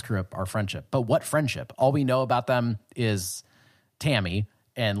 I don't want to screw up our friendship. But what friendship? All we know about them is Tammy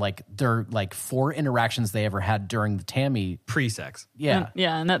and like their like 4 interactions they ever had during the Tammy pre-sex. Yeah.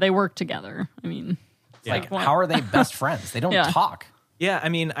 And that they work together. I mean, it's like, how are they best friends? They don't talk. Yeah, I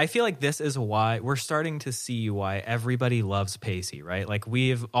mean, I feel like this is why we're starting to see why everybody loves Pacey, right? Like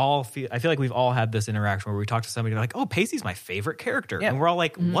I feel like we've all had this interaction where we talk to somebody like, "Oh, Pacey's my favorite character," and we're all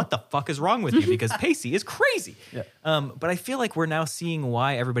like, "What the fuck is wrong with you?" Because Pacey is crazy. Yeah. But I feel like we're now seeing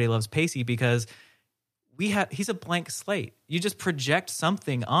why everybody loves Pacey because he's a blank slate. You just project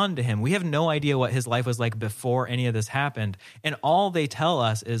something onto him. We have no idea what his life was like before any of this happened, and all they tell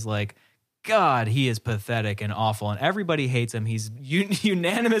us is like, God, he is pathetic and awful, and everybody hates him. He's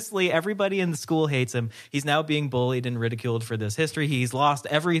unanimously, everybody in the school hates him. He's now being bullied and ridiculed for this history. He's lost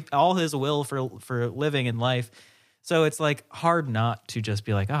all his will for living in life. So it's like hard not to just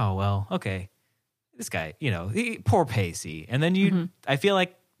be like, oh, well, okay, this guy, poor Pacey. And then I feel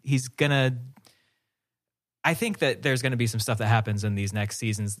like I think that there's going to be some stuff that happens in these next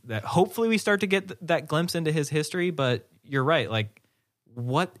seasons that hopefully we start to get that glimpse into his history. But you're right. Like,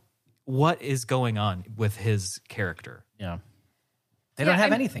 what is going on with his character? Yeah. They don't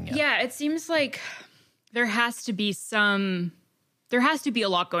have anything yet. Yeah, it seems like there has to be a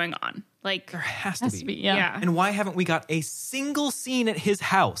lot going on. Like there has to be. Yeah. And why haven't we got a single scene at his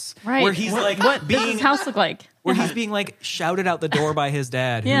house where he's what does his house look like? Where he's being like shouted out the door by his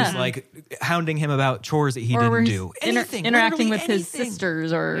dad, who's like hounding him about chores that he didn't do. Anything, interacting with his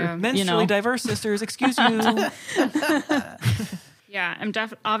sisters or mentally diverse sisters. Excuse you. Yeah, I'm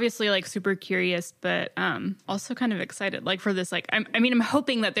obviously like super curious, but also kind of excited. Like for this, like I'm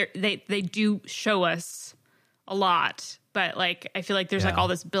hoping that they do show us a lot, but like I feel like there's like all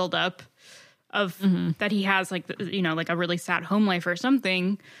this buildup of that he has like like a really sad home life or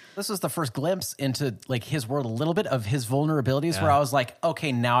something. This was the first glimpse into like his world, a little bit of his vulnerabilities, where I was like,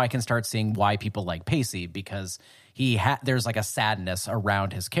 okay, now I can start seeing why people like Pacey, because there's like a sadness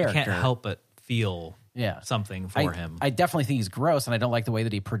around his character. I can't help but feel something for him. I definitely think he's gross, and I don't like the way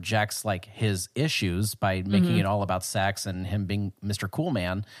that he projects like his issues by making it all about sex and him being Mr. Cool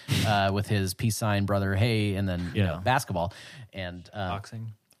Man with his peace sign, brother, hey, and then basketball and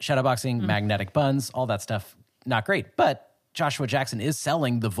boxing, shadowboxing, magnetic buns, all that stuff. Not great, but Joshua Jackson is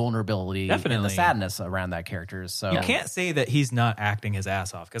selling the vulnerability and the sadness around that character. So you can't say that he's not acting his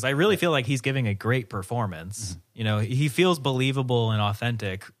ass off, because I really feel like he's giving a great performance. He feels believable and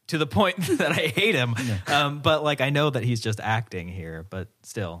authentic to the point that I hate him. But like, I know that he's just acting here, but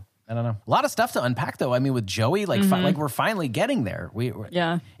still. I don't know. A lot of stuff to unpack, though. I mean, with Joey, like, like we're finally getting there.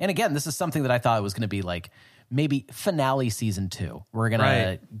 And again, this is something that I thought was going to be like maybe finale season 2. We're going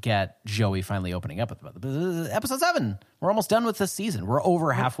to get Joey finally opening up with episode 7. We're almost done with this season. We're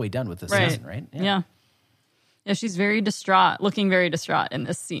over halfway done with this season, right? Yeah, she's very distraught, looking very distraught in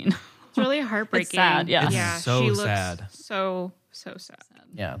this scene. It's really heartbreaking. It's sad, It's so she looks sad. So sad.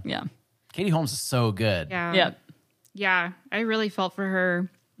 Yeah. Katie Holmes is so good. Yeah, I really felt for her.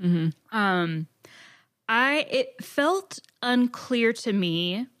 It felt unclear to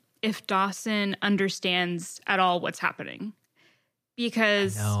me if Dawson understands at all what's happening,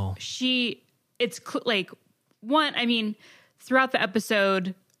 because throughout the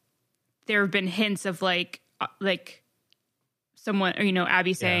episode, there have been hints of like someone, or,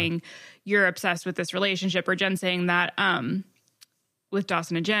 Abby saying you're obsessed with this relationship, or Jen saying that with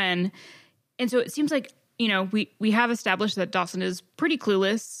Dawson and Jen. And so it seems like, we have established that Dawson is pretty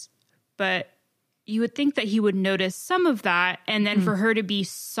clueless, but you would think that he would notice some of that, and then for her to be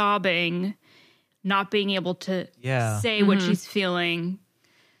sobbing, not being able to say what she's feeling.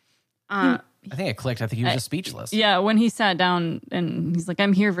 I think it clicked. I think he was just speechless. Yeah, when he sat down and he's like,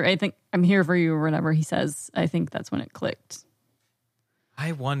 I think I'm here for you, or whatever he says, I think that's when it clicked.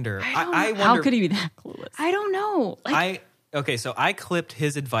 I wonder. How could he be that clueless? I don't know. Okay, so I clipped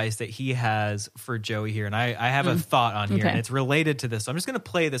his advice that he has for Joey here, and I have a thought on here, and it's related to this. So I'm just going to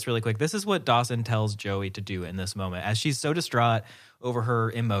play this really quick. This is what Dawson tells Joey to do in this moment, as she's so distraught over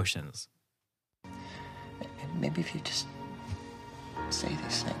her emotions. Maybe if you just say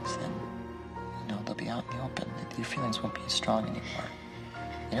these things, then, they'll be out in the open. Your feelings won't be as strong anymore.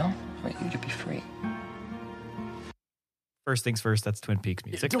 I want you to be free. First things first, that's Twin Peaks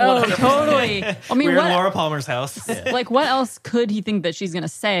music. Oh, totally. I mean, we're what, in Laura Palmer's house. like, what else could he think that she's going to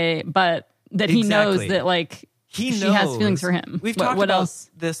say, but that he knows that, like, she has feelings for him? We've talked about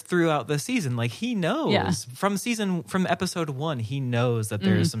this throughout the season. Like, he knows from episode 1, he knows that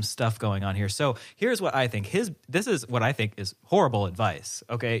there's some stuff going on here. So here's what I think. This is what I think is horrible advice.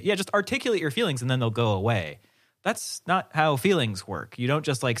 Okay. Yeah. Just articulate your feelings and then they'll go away. That's not how feelings work. You don't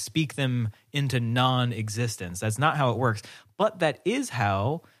just like speak them into non-existence. That's not how it works. But that is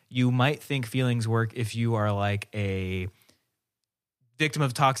how you might think feelings work if you are like a victim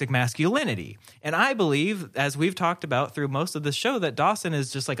of toxic masculinity. And I believe, as we've talked about through most of the show, that Dawson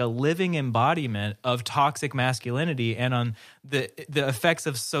is just like a living embodiment of toxic masculinity and on the effects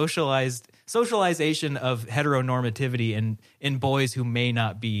of socialization of heteronormativity in boys who may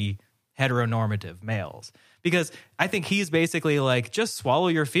not be heteronormative males. Because I think he's basically like, just swallow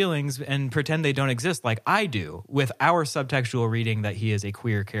your feelings and pretend they don't exist like I do, with our subtextual reading that he is a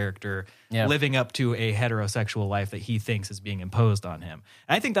queer character living up to a heterosexual life that he thinks is being imposed on him.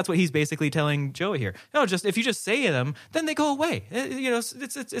 And I think that's what he's basically telling Joey here. No, just if you just say them, then they go away. You know, it's gone.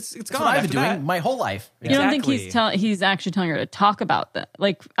 That's what I've been doing my whole life. You don't think he's actually telling her to talk about that?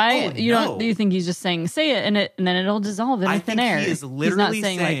 Like, do you think he's just saying say it and then it'll dissolve in thin air? He is literally he's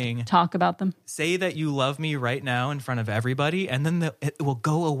not saying like, talk about them. Say that you love me right now in front of everybody, and then it will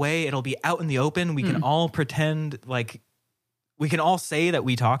go away. It'll be out in the open. We can all pretend like we can all say that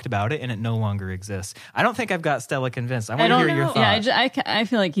we talked about it, and it no longer exists. I don't think I've got Stella convinced. I want to hear your thoughts. Yeah, I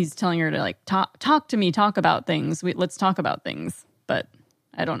feel like he's telling her to like talk to me, talk about things. Let's talk about things, but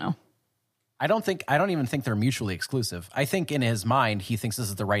I don't know. I don't even think they're mutually exclusive. I think in his mind, he thinks this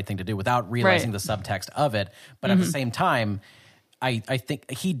is the right thing to do without realizing the subtext of it. But at the same time, I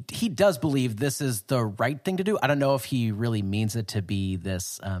think he does believe this is the right thing to do. I don't know if he really means it to be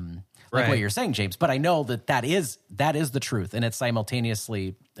this, like what you're saying, James, but I know that is the truth. And it's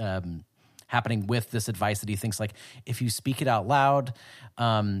simultaneously happening with this advice that he thinks like, if you speak it out loud,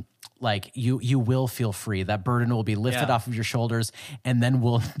 like you will feel free. That burden will be lifted off of your shoulders, and then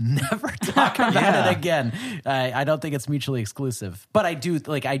we'll never talk about it again. I don't think it's mutually exclusive, but I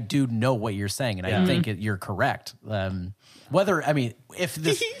do know what you're saying, and I think you're correct. If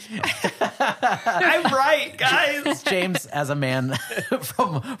this, I'm right, guys. James, as a man,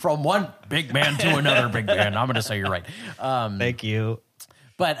 from one big man to another big man, I'm going to say you're right. Thank you.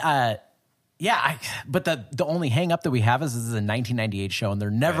 But but the only hang up that we have is this is a 1998 show, and they're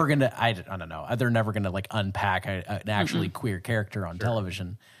never going to, I don't know, they're never going to like unpack an actually queer character on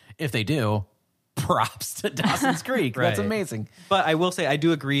television. If they do, props to Dawson's Creek. That's amazing. But I will say, I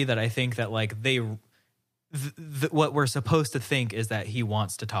do agree that I think that like what we're supposed to think is that he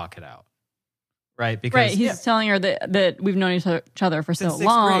wants to talk it out. Right? Because he's telling her that we've known each other for so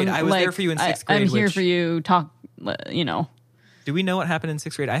long. Grade. I was there for you in sixth grade. I'm here for you. Talk, you know. Do we know what happened in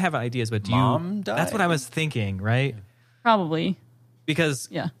sixth grade? I have ideas, but Mom died? That's what I was thinking, right? Probably. Because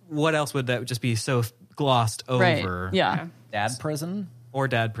what else would that just be so glossed over? Right. Yeah. Dad prison? Or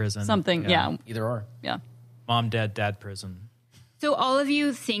dad prison. Something, Either or. Yeah. Mom, dad prison. So all of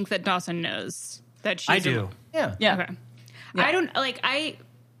you think that Dawson knows that she's... I do. Yeah. Okay. Yeah. I don't, like,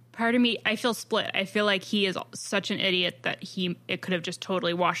 part of me, I feel split. I feel like he is such an idiot that it could have just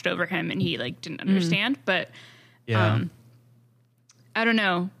totally washed over him and he, like, didn't understand. But, I don't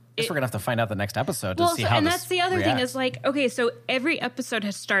know. I guess we're going to have to find out the next episode to see how and this that's the other reacts. thing is like, okay, so every episode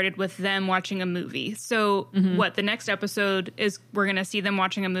has started with them watching a movie. So what the next episode is, we're going to see them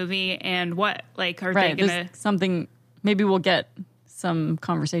watching a movie, and what? Like, are they going to... something, maybe we'll get some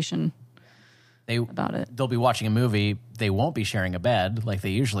conversation about it. They'll be watching a movie. They won't be sharing a bed like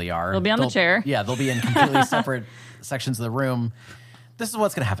they usually are. They'll be on the chair. Yeah, they'll be in completely separate sections of the room. This is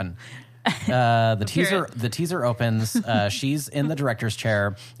what's going to happen. The teaser opens. She's in the director's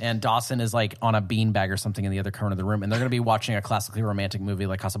chair, and Dawson is like on a beanbag or something in the other corner of the room, and they're going to be watching a classically romantic movie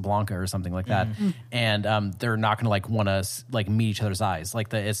like Casablanca or something like that. And they're not going to like want to like meet each other's eyes.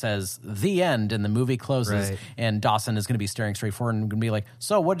 Like it says the end, and the movie closes, and Dawson is going to be staring straight forward and going to be like,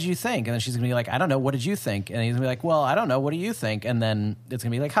 "So what did you think?" And then she's going to be like, "I don't know. What did you think?" And he's going to be like, "Well, I don't know. What do you think?" And then it's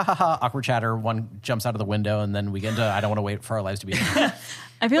going to be like, "Ha ha ha!" Awkward chatter. One jumps out of the window, and then we get into "I don't want to wait for our lives to be."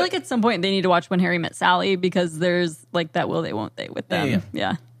 I feel like at some point they need to watch When Harry Met Sally, because there's like that will they won't they with them.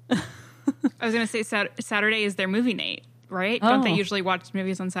 Yeah. I was going to say Saturday is their movie night, right? Don't they usually watch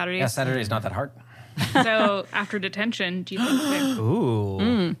movies on Saturdays? Yeah, Saturday's not that hard. So after Detention, do you think they...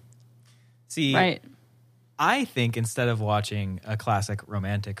 Ooh. See, right. I think instead of watching a classic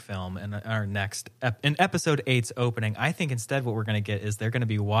romantic film in our next in episode 8's opening, I think instead what we're going to get is they're going to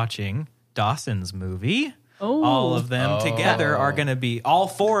be watching Dawson's movie. all of them together are going to be, all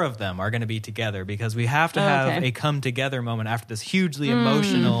 4 of them are going to be together, because we have to have a come together moment after this hugely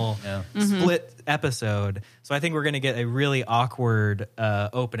emotional split episode. So I think we're going to get a really awkward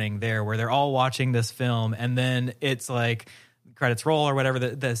opening there where they're all watching this film, and then it's like credits roll or whatever,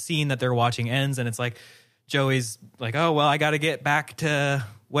 the scene that they're watching ends, and it's like Joey's like, oh, well, I got to get back to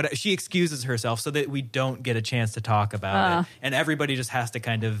what she excuses herself so that we don't get a chance to talk about it. And everybody just has to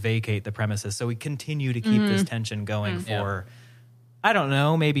kind of vacate the premises. So we continue to keep this tension going for, I don't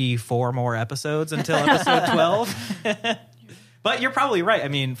know, maybe 4 more episodes until episode 12. But you're probably right. I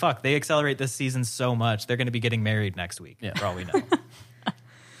mean, fuck, they accelerate this season so much. They're going to be getting married next week, for all we know.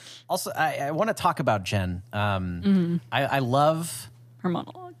 Also, I want to talk about Jen. I love her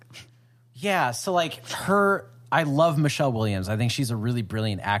monologue. Yeah, so like I love Michelle Williams. I think she's a really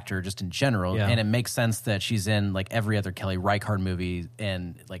brilliant actor just in general. Yeah. And it makes sense that she's in like every other Kelly Reichardt movie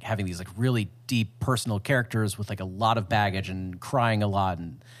and like having these like really deep personal characters with like a lot of baggage and crying a lot.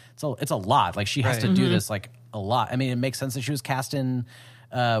 And it's a lot. Like she has to do this like a lot. I mean, it makes sense that she was cast in,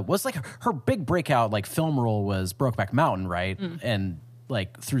 was like her big breakout like film role was Brokeback Mountain, right? And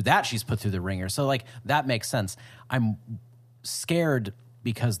like through that she's put through the ringer. So like that makes sense. I'm scared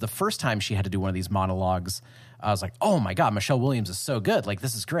because the first time she had to do one of these monologues, I was like, oh my God, Michelle Williams is so good. Like,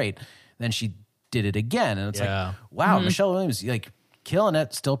 this is great. Then she did it again. And it's like, wow, Michelle Williams, like killing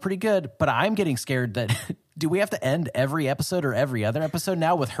it, still pretty good. But I'm getting scared that do we have to end every episode or every other episode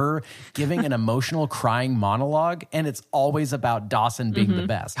now with her giving an emotional crying monologue? And it's always about Dawson being the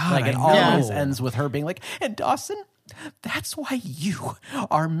best. God, like it always ends with her being like, and Dawson, that's why you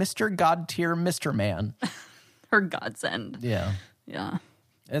are Mr. God tier Mr. Man. Her godsend. Yeah. Yeah.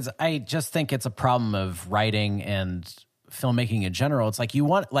 I just think it's a problem of writing and filmmaking in general. It's like you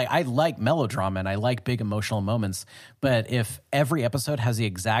want, like, I like melodrama and I like big emotional moments, but if every episode has the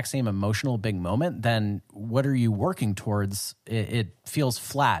exact same emotional big moment, then what are you working towards? It feels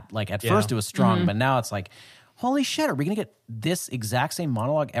flat. Like at first it was strong, but now it's like, holy shit, are we going to get this exact same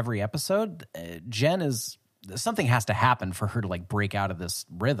monologue every episode? Jen is, something has to happen for her to like break out of this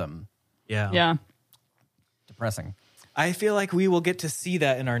rhythm. Yeah. Depressing. I feel like we will get to see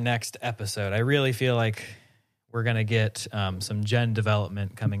that in our next episode. I really feel like we're going to get some Jen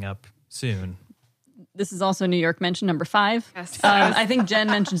development coming up soon. This is also New York mention number 5. Yes. I think Jen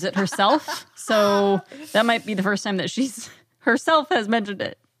mentions it herself. So that might be the first time that she's herself has mentioned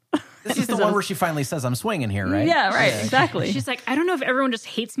it. This is the one where she finally says, I'm swinging here, right? Yeah, right. Exactly. She's like, I don't know if everyone just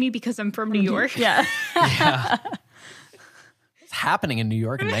hates me because I'm from New York. Yeah. It's happening in New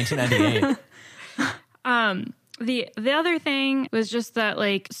York in 1998. The other thing was just that,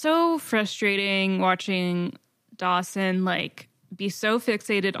 like, so frustrating watching Dawson, like, be so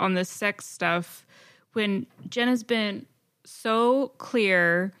fixated on this sex stuff when Jen has been so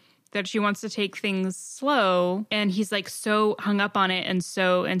clear that she wants to take things slow, and he's, like, so hung up on it and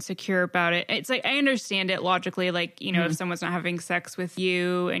so insecure about it. It's like, I understand it logically, like, you know, if someone's not having sex with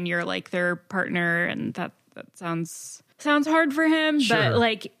you and you're, like, their partner, and that sounds hard for him, but,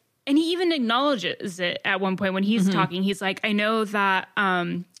 like... And he even acknowledges it at one point when he's talking. He's like, I know that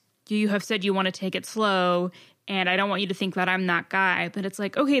you have said you want to take it slow, and I don't want you to think that I'm that guy. But it's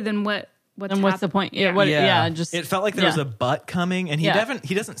like, okay, then what's the point? Just it felt like there was a but coming, and he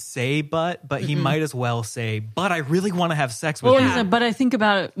doesn't say but he might as well say, but I really want to have sex with you. He's like, but I think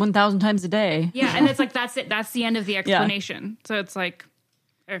about it 1,000 times a day. Yeah, and it's like, that's it. That's the end of the explanation. So it's like,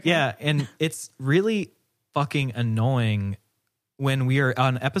 okay. Yeah, and it's really fucking annoying when we are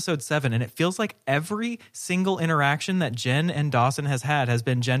on episode 7, and it feels like every single interaction that Jen and Dawson has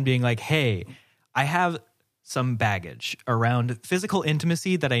been Jen being like, hey, I have some baggage around physical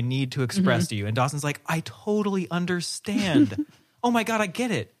intimacy that I need to express to you. And Dawson's like, I totally understand. Oh my God, I get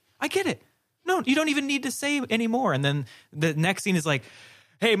it. No, you don't even need to say anymore. And then the next scene is like,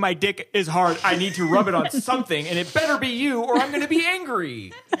 hey, my dick is hard. I need to rub it on something, and it better be you or I'm going to be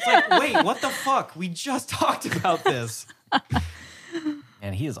angry. It's like, wait, what the fuck? We just talked about this.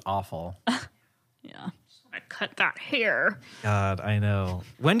 And he is awful. Yeah. I cut that hair. God, I know.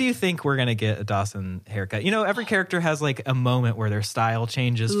 When do you think we're going to get a Dawson haircut? You know, every character has like a moment where their style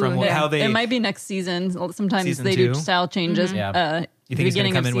changes from how they... It might be next season. Sometimes season they 2? do style changes You think the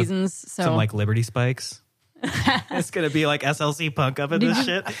beginning of seasons. So some like Liberty Spikes? It's going to be like SLC Punk up in this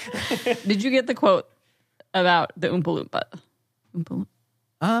shit. Did you get the quote about the Oompa Loompa?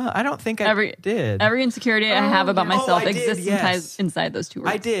 I don't think I did. Every insecurity I have about myself I did, exists inside those 2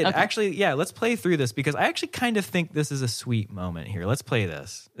 words. I did. Okay. Actually, yeah, let's play through this because I actually kind of think this is a sweet moment here. Let's play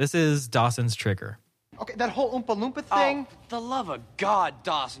this. This is Dawson's trigger. Okay, that whole Oompa Loompa thing. Oh, the love of God,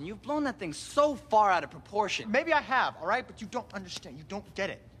 Dawson. You've blown that thing so far out of proportion. Maybe I have, all right? But you don't understand. You don't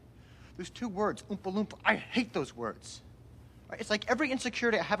get it. Those two words, Oompa Loompa, I hate those words. Right? It's like every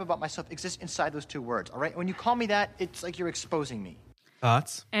insecurity I have about myself exists inside those two words, all right? When you call me that, it's like you're exposing me.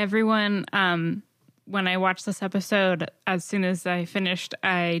 Thoughts? Everyone, when I watched this episode, as soon as I finished,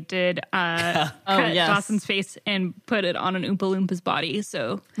 I did cut Dawson's face and put it on an Oompa Loompa's body.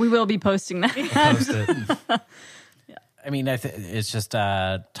 So we will be posting that. Post it. I mean, it's just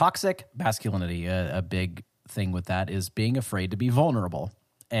toxic masculinity. A big thing with that is being afraid to be vulnerable.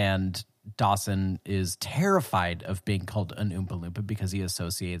 And Dawson is terrified of being called an Oompa Loompa because he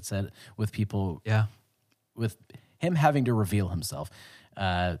associates it with people, with him having to reveal himself.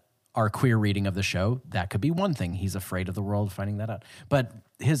 Our queer reading of the show, that could be one thing. He's afraid of the world finding that out. But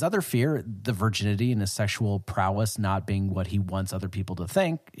his other fear, the virginity and his sexual prowess not being what he wants other people to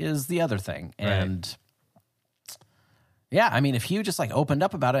think, is the other thing. Right. And yeah, I mean, if Hugh just like opened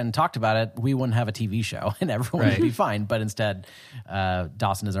up about it and talked about it, we wouldn't have a TV show and everyone would be fine. But instead,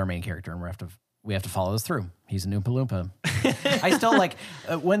 Dawson is our main character, and we have to follow this through. He's an Oompa Loompa. I still like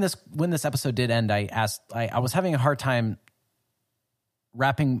when this episode did end. I was having a hard time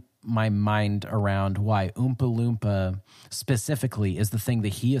wrapping my mind around why Oompa Loompa specifically is the thing that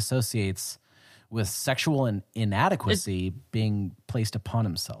he associates with sexual inadequacy being placed upon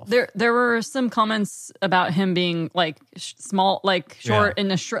himself. There were some comments about him being like small, like short, and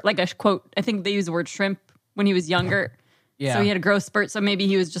like a quote. I think they used the word shrimp when he was younger. Yeah. So he had a growth spurt. So maybe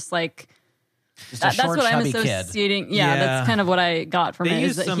he was just like. That's short, what I'm chubby associating. kid. Yeah, that's kind of what I got from it.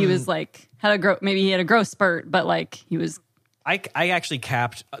 Is that he was like maybe he had a growth spurt, but like he was. I actually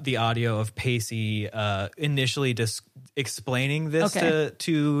capped the audio of Pacey initially just explaining this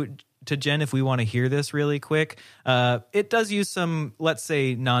to Jen if we want to hear this really quick. It does use some, let's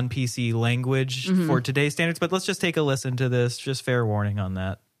say, non-PC language for today's standards, but let's just take a listen to this. Just fair warning on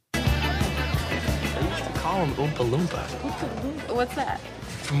that. I used to call him Oompa Loompa. What's that?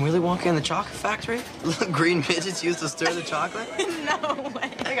 From Willy Wonka and the Chocolate Factory? Little green midgets used to stir the chocolate? No way.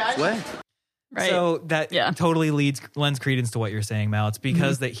 Hey guys. What? Right. So that totally lends credence to what you're saying, Mal. It's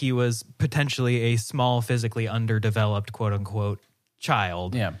because that he was potentially a small, physically underdeveloped, quote unquote,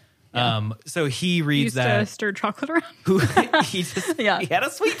 child. Yeah. So he reads used that. to stir chocolate around. He had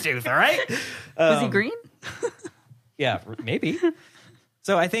a sweet tooth, all right? Was he green? Yeah, maybe.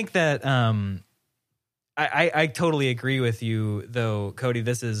 So I think that I totally agree with you, though, Cody.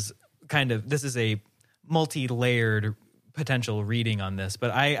 This is a multi-layered potential reading on this,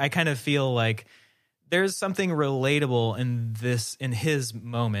 but I kind of feel like there's something relatable in his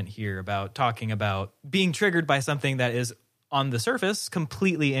moment here about talking about being triggered by something that is on the surface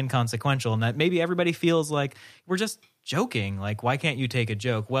completely inconsequential, and that maybe everybody feels like we're just joking. Like, why can't you take a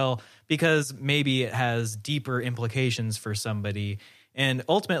joke? Well, because maybe it has deeper implications for somebody, and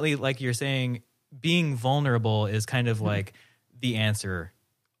ultimately, like you're saying, being vulnerable is kind of like the answer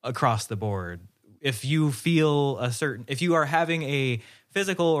across the board. If you feel if you are having a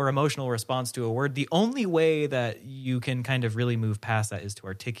physical or emotional response to a word, the only way that you can kind of really move past that is to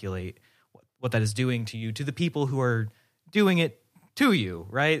articulate what that is doing to you, to the people who are doing it to you,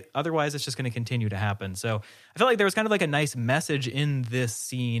 right? Otherwise, it's just going to continue to happen. So I felt like there was kind of like a nice message in this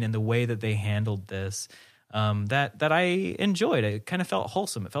scene and the way that they handled this that I enjoyed. It kind of felt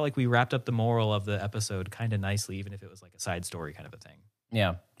wholesome. It felt like we wrapped up the moral of the episode kind of nicely, even if it was like a side story kind of a thing.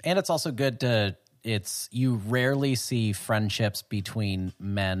 Yeah. And it's also good you rarely see friendships between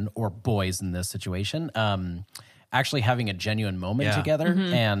men or boys in this situation actually having a genuine moment together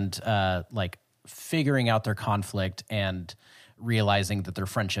and like figuring out their conflict and realizing that their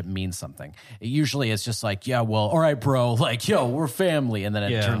friendship means something. It usually is just like, yeah, well, all right, bro, like, yo, we're family. And then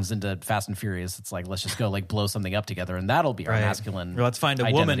it turns into Fast and Furious. It's like, let's just go like blow something up together and that'll be our masculine or let's find a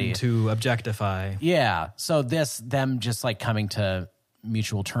identity. woman to objectify. Yeah. So them just like coming to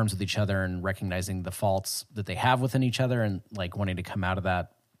mutual terms with each other and recognizing the faults that they have within each other and like wanting to come out of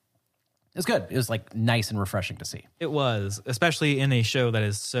that is good. It was like nice and refreshing to see. It was, especially in a show that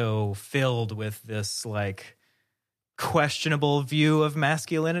is so filled with this like questionable view of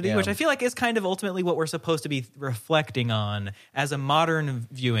masculinity, which I feel like is kind of ultimately what we're supposed to be reflecting on as a modern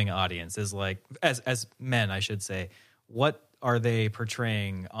viewing audience, is like as men, I should say. What are they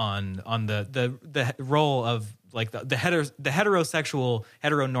portraying on the role of like the heterosexual,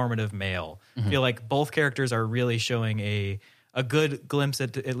 heteronormative male? I feel like both characters are really showing a good glimpse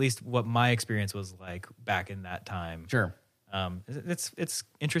at least what my experience was like back in that time. Sure. It's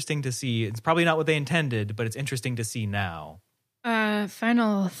interesting to see. It's probably not what they intended, but it's interesting to see now.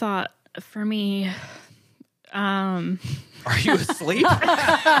 Final thought for me. Are you asleep?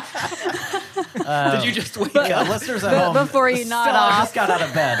 Did you just wake up? Listeners at home, before you nod off, just got out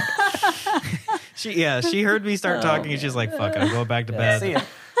of bed. She heard me start talking, and she's like, "Fuck it, I'm going back to bed." See ya.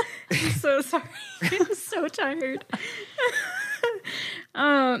 I'm so sorry. I'm so tired.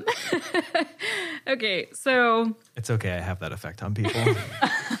 Okay, so It's okay. I have that effect on people.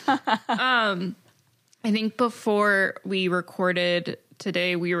 I think before we recorded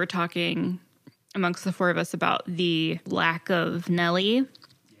today, we were talking amongst the four of us about the lack of Nellie.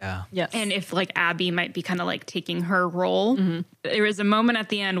 Yeah. Yes. And if like Abby might be kind of like taking her role. There was a moment at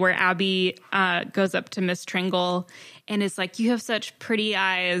the end where Abby goes up to Miss Tringle and is like, "You have such pretty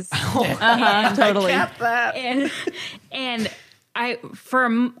eyes." Totally. I get that. And I, for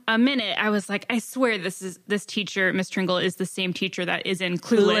a minute, I was like, I swear this teacher, Miss Tringle, is the same teacher that is in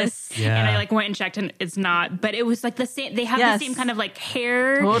Clueless. Yeah. And I like went and checked and it's not, but it was like the same, they have Yes. the same kind of like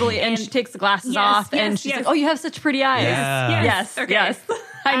hair. Totally. And she takes the glasses Yes, off yes, and she's yes. like, "Oh, you have such pretty eyes." Yeah. Yes. Okay. Yes.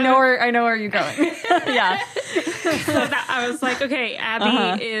 I know where you're going. Yeah. So that, I was like, okay,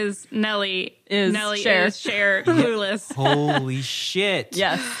 Abby is Nellie. Nellie Cher. is Cher. Clueless. Holy shit.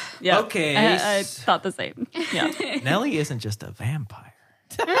 Yes. Yeah. Okay. I thought the same. Yeah. Nellie isn't just a vampire.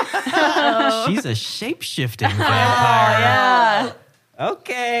 She's a shape-shifting vampire. Yeah.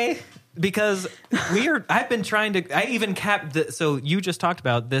 Okay. Because I've been trying to, I even so you just talked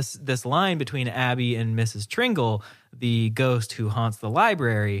about this line between Abby and Mrs. Tringle, the ghost who haunts the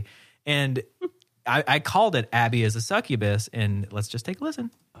library. And I called it Abby as a succubus. And let's just take a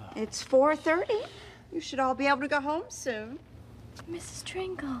listen. It's 4:30. You should all be able to go home soon. Mrs.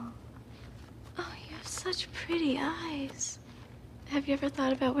 Tringle. Oh, you have such pretty eyes. Have you ever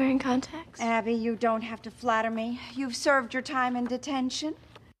thought about wearing contacts? Abby, you don't have to flatter me. You've served your time in detention.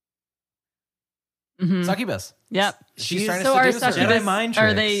 Succubus. Yep. She's trying to So are seduce her. succubus, Jedi mind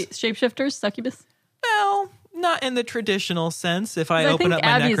are tricks. they shapeshifters, succubus? Well, not in the traditional sense. If I 'Cause I open think up my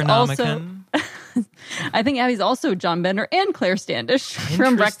Abby's Necronomicon. I think Abby's also John Bender and Claire Standish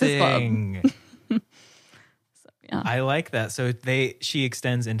from Breakfast Club. Interesting. Yeah. I like that. So she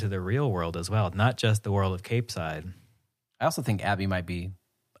extends into the real world as well, not just the world of Cape Side. I also think Abby might be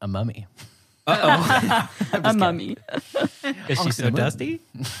a mummy. A mummy. Is she so dusty?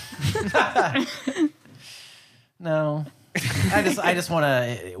 No. I just want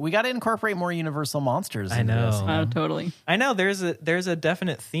to. We got to incorporate more Universal monsters. I into know. this, you know? Totally. I know there's a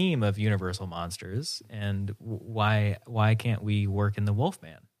definite theme of Universal monsters, and why can't we work in the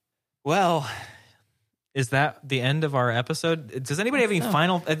Wolfman? Well, is that the end of our episode? Does anybody have any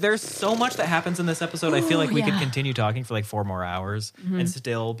final? There's so much that happens in this episode. I feel like we could continue talking for like 4 more hours and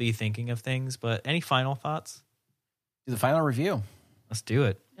still be thinking of things. But any final thoughts? Do the final review. Let's do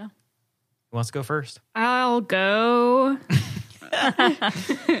it. Yeah. Who wants to go first? I'll go.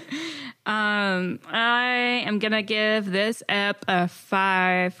 I am gonna give this ep a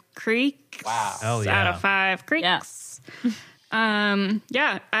 5 creeks. Wow. Hell yeah. Out of 5 creeks.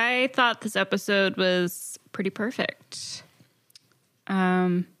 Yeah, I thought this episode was pretty perfect.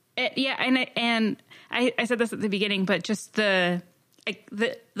 I said this at the beginning, but just the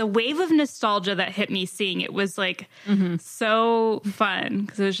wave of nostalgia that hit me seeing it was like so fun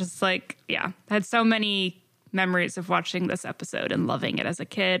because it was just like, yeah, I had so many memories of watching this episode and loving it as a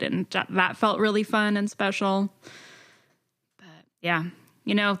kid, and that felt really fun and special. But yeah,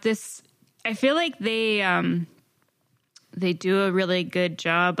 this, I feel like they do a really good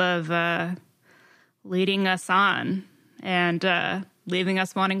job of leading us on and leaving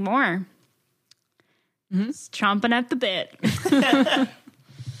us wanting more. Just chomping at the bit.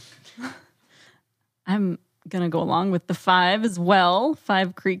 I'm going to go along with the 5 as well.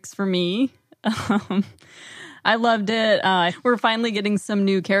 5 creeks for me. I loved it. We're finally getting some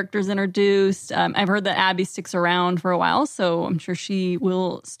new characters introduced. I've heard that Abby sticks around for a while, so I'm sure she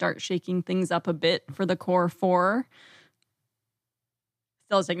will start shaking things up a bit for the core 4.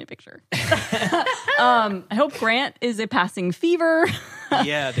 Stella's taking a picture. I hope Grant is a passing fever.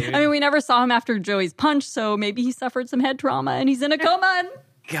 Yeah, dude. I mean, we never saw him after Joey's punch, so maybe he suffered some head trauma and he's in a coma. And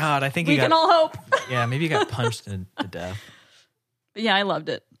God, I think we can all hope. Yeah, maybe he got punched to death. But yeah, I loved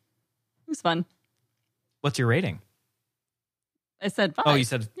it. It was fun. What's your rating? I said 5. Oh, you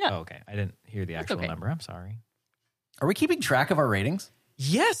said. Yeah. Oh, okay. I didn't hear the actual number. I'm sorry. Are we keeping track of our ratings?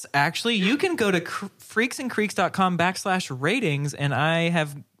 Yes, actually, you can go to freaksandcreeks.com/ratings, and I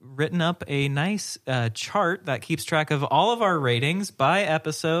have written up a nice chart that keeps track of all of our ratings by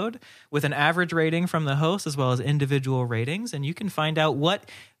episode with an average rating from the host as well as individual ratings, and you can find out what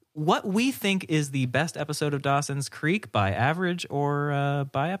we think is the best episode of Dawson's Creek by average or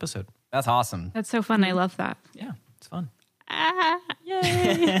by episode. That's awesome. That's so fun. I love that. Yeah, it's fun.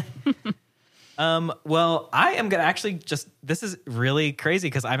 Yay. Well, I am going to actually this is really crazy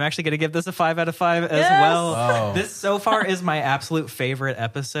because I'm actually going to give this a 5 out of 5 as well. Oh. This so far is my absolute favorite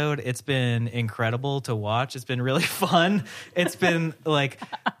episode. It's been incredible to watch. It's been really fun. It's been like,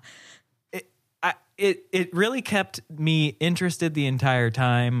 it really kept me interested the entire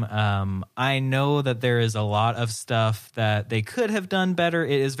time. I know that there is a lot of stuff that they could have done better.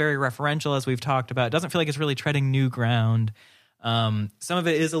 It is very referential, as we've talked about. It doesn't feel like it's really treading new ground. Some of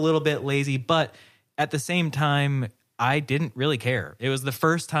it is a little bit lazy, but at the same time, I didn't really care. It was the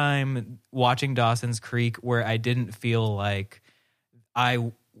first time watching Dawson's Creek where I didn't feel like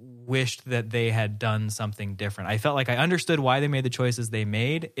I wished that they had done something different. I felt like I understood why they made the choices they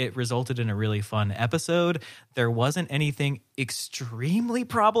made. It resulted in a really fun episode. There wasn't anything extremely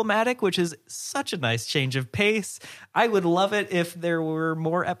problematic, which is such a nice change of pace. I would love it if there were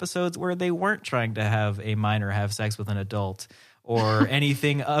more episodes where they weren't trying to have a minor have sex with an adult or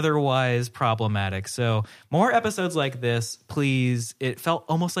anything otherwise problematic. So more episodes like this, please. It felt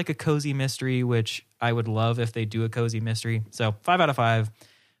almost like a cozy mystery, which I would love if they do a cozy mystery. So 5 out of 5,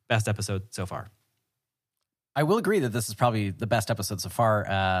 best episode so far. I will agree that this is probably the best episode so far.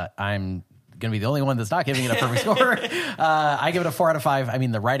 I'm going to be the only one that's not giving it a perfect score. I give it a 4 out of 5. I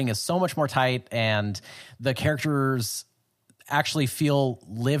mean, the writing is so much more tight and the characters actually feel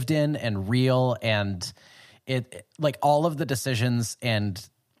lived in and real, and it like all of the decisions and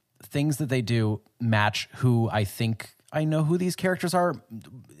things that they do match who I think I know who these characters are.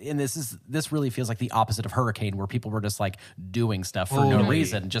 And this really feels like the opposite of Hurricane, where people were just like doing stuff for no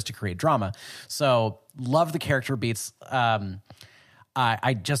reason just to create drama. So love the character beats.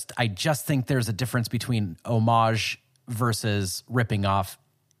 I just think there's a difference between homage versus ripping off.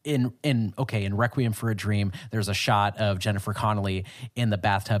 In Requiem for a Dream, there's a shot of Jennifer Connelly in the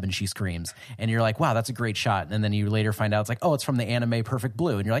bathtub and she screams. And you're like, wow, that's a great shot. And then you later find out it's like, oh, it's from the anime Perfect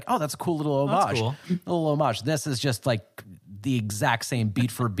Blue. And you're like, oh, that's a cool little homage. Cool. Little homage. This is just like the exact same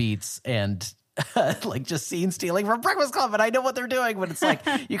beat for beats and like just scene stealing from Breakfast Club. And I know what they're doing, but it's like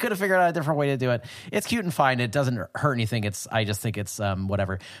you could have figured out a different way to do it. It's cute and fine. It doesn't hurt anything. I just think it's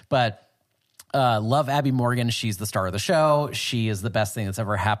whatever. But love Abby Morgan. She's the star of the show. She is the best thing that's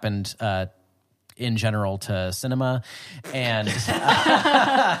ever happened in general to cinema. And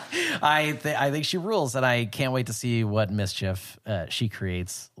I think she rules, and I can't wait to see what mischief she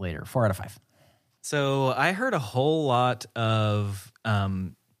creates later. 4 out of 5. So I heard a whole lot of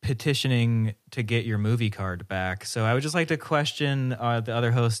petitioning to get your movie card back. So I would just like to question the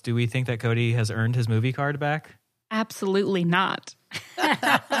other hosts. Do we think that Cody has earned his movie card back? Absolutely not.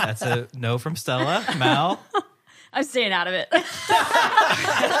 That's a no from Stella. Mal? I'm staying out of it.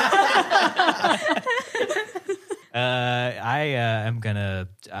 I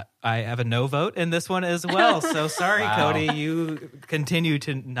have a no vote in this one as well. So sorry, wow. Cody, you continue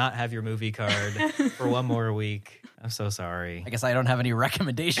to not have your movie card for one more week. I'm so sorry. I guess I don't have any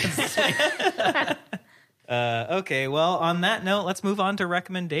recommendations this week. Okay, well, on that note, let's move on to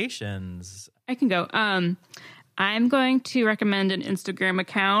recommendations. I can go. I'm going to recommend an Instagram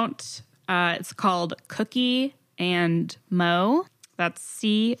account. It's called Cookie and Mo. That's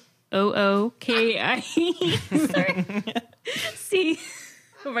COOKIE. Sorry.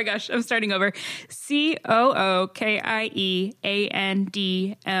 Oh my gosh, I'm starting over.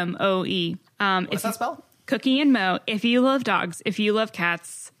 COOKIEANDMOE. What's that spell? Cookie and Mo. If you love dogs, if you love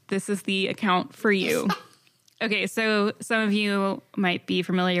cats, this is the account for you. Okay, so some of you might be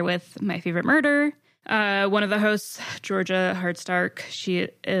familiar with My Favorite Murder. One of the hosts, Georgia Hardstark, she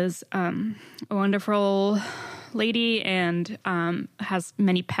is a wonderful lady and has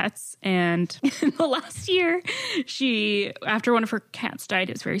many pets. And in the last year, after one of her cats died,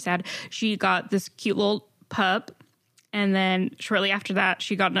 it was very sad, she got this cute little pup. And then shortly after that,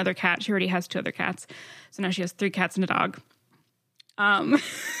 she got another cat. She already has 2 other cats. So now she has 3 cats and a dog. I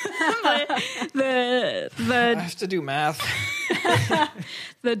have to do math.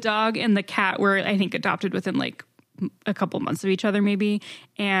 The dog and the cat were, I think, adopted within like a couple months of each other, maybe.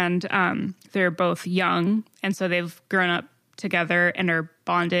 And they're both young. And so they've grown up together and are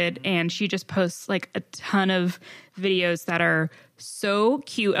bonded. And she just posts like a ton of videos that are so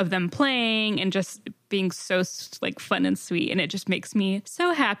cute of them playing and just being so like fun and sweet. And it just makes me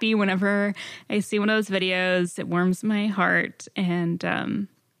so happy whenever I see one of those videos. It warms my heart. And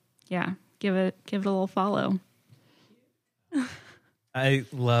give it a little follow. I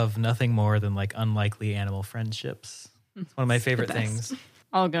love nothing more than like unlikely animal friendships. It's one of my favorite things.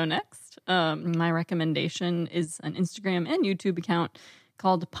 I'll go next. My recommendation is an Instagram and YouTube account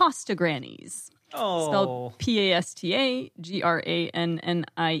called Pasta Grannies. Oh. Spelled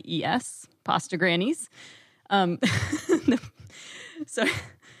PASTAGRANNIES. Pasta Grannies. So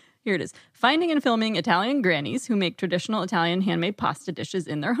Here it is. Finding and filming Italian grannies who make traditional Italian handmade pasta dishes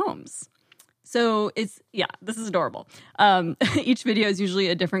in their homes. So this is adorable. Each video is usually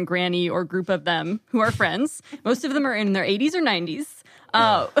a different granny or group of them who are friends. Most of them are in their 80s or 90s.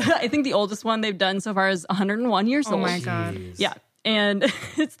 I think the oldest one they've done so far is 101 years old. Oh my God. Yeah. And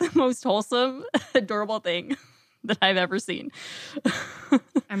it's the most wholesome, adorable thing that I've ever seen.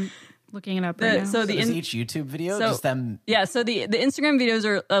 I'm looking it up right now. So is each YouTube video just them? Yeah, so the Instagram videos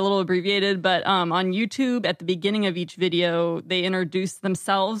are a little abbreviated, but on YouTube, at the beginning of each video, they introduce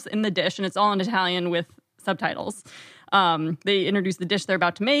themselves in the dish, and it's all in Italian with subtitles. They introduce the dish they're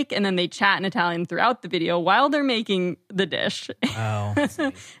about to make, and then they chat in Italian throughout the video while they're making the dish. Oh,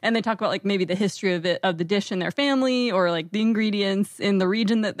 and they talk about like maybe the history of the dish in their family, or like the ingredients in the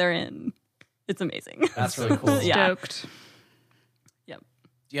region that they're in. It's amazing. That's really cool. Stoked.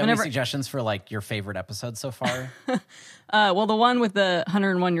 Do you have any suggestions for like your favorite episode so far? Well, the one with the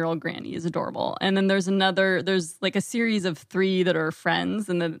 101-year-old granny is adorable. And then there's like a series of 3 that are friends,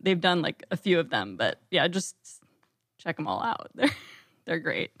 and then they've done like a few of them. But yeah, just check them all out. They're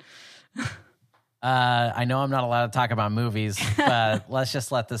great. I know I'm not allowed to talk about movies, but let's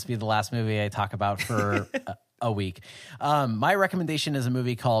just let this be the last movie I talk about for a week. My recommendation is a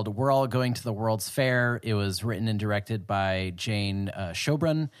movie called We're All Going to the World's Fair. It was written and directed by Jane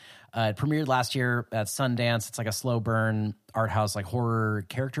Schobrun. It premiered last year at Sundance. It's like a slow burn art house, like horror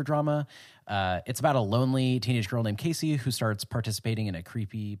character drama. It's about a lonely teenage girl named Casey who starts participating in a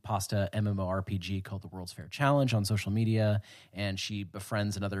creepy pasta MMORPG called the World's Fair Challenge on social media, and she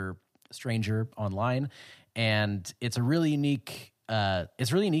befriends another stranger online. And it's a really unique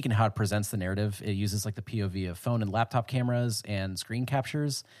in how it presents the narrative. It uses like the POV of phone and laptop cameras and screen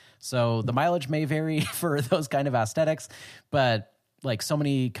captures. So the mileage may vary for those kind of aesthetics, but like so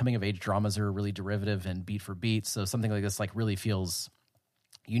many coming of age dramas are really derivative and beat for beat. So something like this like really feels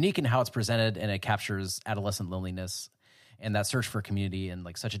unique in how it's presented, and it captures adolescent loneliness and that search for community in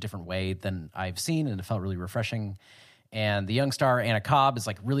like such a different way than I've seen, and it felt really refreshing. And the young star Anna Cobb is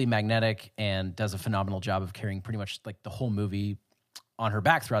like really magnetic and does a phenomenal job of carrying pretty much like the whole movie on her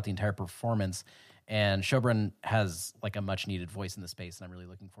back throughout the entire performance. And Schobrun has like a much needed voice in the space, and I'm really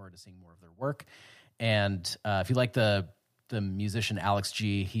looking forward to seeing more of their work. And if you like the musician Alex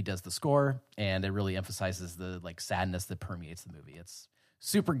G, he does the score, and it really emphasizes the like sadness that permeates the movie. It's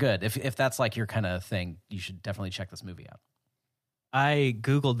super good. If that's like your kind of thing, you should definitely check this movie out. I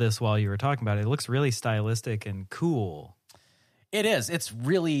Googled this while you were talking about it. It looks really stylistic and cool. It is. It's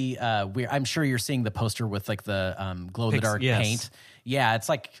really weird. I'm sure you're seeing the poster with like the glow-in-the-dark paint. Yeah, it's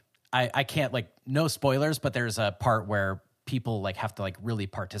like, I can't, like, no spoilers, but there's a part where people like have to like really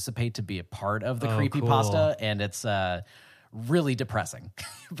participate to be a part of the creepypasta, and it's really depressing.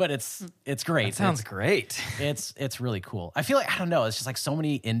 But it's great. That sounds great. It's really cool. I feel like, I don't know, it's just like so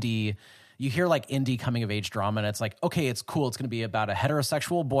many indie. You hear like indie coming of age drama, and it's like, okay, it's cool. It's going to be about a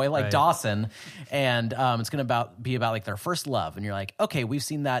heterosexual boy like Dawson, and it's going to be about like their first love. And you're like, okay, we've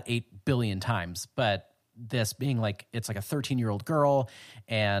seen that 8 billion times. But this being like, it's like a 13-year-old girl,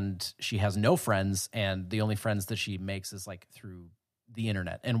 and she has no friends, and the only friends that she makes is like through the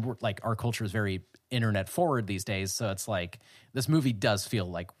internet. And we're, like, our culture is very internet forward these days, so it's like this movie does feel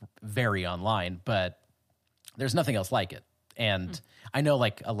like very online, but there's nothing else like it. And I know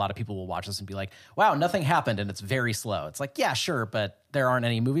like a lot of people will watch this and be like, wow, nothing happened, and it's very slow. It's like, yeah, sure, but there aren't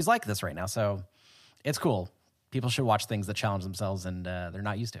any movies like this right now. So it's cool. People should watch things that challenge themselves and they're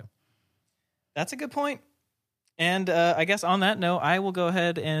not used to. That's a good point. And I guess on that note, I will go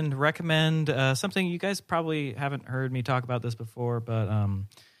ahead and recommend something you guys probably haven't heard me talk about this before, but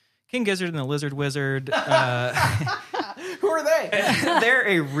King Gizzard and the Lizard Wizard. Who are they? They're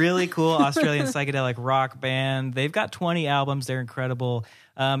a really cool Australian psychedelic rock band. They've got 20 albums. They're incredible.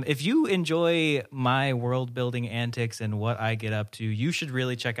 If you enjoy my world-building antics and what I get up to, you should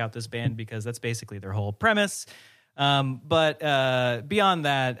really check out this band, because that's basically their whole premise. But beyond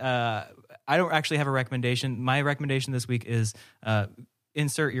that, I don't actually have a recommendation. My recommendation this week is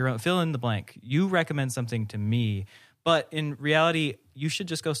insert your own, fill in the blank. You recommend something to me, but in reality, you should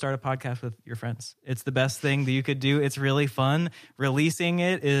just go start a podcast with your friends. It's the best thing that you could do. It's really fun. Releasing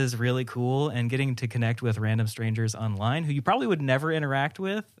it is really cool, and getting to connect with random strangers online who you probably would never interact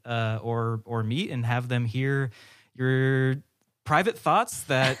with or meet, and have them hear your private thoughts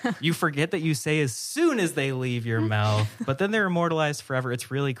that you forget that you say as soon as they leave your mouth, but then they're immortalized forever.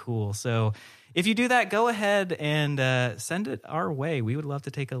 It's really cool. So if you do that, go ahead and send it our way. We would love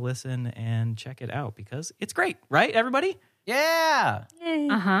to take a listen and check it out, because it's great, right, everybody? Yeah. Yay.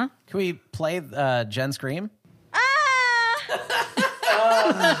 Uh-huh. Can we play Jen Scream?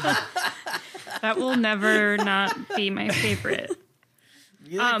 That will never not be my favorite.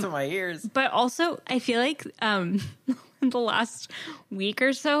 Music to my ears. But also, I feel like in the last week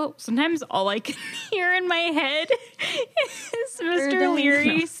or so, sometimes all I can hear in my head is Mr.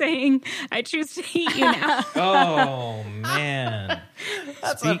 Leary saying, "I choose to hate you now." Oh, man.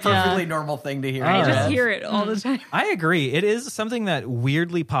 That's a perfectly normal thing to hear. I just hear it all the time. I agree. It is something that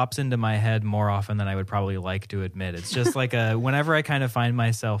weirdly pops into my head more often than I would probably like to admit. It's just like whenever I kind of find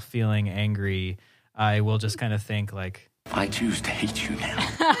myself feeling angry, I will just kind of think like, I choose to hate you now.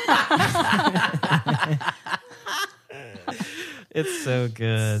 it's so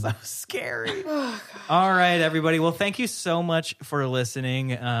good. So scary. All right, everybody. Well, thank you so much for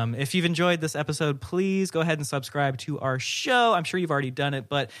listening. If you've enjoyed this episode, please go ahead and subscribe to our show. I'm sure you've already done it,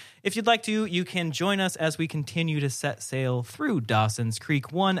 but if you'd like to, you can join us as we continue to set sail through Dawson's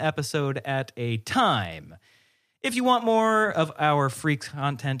Creek, one episode at a time. If you want more of our Freaks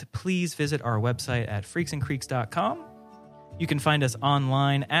content, please visit our website at freaksandcreeks.com. You can find us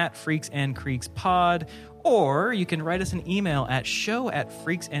online at Freaks and Creeks Pod, or you can write us an email at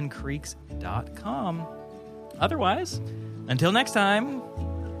show@freaksandcreeks.com. Otherwise, until next time,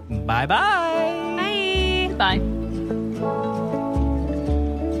 bye-bye. Bye. Bye.